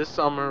this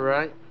summer,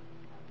 right?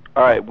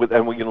 All right,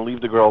 and we're gonna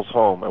leave the girls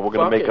home, and we're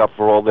gonna make up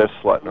for all their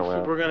slutting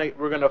around.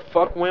 We're gonna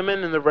fuck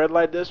women in the red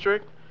light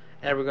district,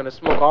 and we're gonna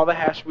smoke all the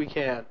hash we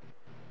can.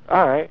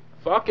 All right.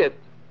 Fuck it.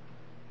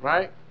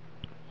 Right?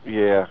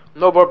 Yeah.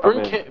 No, but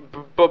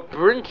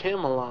bring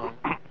Kim along.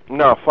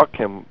 No, fuck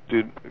him,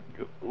 dude.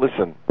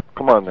 Listen,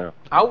 come on now.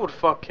 I would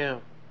fuck Kim.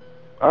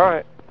 All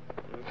right.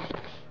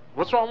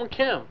 What's wrong with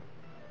Kim?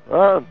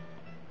 I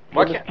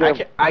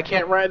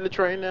can't ride the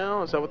train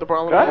now? Is that what the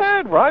problem is? Go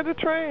ahead, ride the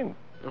train.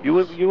 You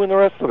and the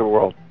rest of the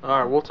world. All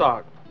right, we'll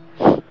talk.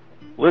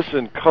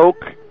 Listen,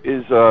 Coke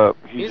is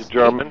he's a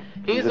German.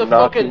 He's a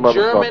fucking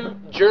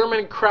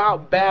German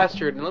Kraut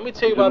bastard. And let me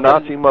tell you about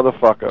Nazi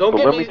motherfucker.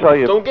 Let me tell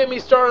you. Don't get me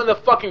started on the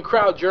fucking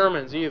Kraut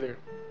Germans either.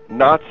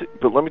 Nazi,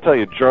 but let me tell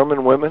you,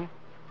 German women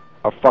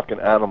are fucking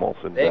animals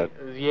in bed.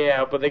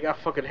 Yeah, but they got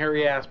fucking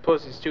hairy ass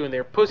pussies too, and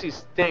their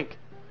pussies stink.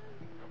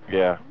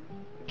 Yeah.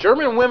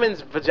 German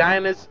women's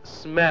vaginas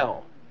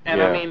smell.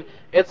 And I mean,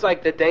 it's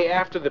like the day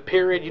after the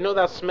period. You know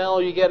that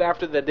smell you get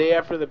after the day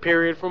after the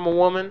period from a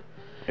woman?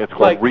 It's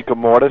called rigor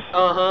mortis.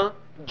 Uh-huh.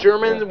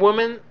 German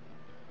women,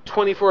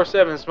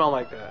 24/7 smell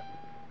like that.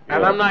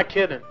 And I'm not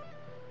kidding.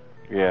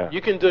 Yeah. You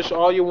can douche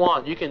all you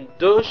want. You can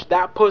douche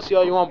that pussy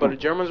all you want, but a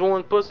German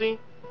woman's pussy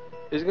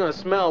is going to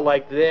smell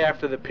like the day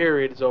after the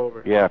period is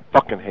over. Yeah, I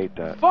fucking hate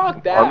that.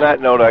 Fuck that. On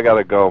that note, I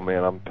gotta go,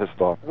 man. I'm pissed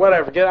off.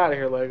 Whatever. Get out of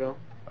here, Lego.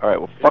 All right,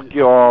 well, fuck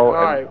you all. All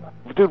right.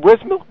 Dude,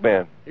 where's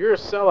Milkman? You're a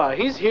sellout.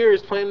 He's here.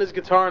 He's playing his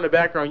guitar in the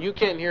background. You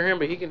can't hear him,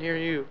 but he can hear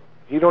you.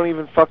 He don't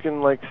even fucking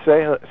like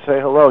say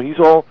hello. He's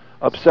all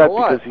upset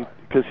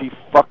because he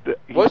fucked it.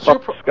 He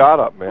fucked Scott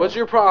up, man. What's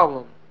your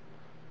problem?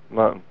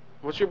 Nothing.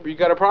 You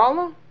got a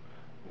problem?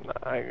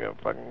 I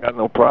fucking got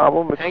no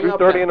problem. It's Hang up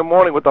 3:30 in the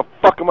morning. What the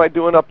fuck am I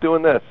doing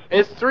doing this?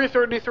 It's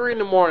 3:33 in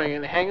the morning,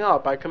 and hang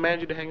up. I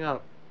command you to hang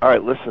up. All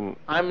right, listen.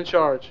 I'm in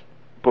charge.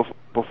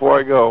 Before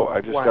I go, I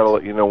just gotta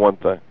let you know one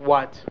thing.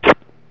 What?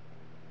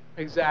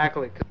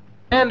 Exactly.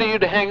 Command you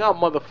to hang up,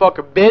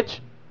 motherfucker, bitch.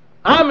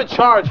 I'm in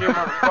charge here,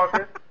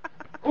 motherfucker.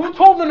 Who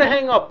told him to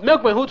hang up?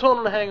 Milkman, who told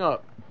him to hang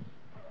up?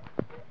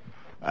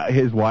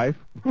 His wife.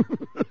 You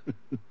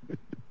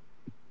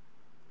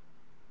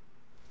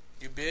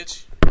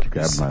bitch.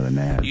 Grab him by the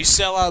nads. You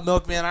sell out,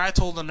 Milkman. I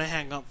told him to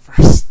hang up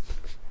first.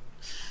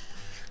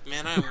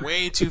 Man, I'm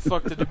way too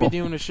fucked up to be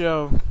doing a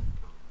show.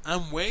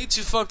 I'm way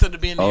too fucked up to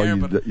be in the air.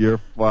 But You're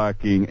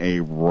fucking a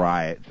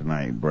riot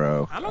tonight,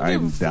 bro.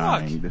 I'm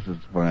dying. This is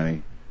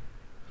funny.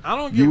 I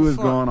don't give You a was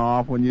fuck. going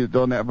off when you was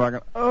doing that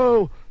fucking,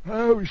 oh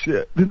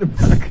shit. In the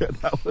back,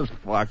 I was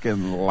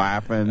fucking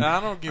laughing.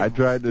 I don't give I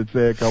tried to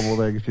say a couple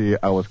things to you.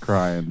 I was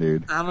crying,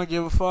 dude. I don't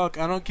give a fuck.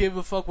 I don't give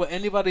a fuck what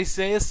anybody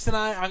says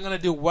tonight. I'm going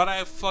to do what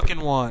I fucking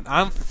want.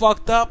 I'm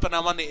fucked up and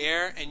I'm on the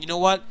air. And you know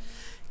what?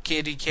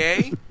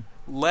 KDK,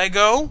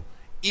 Lego,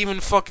 even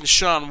fucking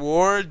Sean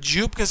Ward,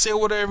 Jupe can say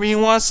whatever he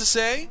wants to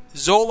say.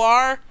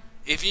 Zolar,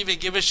 if you even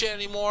give a shit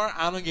anymore,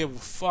 I don't give a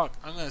fuck.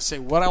 I'm going to say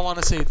what I want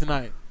to say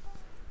tonight.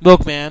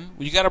 Milkman,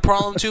 you got a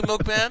problem too,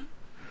 Milkman?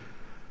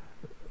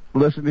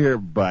 Listen here,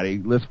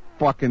 buddy. Let's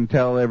fucking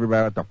tell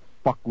everybody what the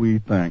fuck we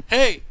think.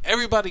 Hey,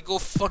 everybody go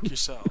fuck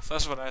yourself.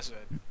 That's what I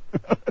said.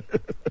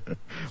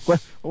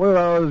 What are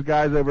all those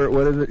guys over at,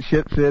 what is it,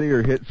 Shit City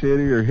or Hit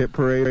City or Hit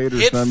Parade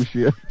or some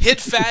shit? Hit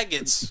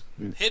faggots.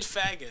 Hit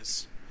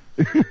faggots.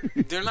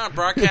 They're not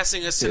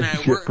broadcasting us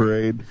tonight. Shit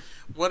Parade.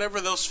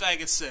 Whatever those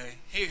faggots say.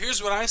 Hey,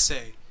 here's what I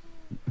say.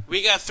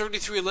 We got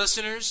 33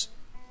 listeners,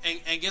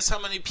 and guess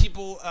how many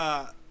people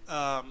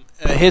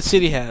Hit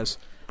City has?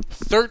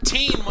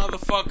 13,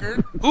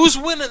 motherfucker. Who's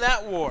winning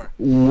that war?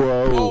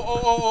 Whoa.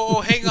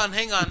 Oh, hang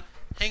on.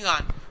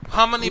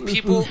 How many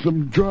people?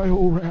 Some dry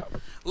hole rap.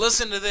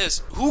 Listen to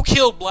this. Who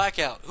killed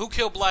Blackout?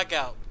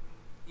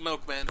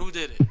 Milkman, who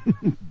did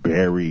it?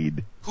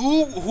 Buried.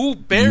 Who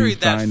buried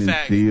that signed faggot?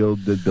 And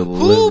sealed the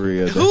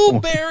delivery of Who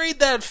buried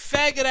that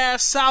faggot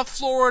ass South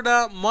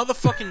Florida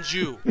motherfucking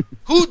Jew?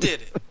 Who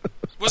did it?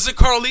 Was it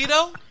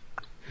Carlito?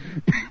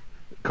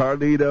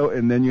 Carlito,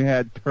 and then you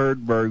had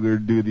Turd Burglar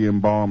do the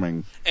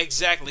embalming.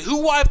 Exactly.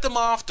 Who wiped them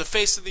off the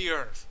face of the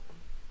earth?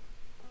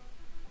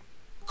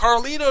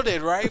 Carlito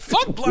did, right?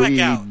 Fuck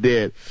Blackout. We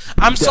did.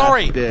 I'm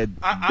sorry.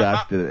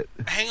 Dusted it.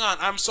 Hang on.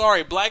 I'm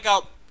sorry.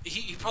 Blackout.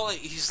 He probably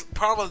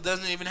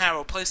doesn't even have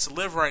a place to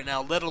live right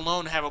now, let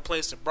alone have a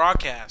place to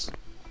broadcast.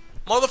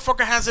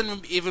 Motherfucker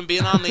hasn't even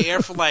been on the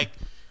air for like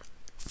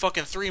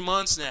fucking 3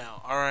 months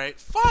now. All right.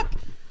 Fuck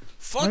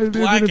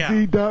Blackout.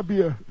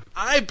 VW.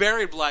 I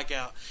buried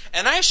Blackout,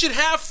 and I should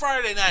have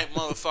Friday night,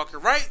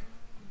 motherfucker. Right?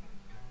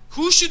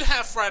 Who should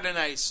have Friday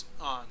nights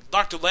on?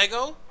 Dr.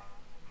 Lego?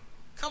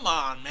 Come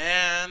on,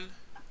 man.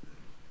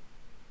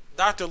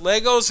 Dr.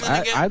 Lego's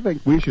gonna get. I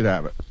think we should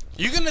have it.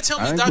 You're gonna tell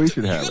me I think Dr. we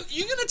should have it.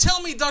 You're gonna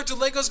tell me Dr.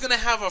 Lego's gonna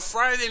have a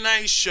Friday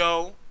night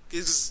show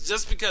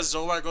just because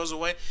Zolar goes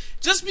away,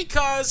 just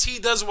because he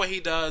does what he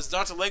does.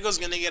 Dr. Lego's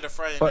gonna get a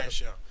Friday night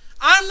show.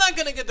 I'm not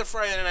gonna get the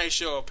Friday night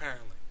show.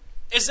 Apparently,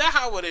 is that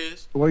how it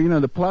is? Well,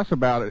 the plus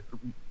about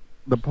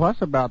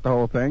the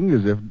whole thing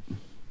is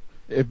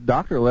if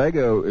Dr.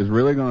 Lego is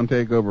really going to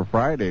take over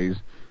Fridays,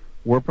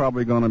 we're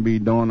probably going to be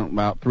doing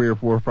about 3 or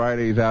 4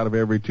 Fridays out of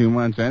every 2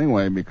 months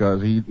anyway,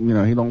 because he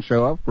don't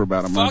show up for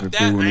about a month or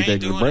two when he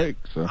takes a break.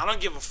 So I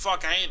don't give a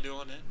fuck. I ain't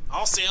doing it.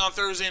 I'll stay on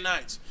Thursday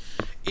nights.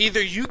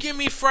 Either you give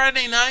me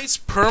Friday nights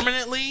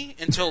permanently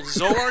until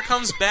Zolar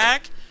comes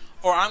back,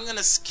 or I'm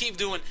gonna keep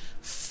doing.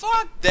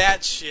 Fuck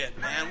that shit,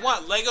 man.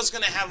 What? Lego's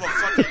gonna have a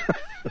fucking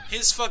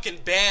his fucking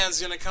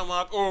band's gonna come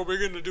up. Oh,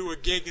 we're gonna do a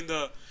gig in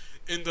the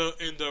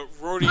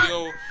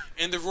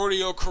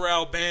rodeo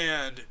corral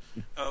band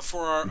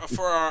for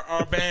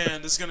our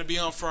band is gonna be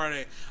on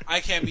Friday. I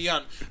can't be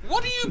on.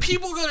 What are you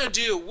people gonna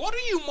do? What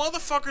are you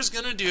motherfuckers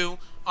gonna do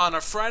on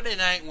a Friday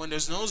night when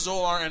there's no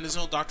Zolar and there's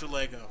no Dr.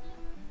 Lego?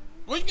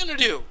 What are you gonna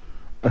do?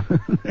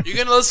 You're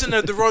gonna listen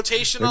to the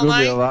rotation all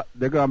night?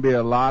 There's gonna be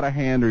a lot of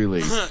hand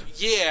release.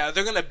 Yeah,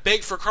 they're gonna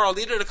beg for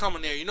Carlita to come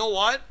in there. You know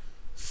what?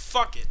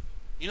 Fuck it.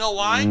 You know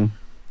why? Mm.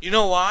 You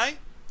know why?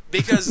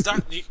 Because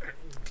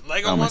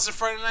Lego wants a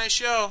Friday night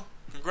show.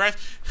 Congrats.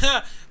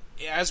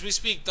 As we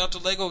speak, Dr.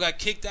 Lego got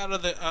kicked out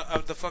of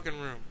the fucking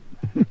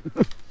room.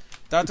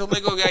 Dr.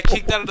 Lego got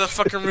kicked out of the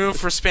fucking room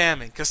for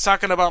spamming, because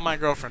talking about my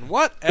girlfriend.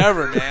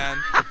 Whatever,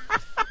 man.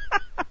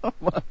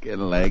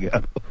 Fucking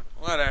Lego.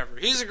 Whatever.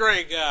 He's a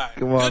great guy.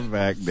 Come on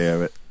back,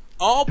 damn it.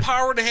 All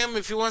power to him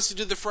if he wants to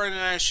do the Friday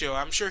night show.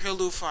 I'm sure he'll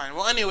do fine.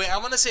 Well, anyway, I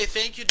want to say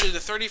thank you to the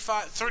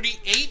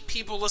 38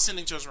 people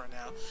listening to us right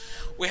now.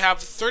 We have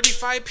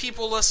 35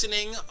 people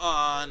listening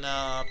on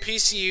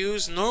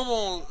PCU's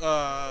normal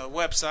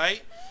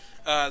website,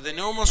 the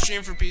normal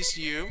stream for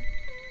PCU.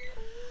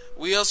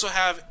 We also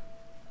have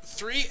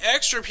 3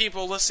 extra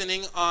people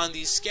listening on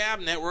the Scab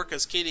network,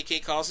 as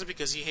KDK calls it,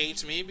 because he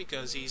hates me,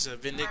 because he's a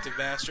vindictive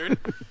bastard.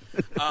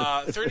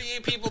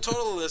 38 people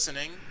total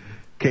listening.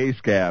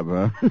 K-Scab,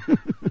 huh?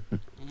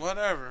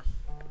 Whatever.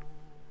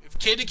 If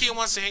KDK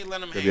wants to hate,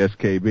 let him hate.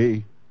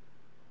 SKB.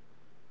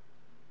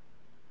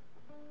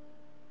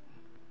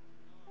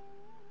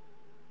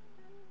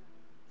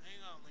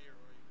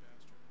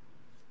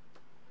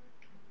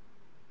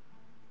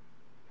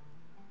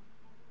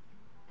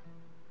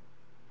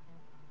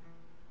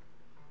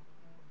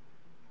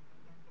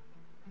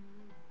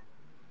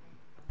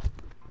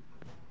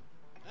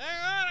 Hang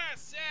on, I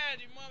said,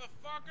 you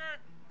motherfucker.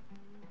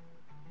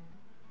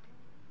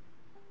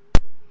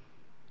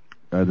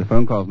 The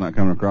phone call's not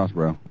coming across,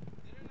 bro. Did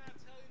I not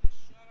tell you to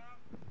shut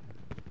up?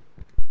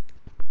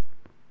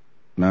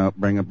 No,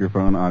 bring up your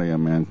phone audio,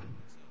 man.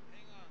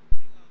 Hang on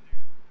there.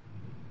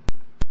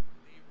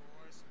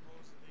 Leroy,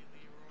 supposedly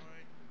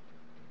Leroy.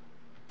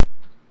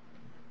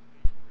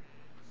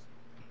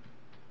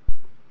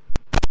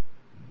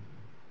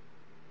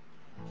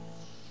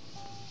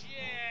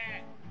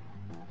 Shit.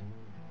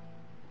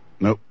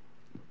 Nope.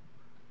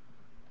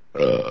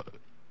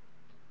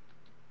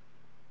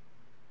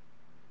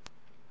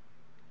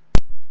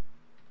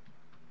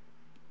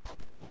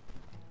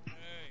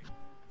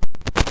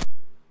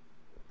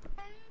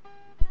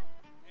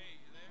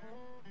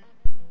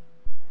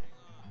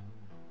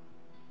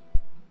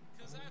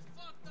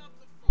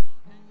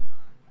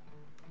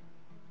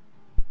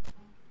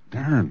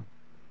 Darn.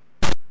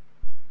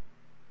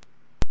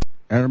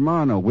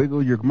 Hermano,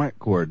 wiggle your mic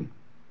cord. Hey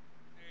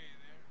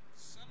there,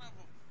 son of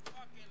a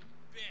fucking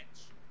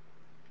bitch.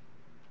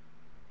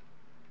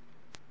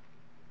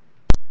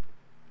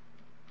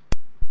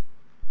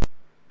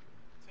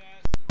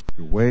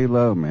 You're way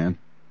low, man.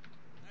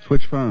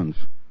 Switch phones.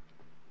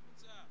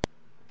 What's up?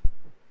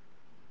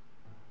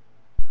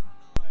 I don't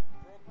know, I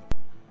broke the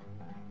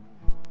phone.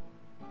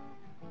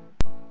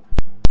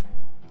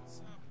 What's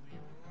up,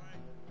 Leroy?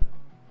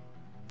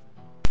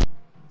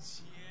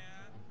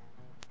 Yeah.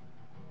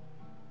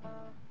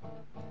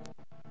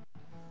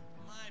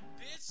 My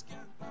bitch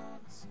got...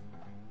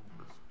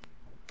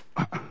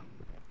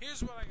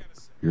 Here's what I gotta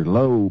say. You're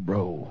low,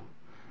 bro.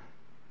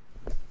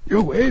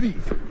 Yo, Eddie,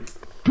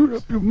 turn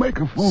up your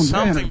microphone,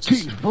 man.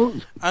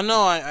 I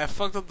know, I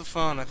fucked up the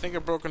phone. I think I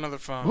broke another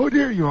phone. Oh,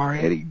 there you are,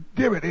 Eddie.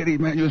 Damn it, Eddie,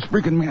 man. You're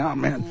freaking me out,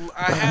 man.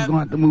 I was going to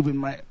have to move in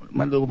my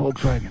little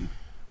Volkswagen.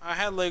 I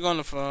had Lego on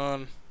the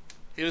phone.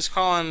 He was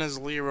calling as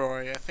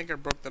Leroy. I think I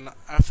broke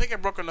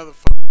another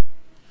phone.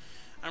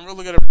 I'm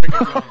really good at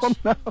breaking phones.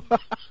 Oh,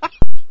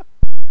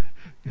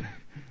 no.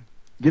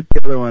 Get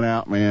the other one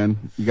out, man.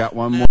 You got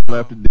one more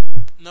left to do.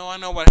 No, I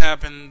know what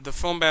happened. The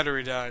phone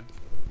battery died.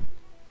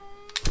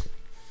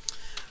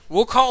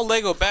 We'll call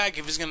Lego back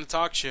if he's going to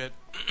talk shit.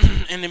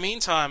 In the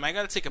meantime, I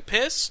got to take a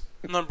piss,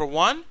 number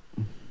 1.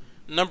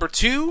 Number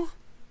 2,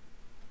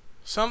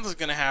 something's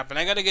going to happen.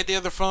 I got to get the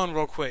other phone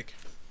real quick.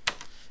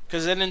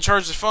 Because I didn't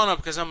charge the phone up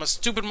because I'm a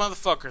stupid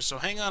motherfucker. So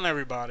hang on,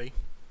 everybody.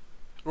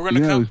 We're going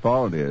to You know whose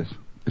fault it is.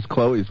 It's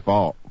Chloe's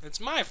fault. It's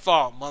my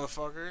fault,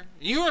 motherfucker.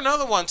 You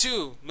another one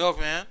too,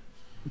 Milkman.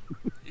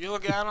 You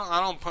look at him,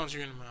 I don't punch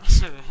you in the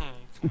mouth.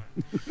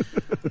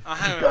 I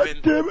haven't God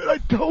been. damn it! I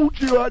told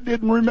you I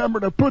didn't remember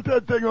to put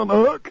that thing on the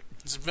hook.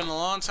 It's been a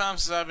long time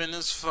since I've been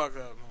this fuck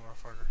up,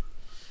 motherfucker.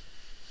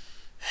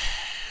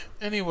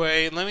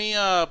 Anyway, let me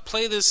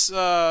play this.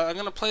 I'm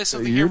gonna play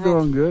something You're here.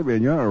 doing good,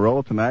 man. You're on a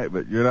roll tonight,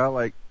 but you're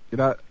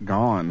not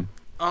gone.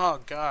 Oh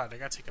God, I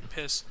gotta take a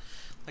piss.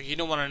 Like you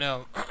don't want to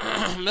know.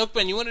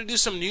 Milkman, you want to do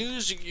some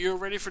news? You're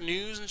ready for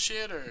news and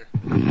shit, or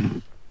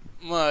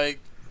like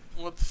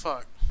what the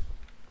fuck?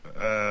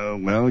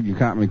 Well, you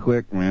caught me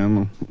quick,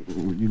 man.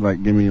 You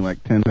give me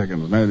 10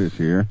 seconds notice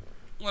here.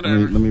 Whatever.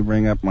 Let me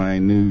bring up my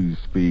news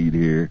feed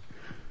here.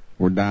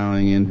 We're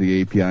dialing into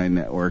the API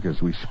network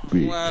as we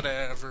speak.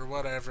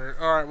 Whatever.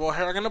 All right, well,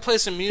 here, I'm gonna play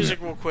some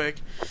music real quick.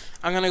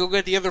 I'm gonna go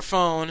get the other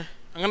phone.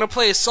 I'm gonna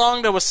play a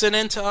song that was sent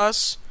in to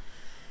us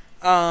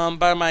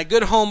by my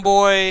good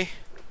homeboy.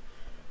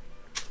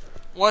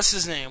 What's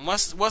his name?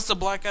 What's the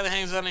black guy that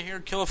hangs out in here?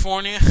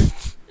 California.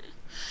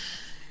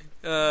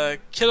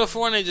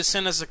 California just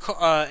sent us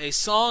a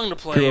song to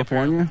play.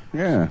 California?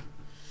 Yeah.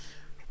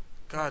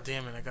 God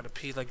damn it, I gotta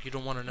pee like you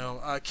don't want to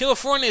know.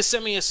 California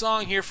sent me a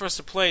song here for us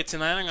to play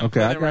tonight. I'm gonna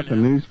play that right now. I got the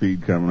news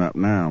feed coming up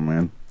now,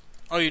 man.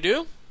 Oh, you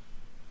do?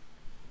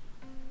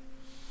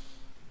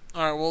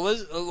 Alright,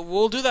 well,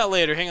 we'll do that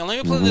later. Hang on, let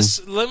me play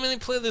this. Let me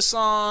play this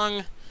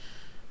song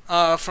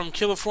from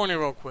California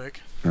real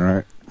quick.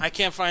 Alright. I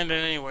can't find it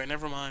anyway,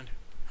 never mind.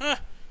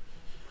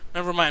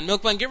 Never mind.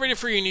 Milkman, get ready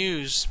for your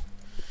news.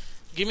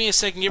 Give me a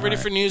second, get ready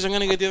for news. I'm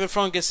gonna get the other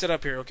phone, get set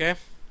up here, okay?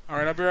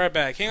 Alright, I'll be right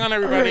back. Hang on,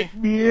 everybody.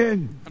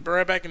 I'll be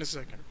right back in a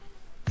second.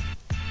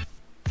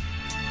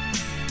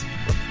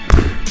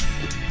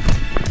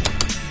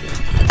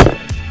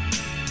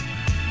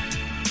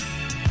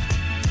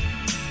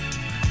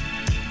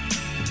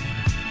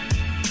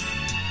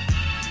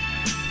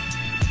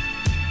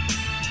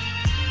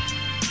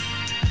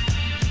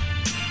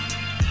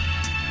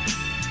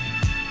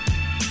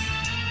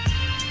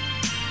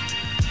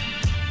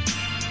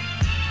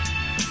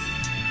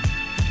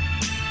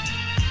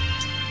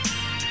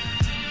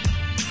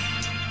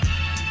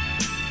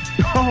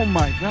 Oh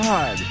my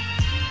God.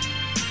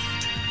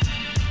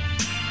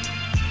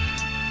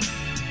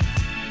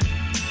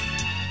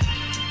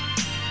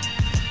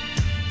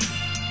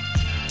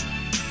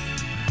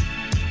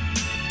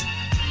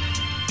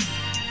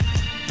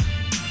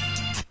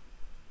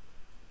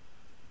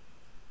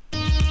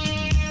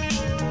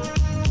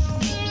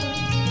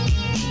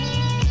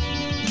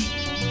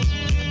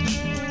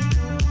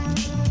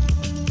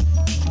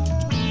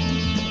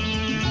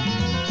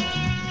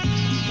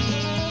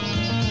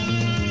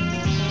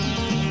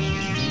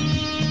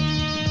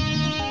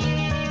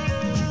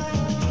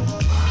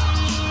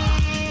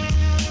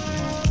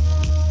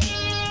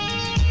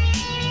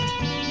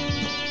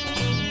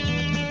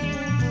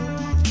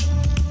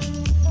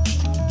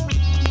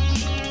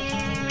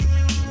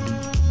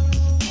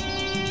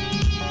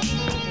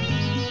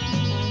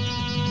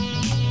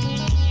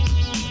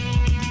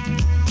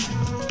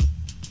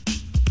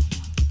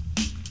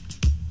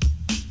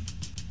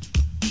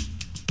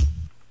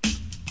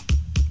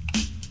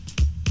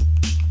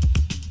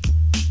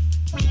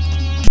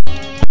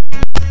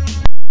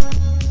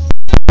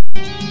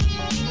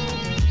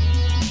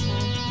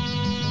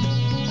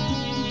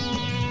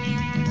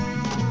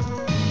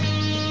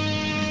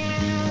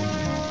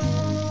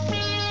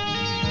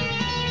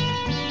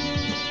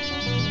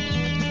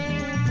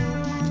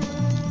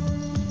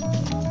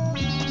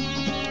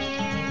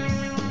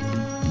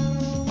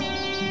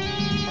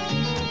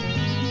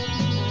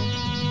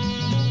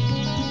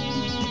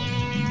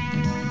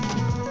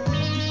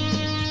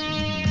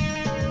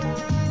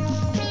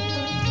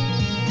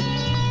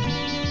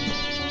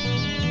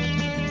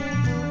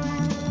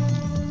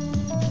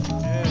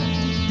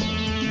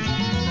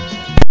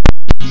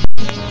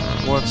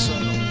 What's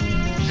up?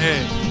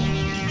 Hey.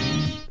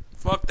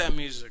 Fuck that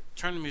music.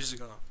 Turn the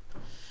music off.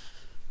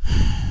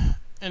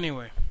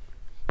 Anyway.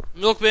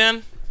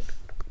 Milkman.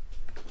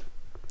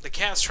 The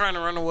cat's trying to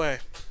run away.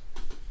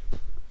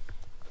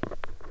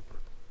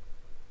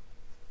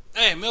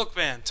 Hey,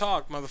 Milkman.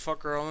 Talk,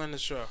 motherfucker. I'll end the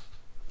show.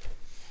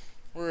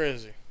 Where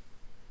is he?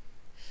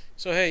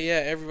 So, hey,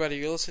 yeah, everybody,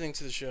 you're listening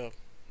to the show.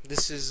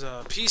 This is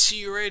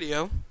PCU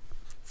Radio,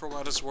 for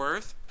what it's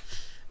worth.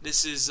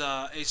 This is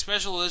a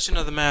special edition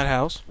of the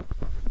Madhouse.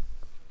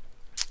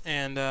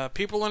 And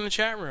people in the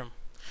chat room.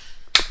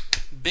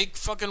 Big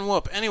fucking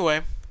whoop.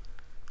 Anyway,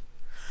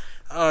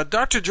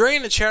 Dr. Dre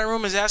in the chat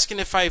room is asking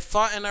if I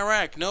fought in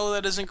Iraq. No,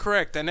 that isn't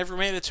correct. I never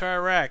made it to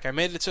Iraq. I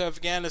made it to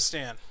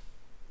Afghanistan.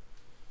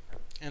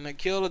 And I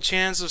killed a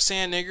chance of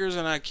sand niggers,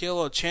 and I'd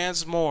kill a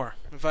chance more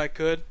if I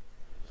could.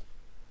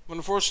 But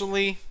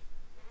unfortunately,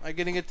 I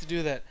didn't get to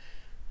do that.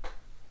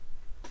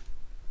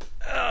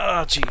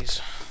 Oh,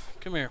 jeez.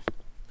 Come here.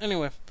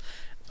 Anyway,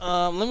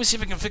 let me see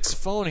if I can fix the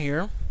phone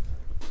here.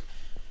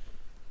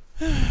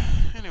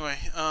 Anyway,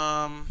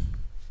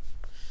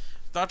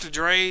 Dr.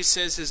 Dre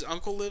says his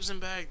uncle lives in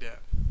Baghdad.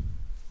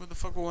 Who the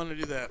fuck would want to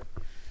do that?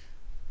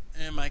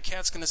 And my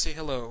cat's gonna say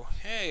hello.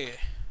 Hey,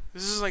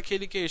 this is like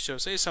KDK show.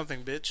 Say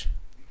something, bitch.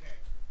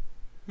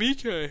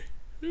 Mike.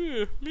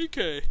 Yeah,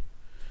 Mike.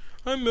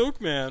 I'm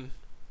Milkman.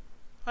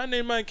 I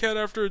named my cat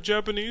after a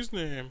Japanese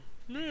name.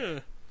 Yeah.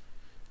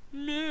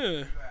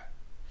 Yeah.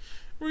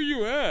 Where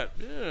you at?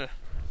 Yeah.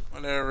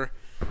 Whatever.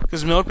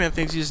 Because Milkman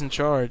thinks he's in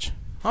charge.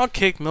 I'll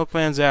kick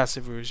Milkman's ass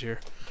if he was here.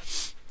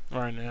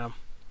 Right now.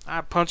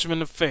 I'd punch him in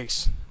the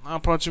face. I'll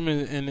punch him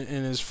in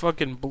his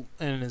fucking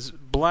in his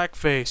black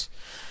face.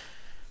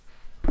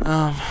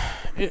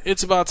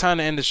 It's about time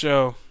to end the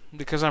show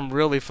because I'm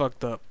really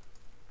fucked up,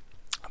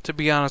 to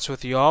be honest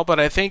with you all. But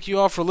I thank you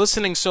all for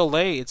listening so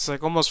late. It's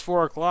like almost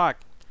 4 o'clock.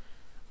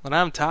 But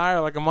I'm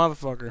tired like a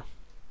motherfucker.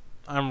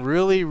 I'm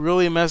really,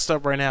 really messed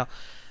up right now.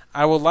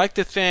 I would like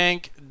to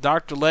thank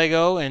Dr.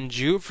 Lego and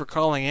Jude for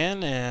calling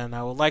in, and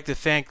I would like to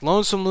thank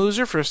Lonesome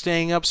Loser for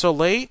staying up so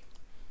late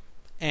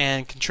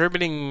and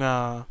contributing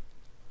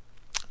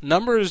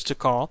numbers to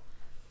call.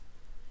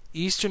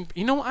 Eastern.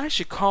 You know, I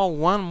should call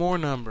one more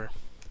number,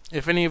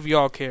 if any of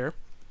y'all care.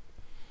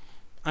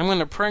 I'm going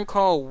to prank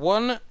call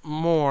one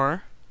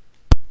more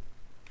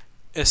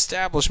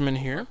establishment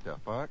here. What the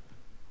fuck?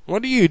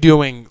 What are you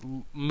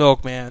doing,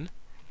 Milkman?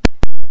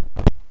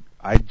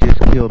 I just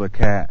killed a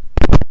cat.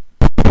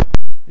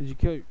 Did you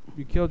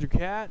killed your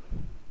cat?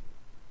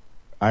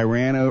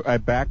 I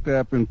backed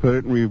up and put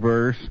it in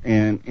reverse,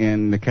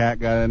 and the cat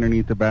got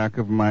underneath the back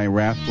of my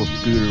rascal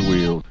scooter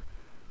wheels.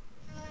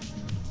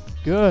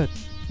 Good.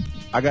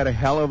 I got a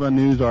hell of a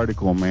news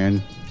article,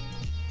 man.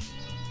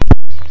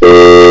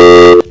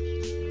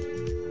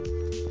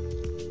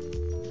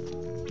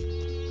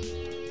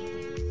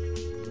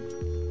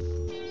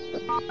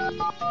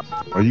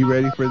 Are you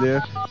ready for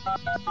this?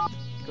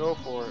 Go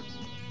for it.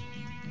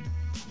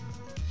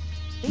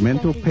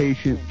 Mental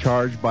patient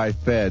charged by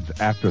feds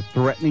after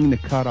threatening to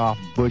cut off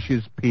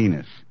Bush's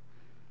penis.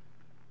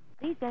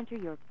 Please enter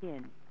your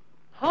PIN.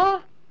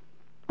 Huh?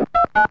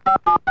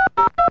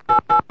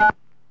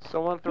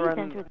 Someone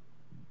threatened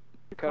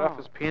to cut off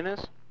his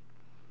penis?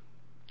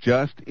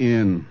 Just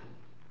in.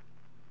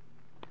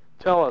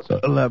 Tell us.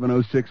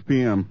 11:06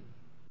 p.m.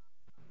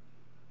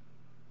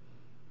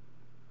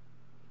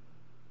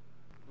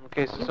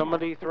 Okay, so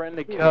somebody threatened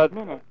to cut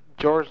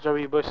George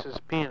W. Bush's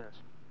penis.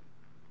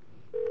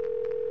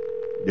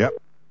 Yep.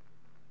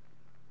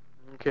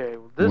 Okay.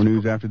 Well, More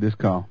news after this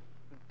call.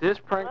 This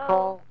prank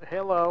call.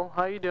 Hello.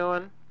 How you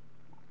doing?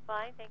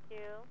 Fine, thank you.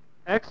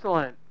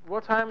 Excellent.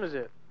 What time is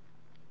it?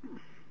 10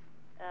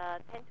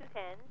 to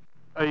 10.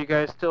 Are you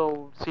guys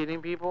still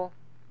seating people?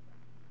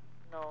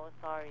 No,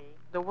 sorry.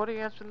 Then what are you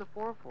answering the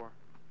phone for?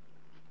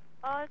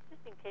 It's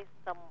just in case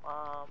some,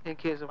 In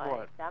case of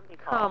what? family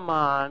Come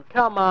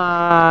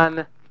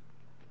on.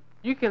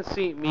 You can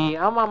seat me.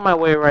 I'm on my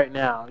way right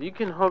now. You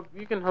can hook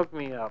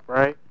me up,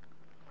 right?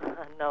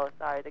 No,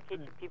 sorry. The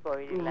kitchen people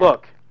already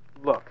left.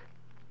 Look.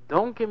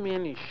 Don't give me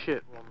any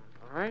shit, woman.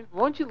 All right?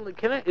 Won't you?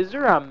 Is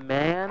there a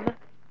man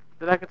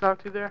that I can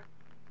talk to there?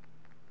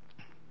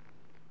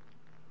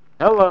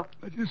 Hello.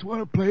 I just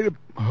want to play the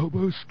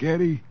hobo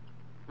sketty.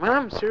 Man,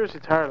 I'm seriously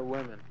tired of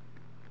women.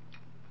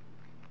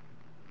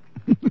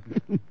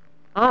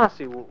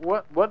 Honestly,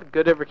 what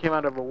good ever came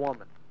out of a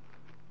woman?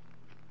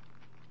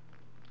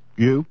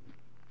 You?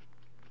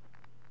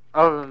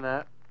 Other than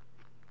that.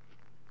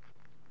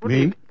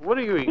 Me? What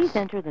are you eating? Please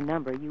enter the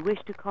number you wish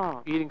to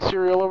call. Eating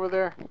cereal over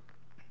there?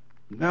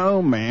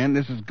 No, man,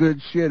 this is good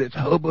shit. It's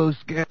hobo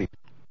sketty.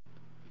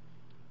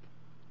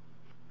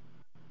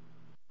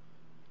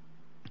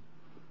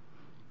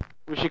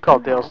 We should call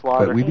Dale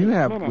Slaughter. But we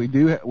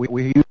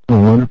use a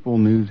wonderful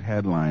news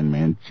headline,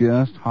 man,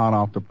 just hot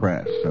off the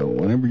press. So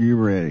whenever you're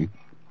ready.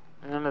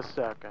 In a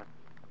second.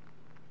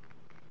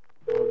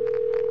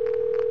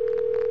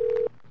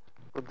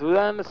 We'll do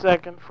that in a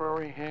second before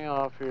we hang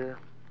off here.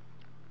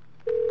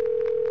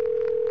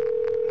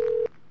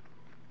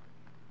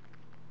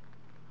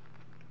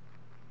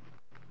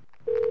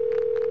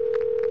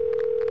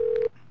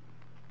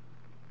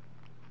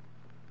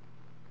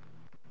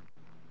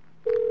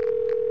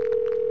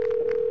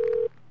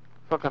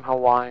 Fucking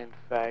Hawaiian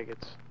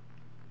faggots.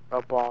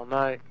 Up all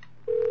night.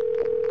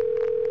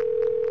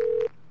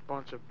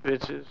 Bunch of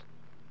bitches.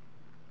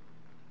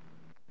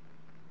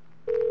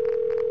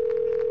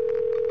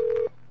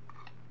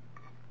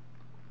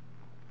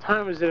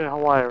 Time is it in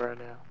Hawaii right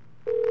now?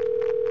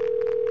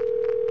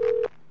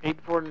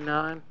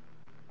 8:49.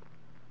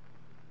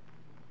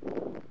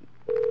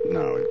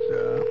 No, it's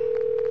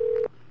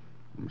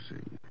let me see,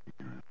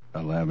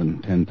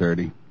 11,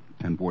 10:30,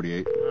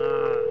 10:48.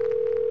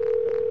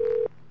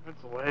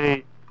 It's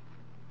late.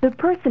 The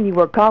person you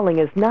are calling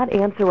is not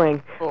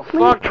answering. Well, Please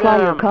fuck try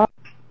them. your call.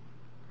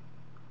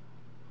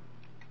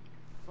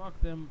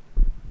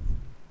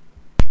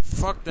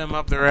 Fuck them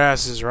up their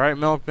asses, right,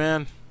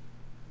 Milkman?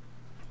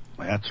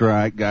 That's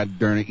right. God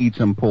darn it, eat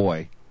some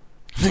poi.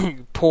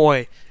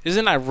 Poi.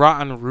 Isn't that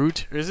rotten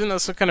root? Isn't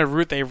that some kind of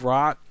root they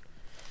rot?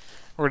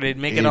 Or they'd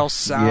make it all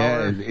sour?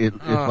 Yeah,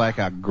 it's like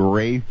a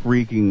gray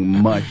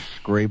freaking mush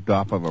scraped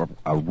off of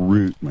a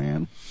root,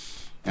 man.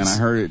 and I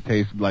heard it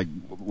tastes like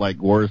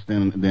worse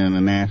than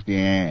a nasty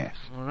ass.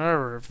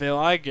 Whatever, if they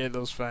like it,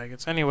 those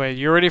faggots. Anyway,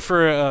 you ready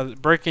for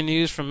breaking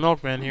news from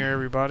Milkman here,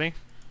 everybody?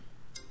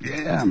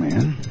 Yeah,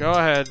 man. Go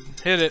ahead,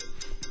 hit it.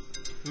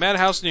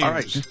 Madhouse News. All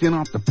right, just in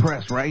off the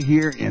press right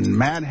here in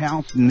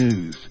Madhouse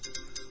News.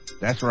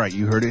 That's right,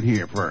 you heard it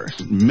here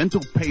first.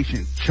 Mental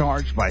patient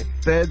charged by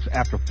feds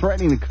after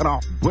threatening to cut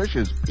off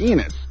Bush's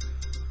penis.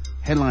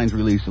 Headlines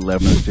released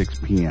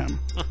 11:06 p.m.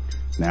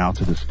 Now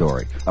to the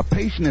story. A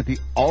patient at the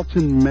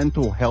Alton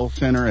Mental Health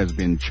Center has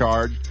been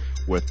charged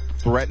with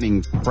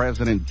threatening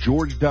President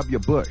George W.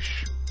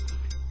 Bush.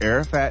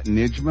 Arafat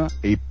Nijma,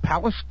 a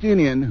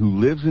Palestinian who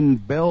lives in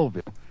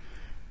Belleville,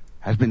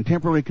 has been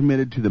temporarily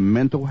committed to the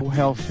mental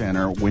health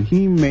center when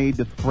he made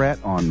the threat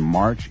on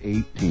March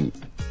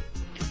 18th.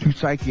 Two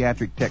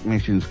psychiatric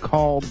technicians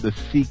called the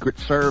Secret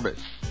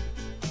Service.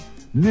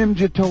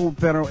 Nimja told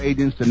federal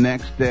agents the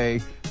next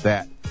day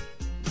that,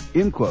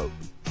 end quote,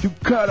 to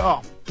cut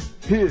off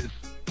his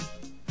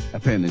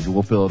appendage,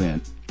 we'll fill it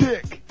in,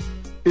 dick,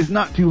 is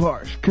not too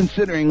harsh,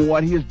 considering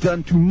what he has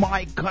done to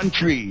my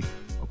country,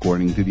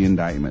 according to the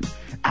indictment.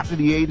 After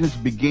the agents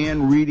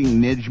began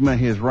reading Nijma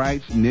his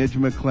rights,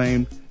 Nijma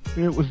claimed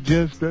it was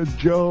just a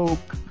joke.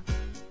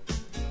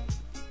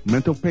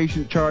 Mental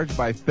patient charged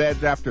by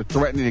feds after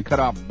threatening to cut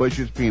off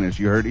Bush's penis.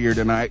 You heard it here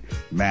tonight.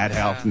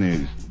 Madhouse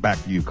News.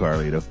 Back to you,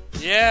 Carlito.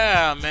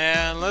 Yeah,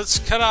 man. Let's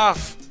cut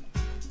off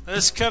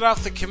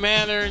the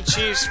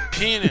Commander-in-Chief's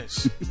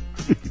penis.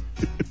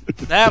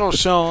 That'll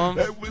show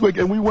him. Look,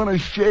 and we want to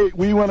shave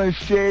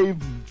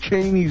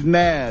Cheney's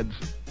nads.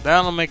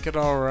 That'll make it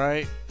all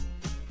right.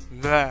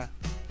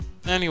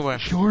 Anyway.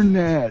 Sure,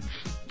 nads.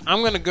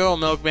 I'm gonna go,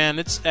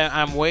 Milkman.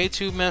 I'm way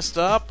too messed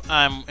up.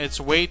 It's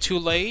way too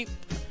late.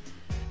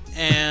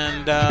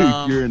 And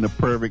you're in the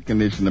perfect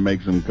condition to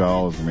make some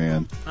calls,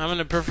 man. I'm in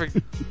the perfect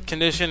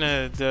condition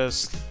to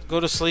go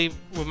to sleep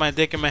with my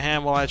dick in my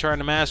hand while I try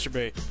to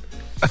masturbate.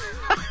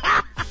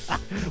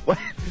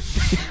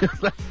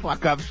 Let's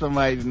fuck up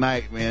somebody's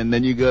night, man.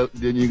 Then you go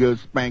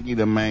Spanky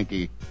the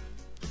Manky.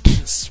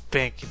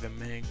 Spanky the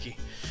Manky.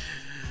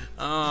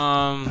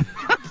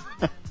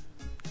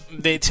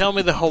 They tell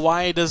me that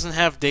Hawaii doesn't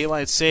have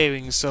daylight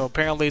savings, so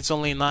apparently it's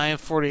only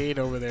 9:48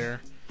 over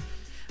there.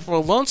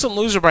 Well, Lonesome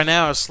Loser by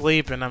now is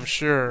sleeping, I'm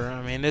sure.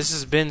 I mean, this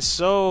has been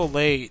so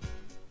late.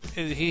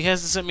 He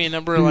hasn't sent me a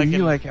number.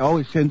 Dude, he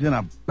always sends in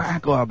a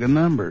backlog of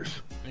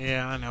numbers.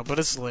 Yeah, I know, but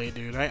it's late,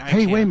 dude. I hey,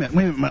 can't. wait a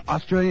minute.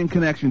 Australian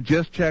connection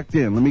just checked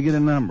in. Let me get a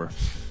number.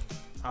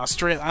 I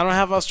don't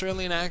have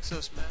Australian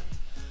access, man.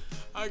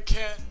 I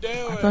can't do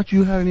it. I thought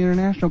you had an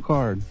international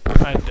card.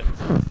 I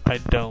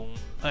don't.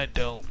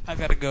 I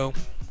gotta go.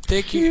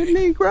 Take you,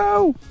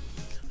 Negro.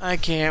 I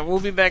can't.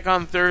 We'll be back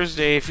on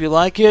Thursday. If you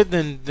like it,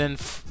 then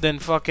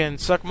fucking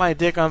suck my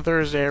dick on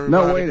Thursday,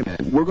 everybody. No, wait a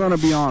minute. We're gonna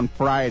be on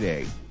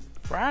Friday.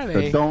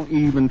 Friday? So don't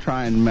even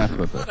try and mess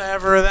with it.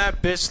 Whatever.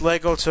 That bitch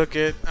Lego took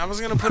it. I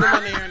was gonna put him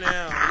on the air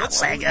now.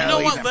 Lego, you know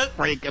he's what? a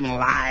freaking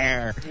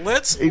liar.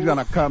 He's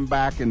gonna come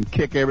back and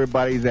kick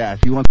everybody's ass.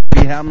 He wants to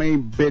see how many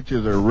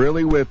bitches are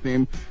really with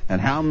him and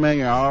how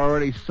many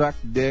already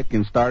sucked dick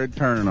and started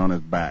turning on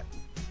his back.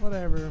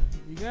 Whatever.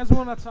 You guys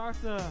want to talk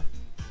to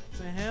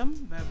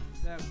him?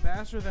 That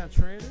bastard, that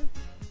traitor?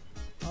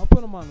 I'll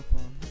put him on the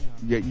phone.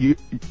 Yeah,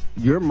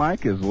 your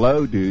mic is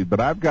low, dude, but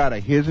I've got a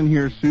His and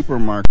Here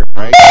supermarket,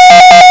 right?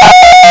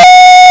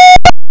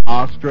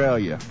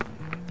 Australia.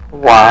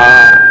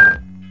 Wow.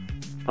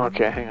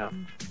 Okay, hang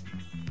on.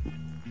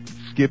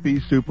 Skippy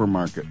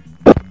Supermarket.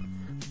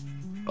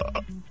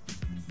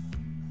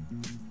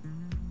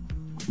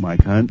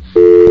 Mike Hunts.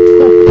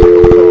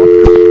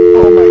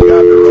 Oh my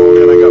God, they're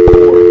rolling in. I got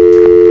 4.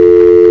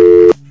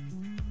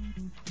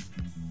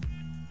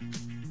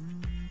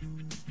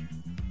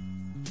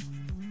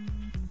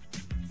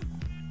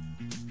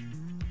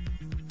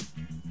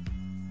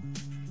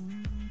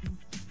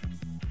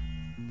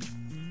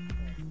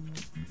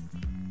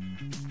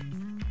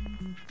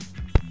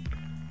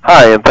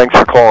 Hi, and thanks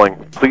for calling.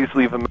 Please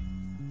leave a message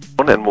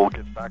and we'll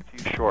get back to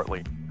you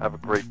shortly. Have a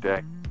great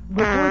day.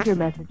 Record your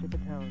message at the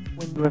tone.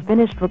 When you are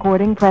finished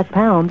recording, press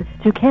pound.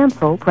 To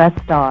cancel, press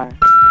star.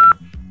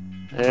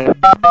 Hey,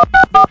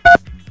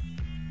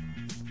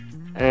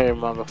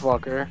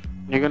 motherfucker.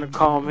 You're gonna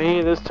call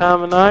me this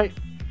time of night?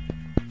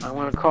 I'm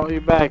gonna call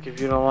you back if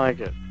you don't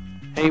like it.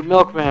 Hey,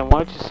 Milkman,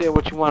 why don't you say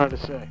what you wanted to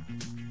say?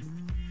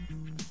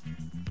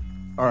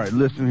 All right,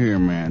 listen here,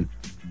 man.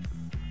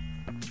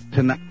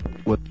 Tonight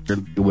was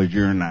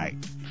your night.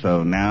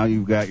 So now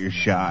you've got your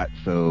shot.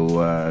 So,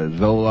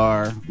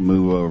 Zolar,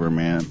 move over,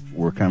 man.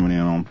 We're coming in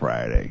on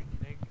Friday.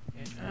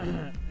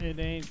 It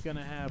ain't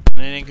gonna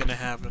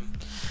happen.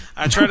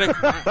 I try to...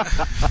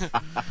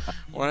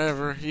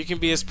 Whatever. You can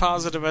be as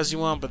positive as you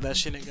want, but that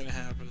shit ain't gonna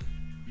happen.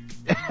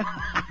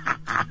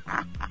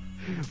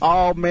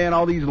 Oh, man,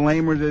 all these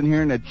lamers in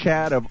here in the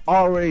chat have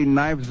already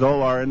knifed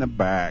Zolar in the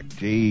back.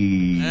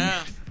 Jeez.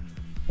 Yeah.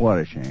 What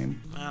a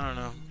shame. I don't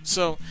know.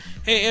 So,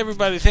 hey,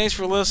 everybody, thanks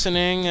for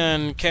listening,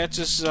 and catch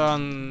us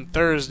on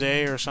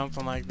Thursday or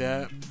something like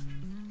that.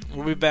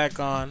 We'll be back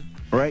on.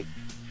 Right.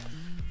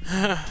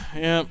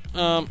 Yeah.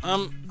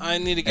 I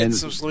need to get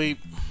some sleep.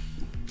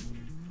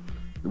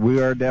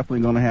 We are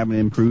definitely going to have an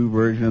improved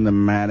version of the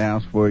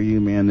Madhouse for you,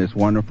 man. This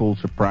wonderful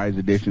surprise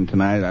edition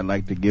tonight. I'd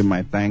like to give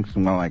my thanks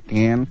while I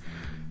can.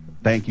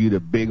 Thank you to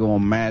Big Ol'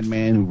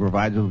 Madman, who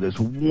provides us with this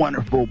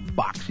wonderful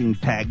boxing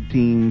tag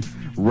team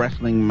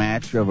wrestling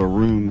match of a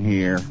room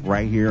here,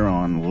 right here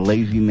on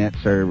Lazy Net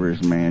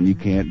servers, man. You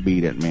can't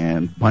beat it,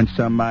 man. Punch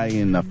somebody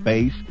in the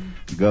face,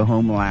 go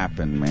home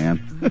laughing,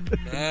 man.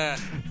 Yeah.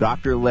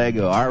 Dr.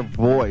 Lego, our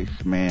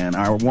voice, man,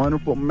 our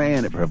wonderful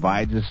man that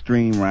provides a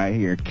stream right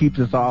here, keeps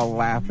us all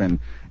laughing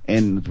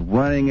and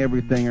running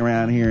everything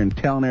around here and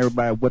telling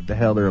everybody what the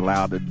hell they're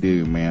allowed to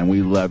do, man.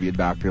 We love you,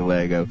 Dr.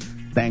 Lego.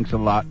 Thanks a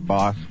lot,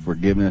 boss, for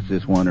giving us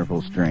this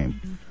wonderful stream.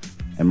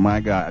 And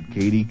my God,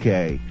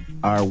 KDK,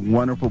 our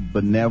wonderful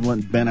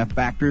benevolent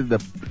benefactor, the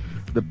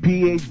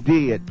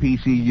PhD at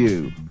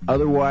PCU,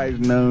 otherwise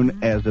known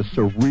as the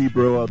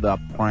Cerebro of the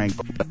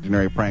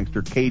legendary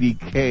prankster,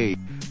 KDK.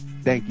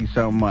 Thank you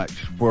so much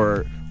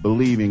for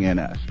believing in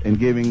us and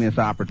giving this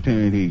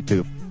opportunity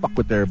to fuck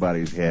with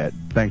everybody's head.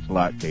 Thanks a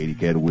lot,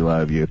 KDK. We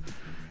love you.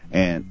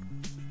 And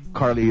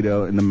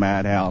Carlito in the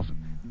Madhouse,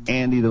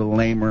 Andy the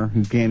Lamer,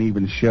 who can't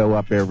even show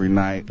up every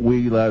night.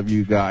 We love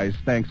you guys.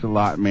 Thanks a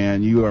lot,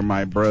 man. You are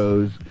my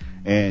bros,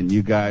 and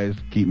you guys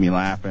keep me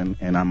laughing,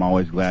 and I'm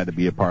always glad to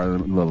be a part of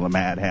the little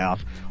Madhouse.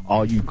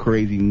 All you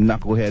crazy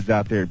knuckleheads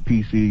out there at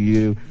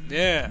PCU,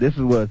 yeah, this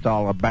is what it's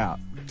all about.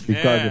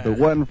 Because if it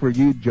wasn't for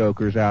you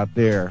jokers out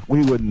there,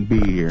 we wouldn't be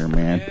here,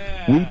 man.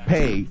 Yeah. We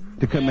pay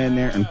to come in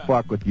there and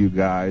fuck with you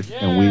guys,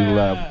 and we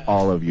love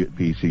all of you at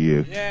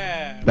PCU.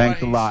 Yeah,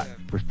 thanks a lot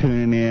for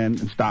tuning in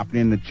and stopping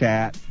in the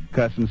chat,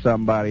 cussing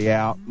somebody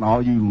out, and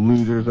all you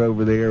losers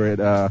over there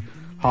at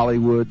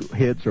Hollywood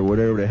Hits or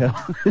whatever the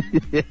hell.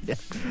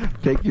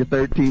 Take your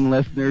 13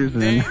 listeners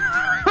and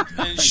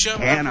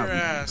shove up your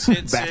ass.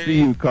 Hit Back City. to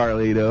you,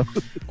 Carlito.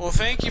 Well,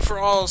 thank you for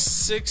all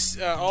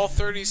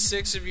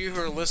 36 of you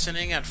who are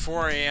listening at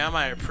 4 a.m.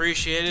 I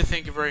appreciate it.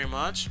 Thank you very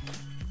much.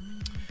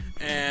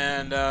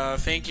 And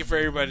thank you for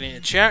everybody in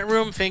the chat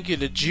room. Thank you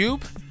to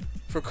Jupe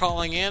for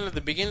calling in at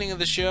the beginning of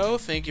the show.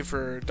 Thank you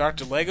for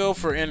Dr. Lego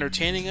for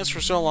entertaining us for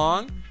so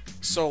long,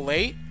 so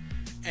late.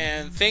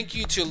 And thank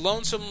you to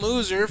Lonesome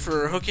Loser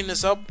for hooking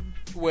us up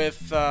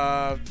with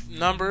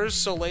numbers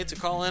so late to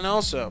call in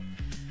also.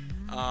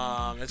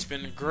 It's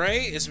been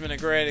great. It's been a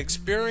great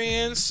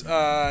experience.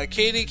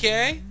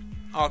 KDK,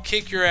 I'll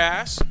kick your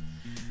ass.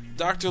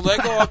 Dr.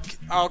 Lego,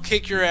 I'll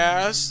kick your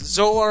ass.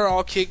 Zolar,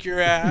 I'll kick your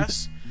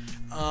ass.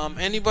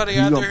 Anybody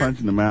out there?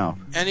 Punch in the mouth.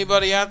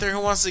 Anybody out there who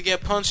wants to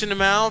get punched in the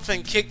mouth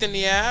and kicked in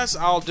the ass,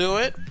 I'll do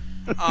it.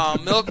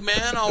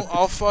 Milkman,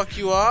 I'll fuck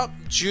you up.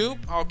 Jupe,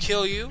 I'll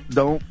kill you.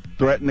 Don't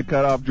threaten to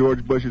cut off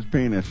George Bush's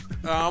penis.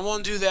 I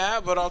won't do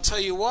that, but I'll tell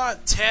you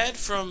what. Ted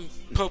from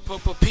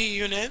P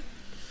Unit,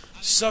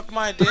 suck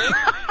my dick.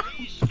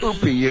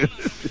 P Unit.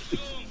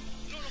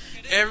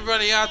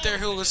 Everybody out there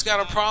who has got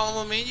a problem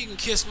with me, you can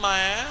kiss my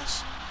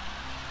ass.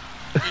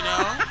 You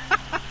know?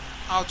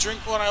 I'll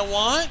drink what I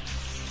want.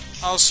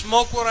 I'll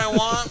smoke what I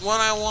want when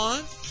I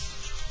want.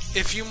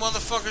 If you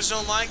motherfuckers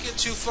don't like it,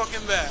 too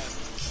fucking bad.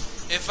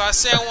 If I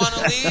say I want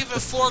to leave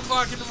at 4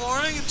 o'clock in the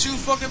morning, too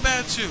fucking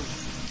bad too.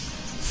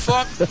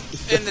 Fuck,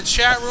 in the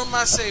chat room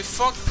I say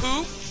fuck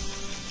poop,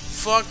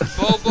 fuck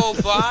Bobo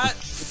Bot,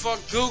 fuck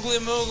Googly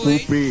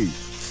Moogly, Poopy.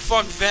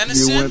 Fuck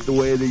Venison. You went the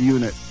way of the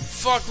unit.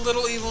 Fuck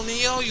Little Evil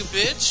Neo, you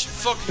bitch.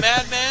 Fuck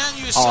Madman,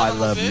 you son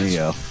of a bitch.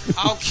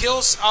 I love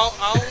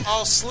Neo.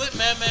 I'll slit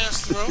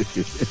Madman's throat.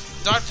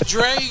 Dr.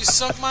 Dre, you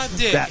suck my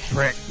dick. That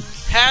prick.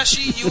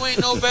 Hashi, you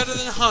ain't no better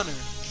than Hunter.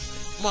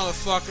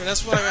 Motherfucker,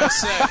 that's what I gotta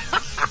say.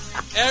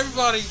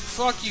 Everybody,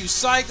 fuck you.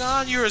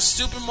 Saigon, you're a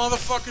stupid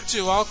motherfucker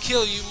too. I'll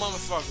kill you,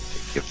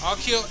 motherfucker. I'll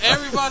kill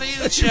everybody in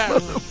the chat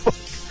room.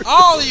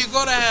 All of you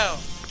go to hell.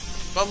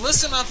 But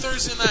listen on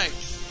Thursday night.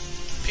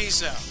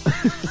 Peace out.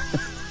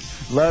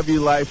 Love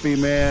you, Lifey,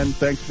 man.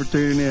 Thanks for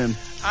tuning in.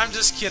 I'm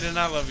just kidding.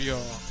 I love you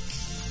all.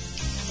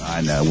 I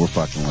know. We're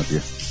fucking with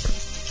you.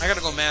 I gotta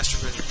go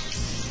masturbate.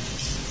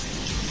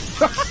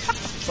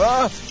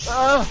 Oh,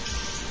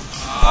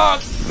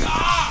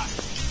 God!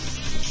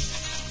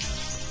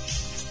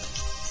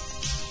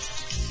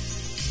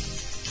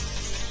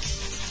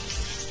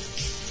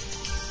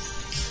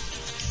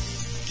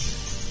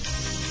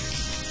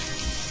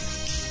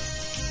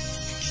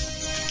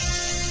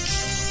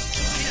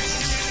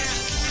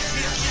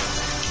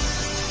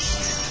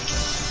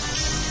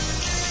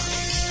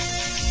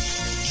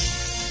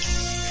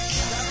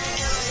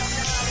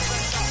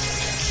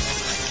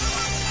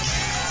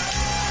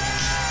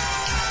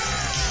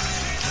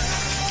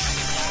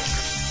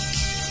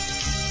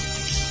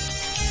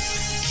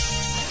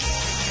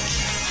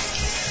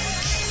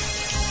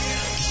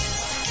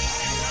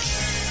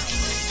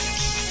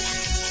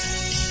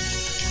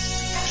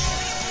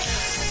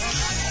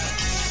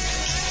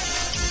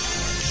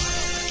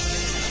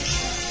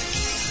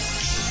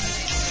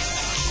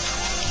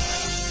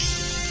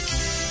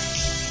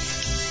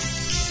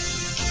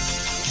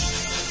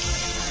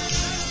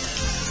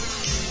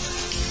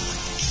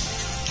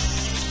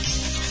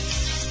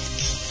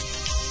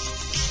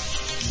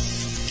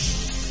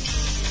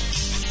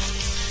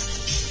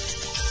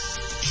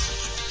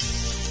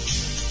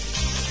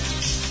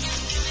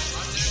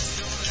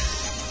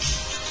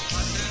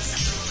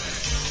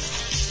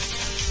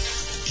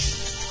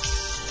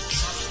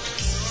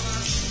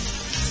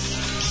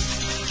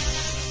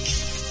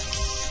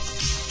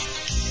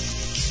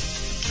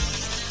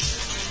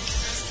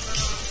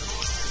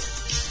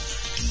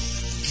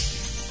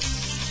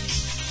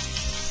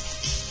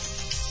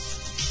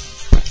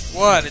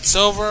 What? It's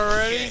over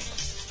already? Okay.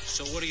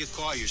 So what do you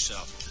call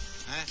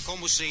yourself? Huh?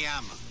 ¿Cómo se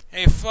llama?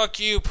 Hey, fuck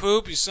you,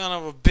 Poop, you son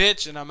of a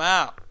bitch, and I'm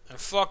out. And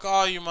fuck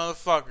all you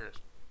motherfuckers.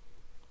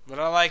 But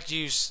I like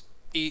you,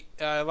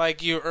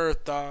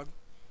 Earth Dog.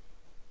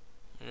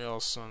 You all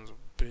sons of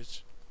a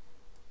bitch.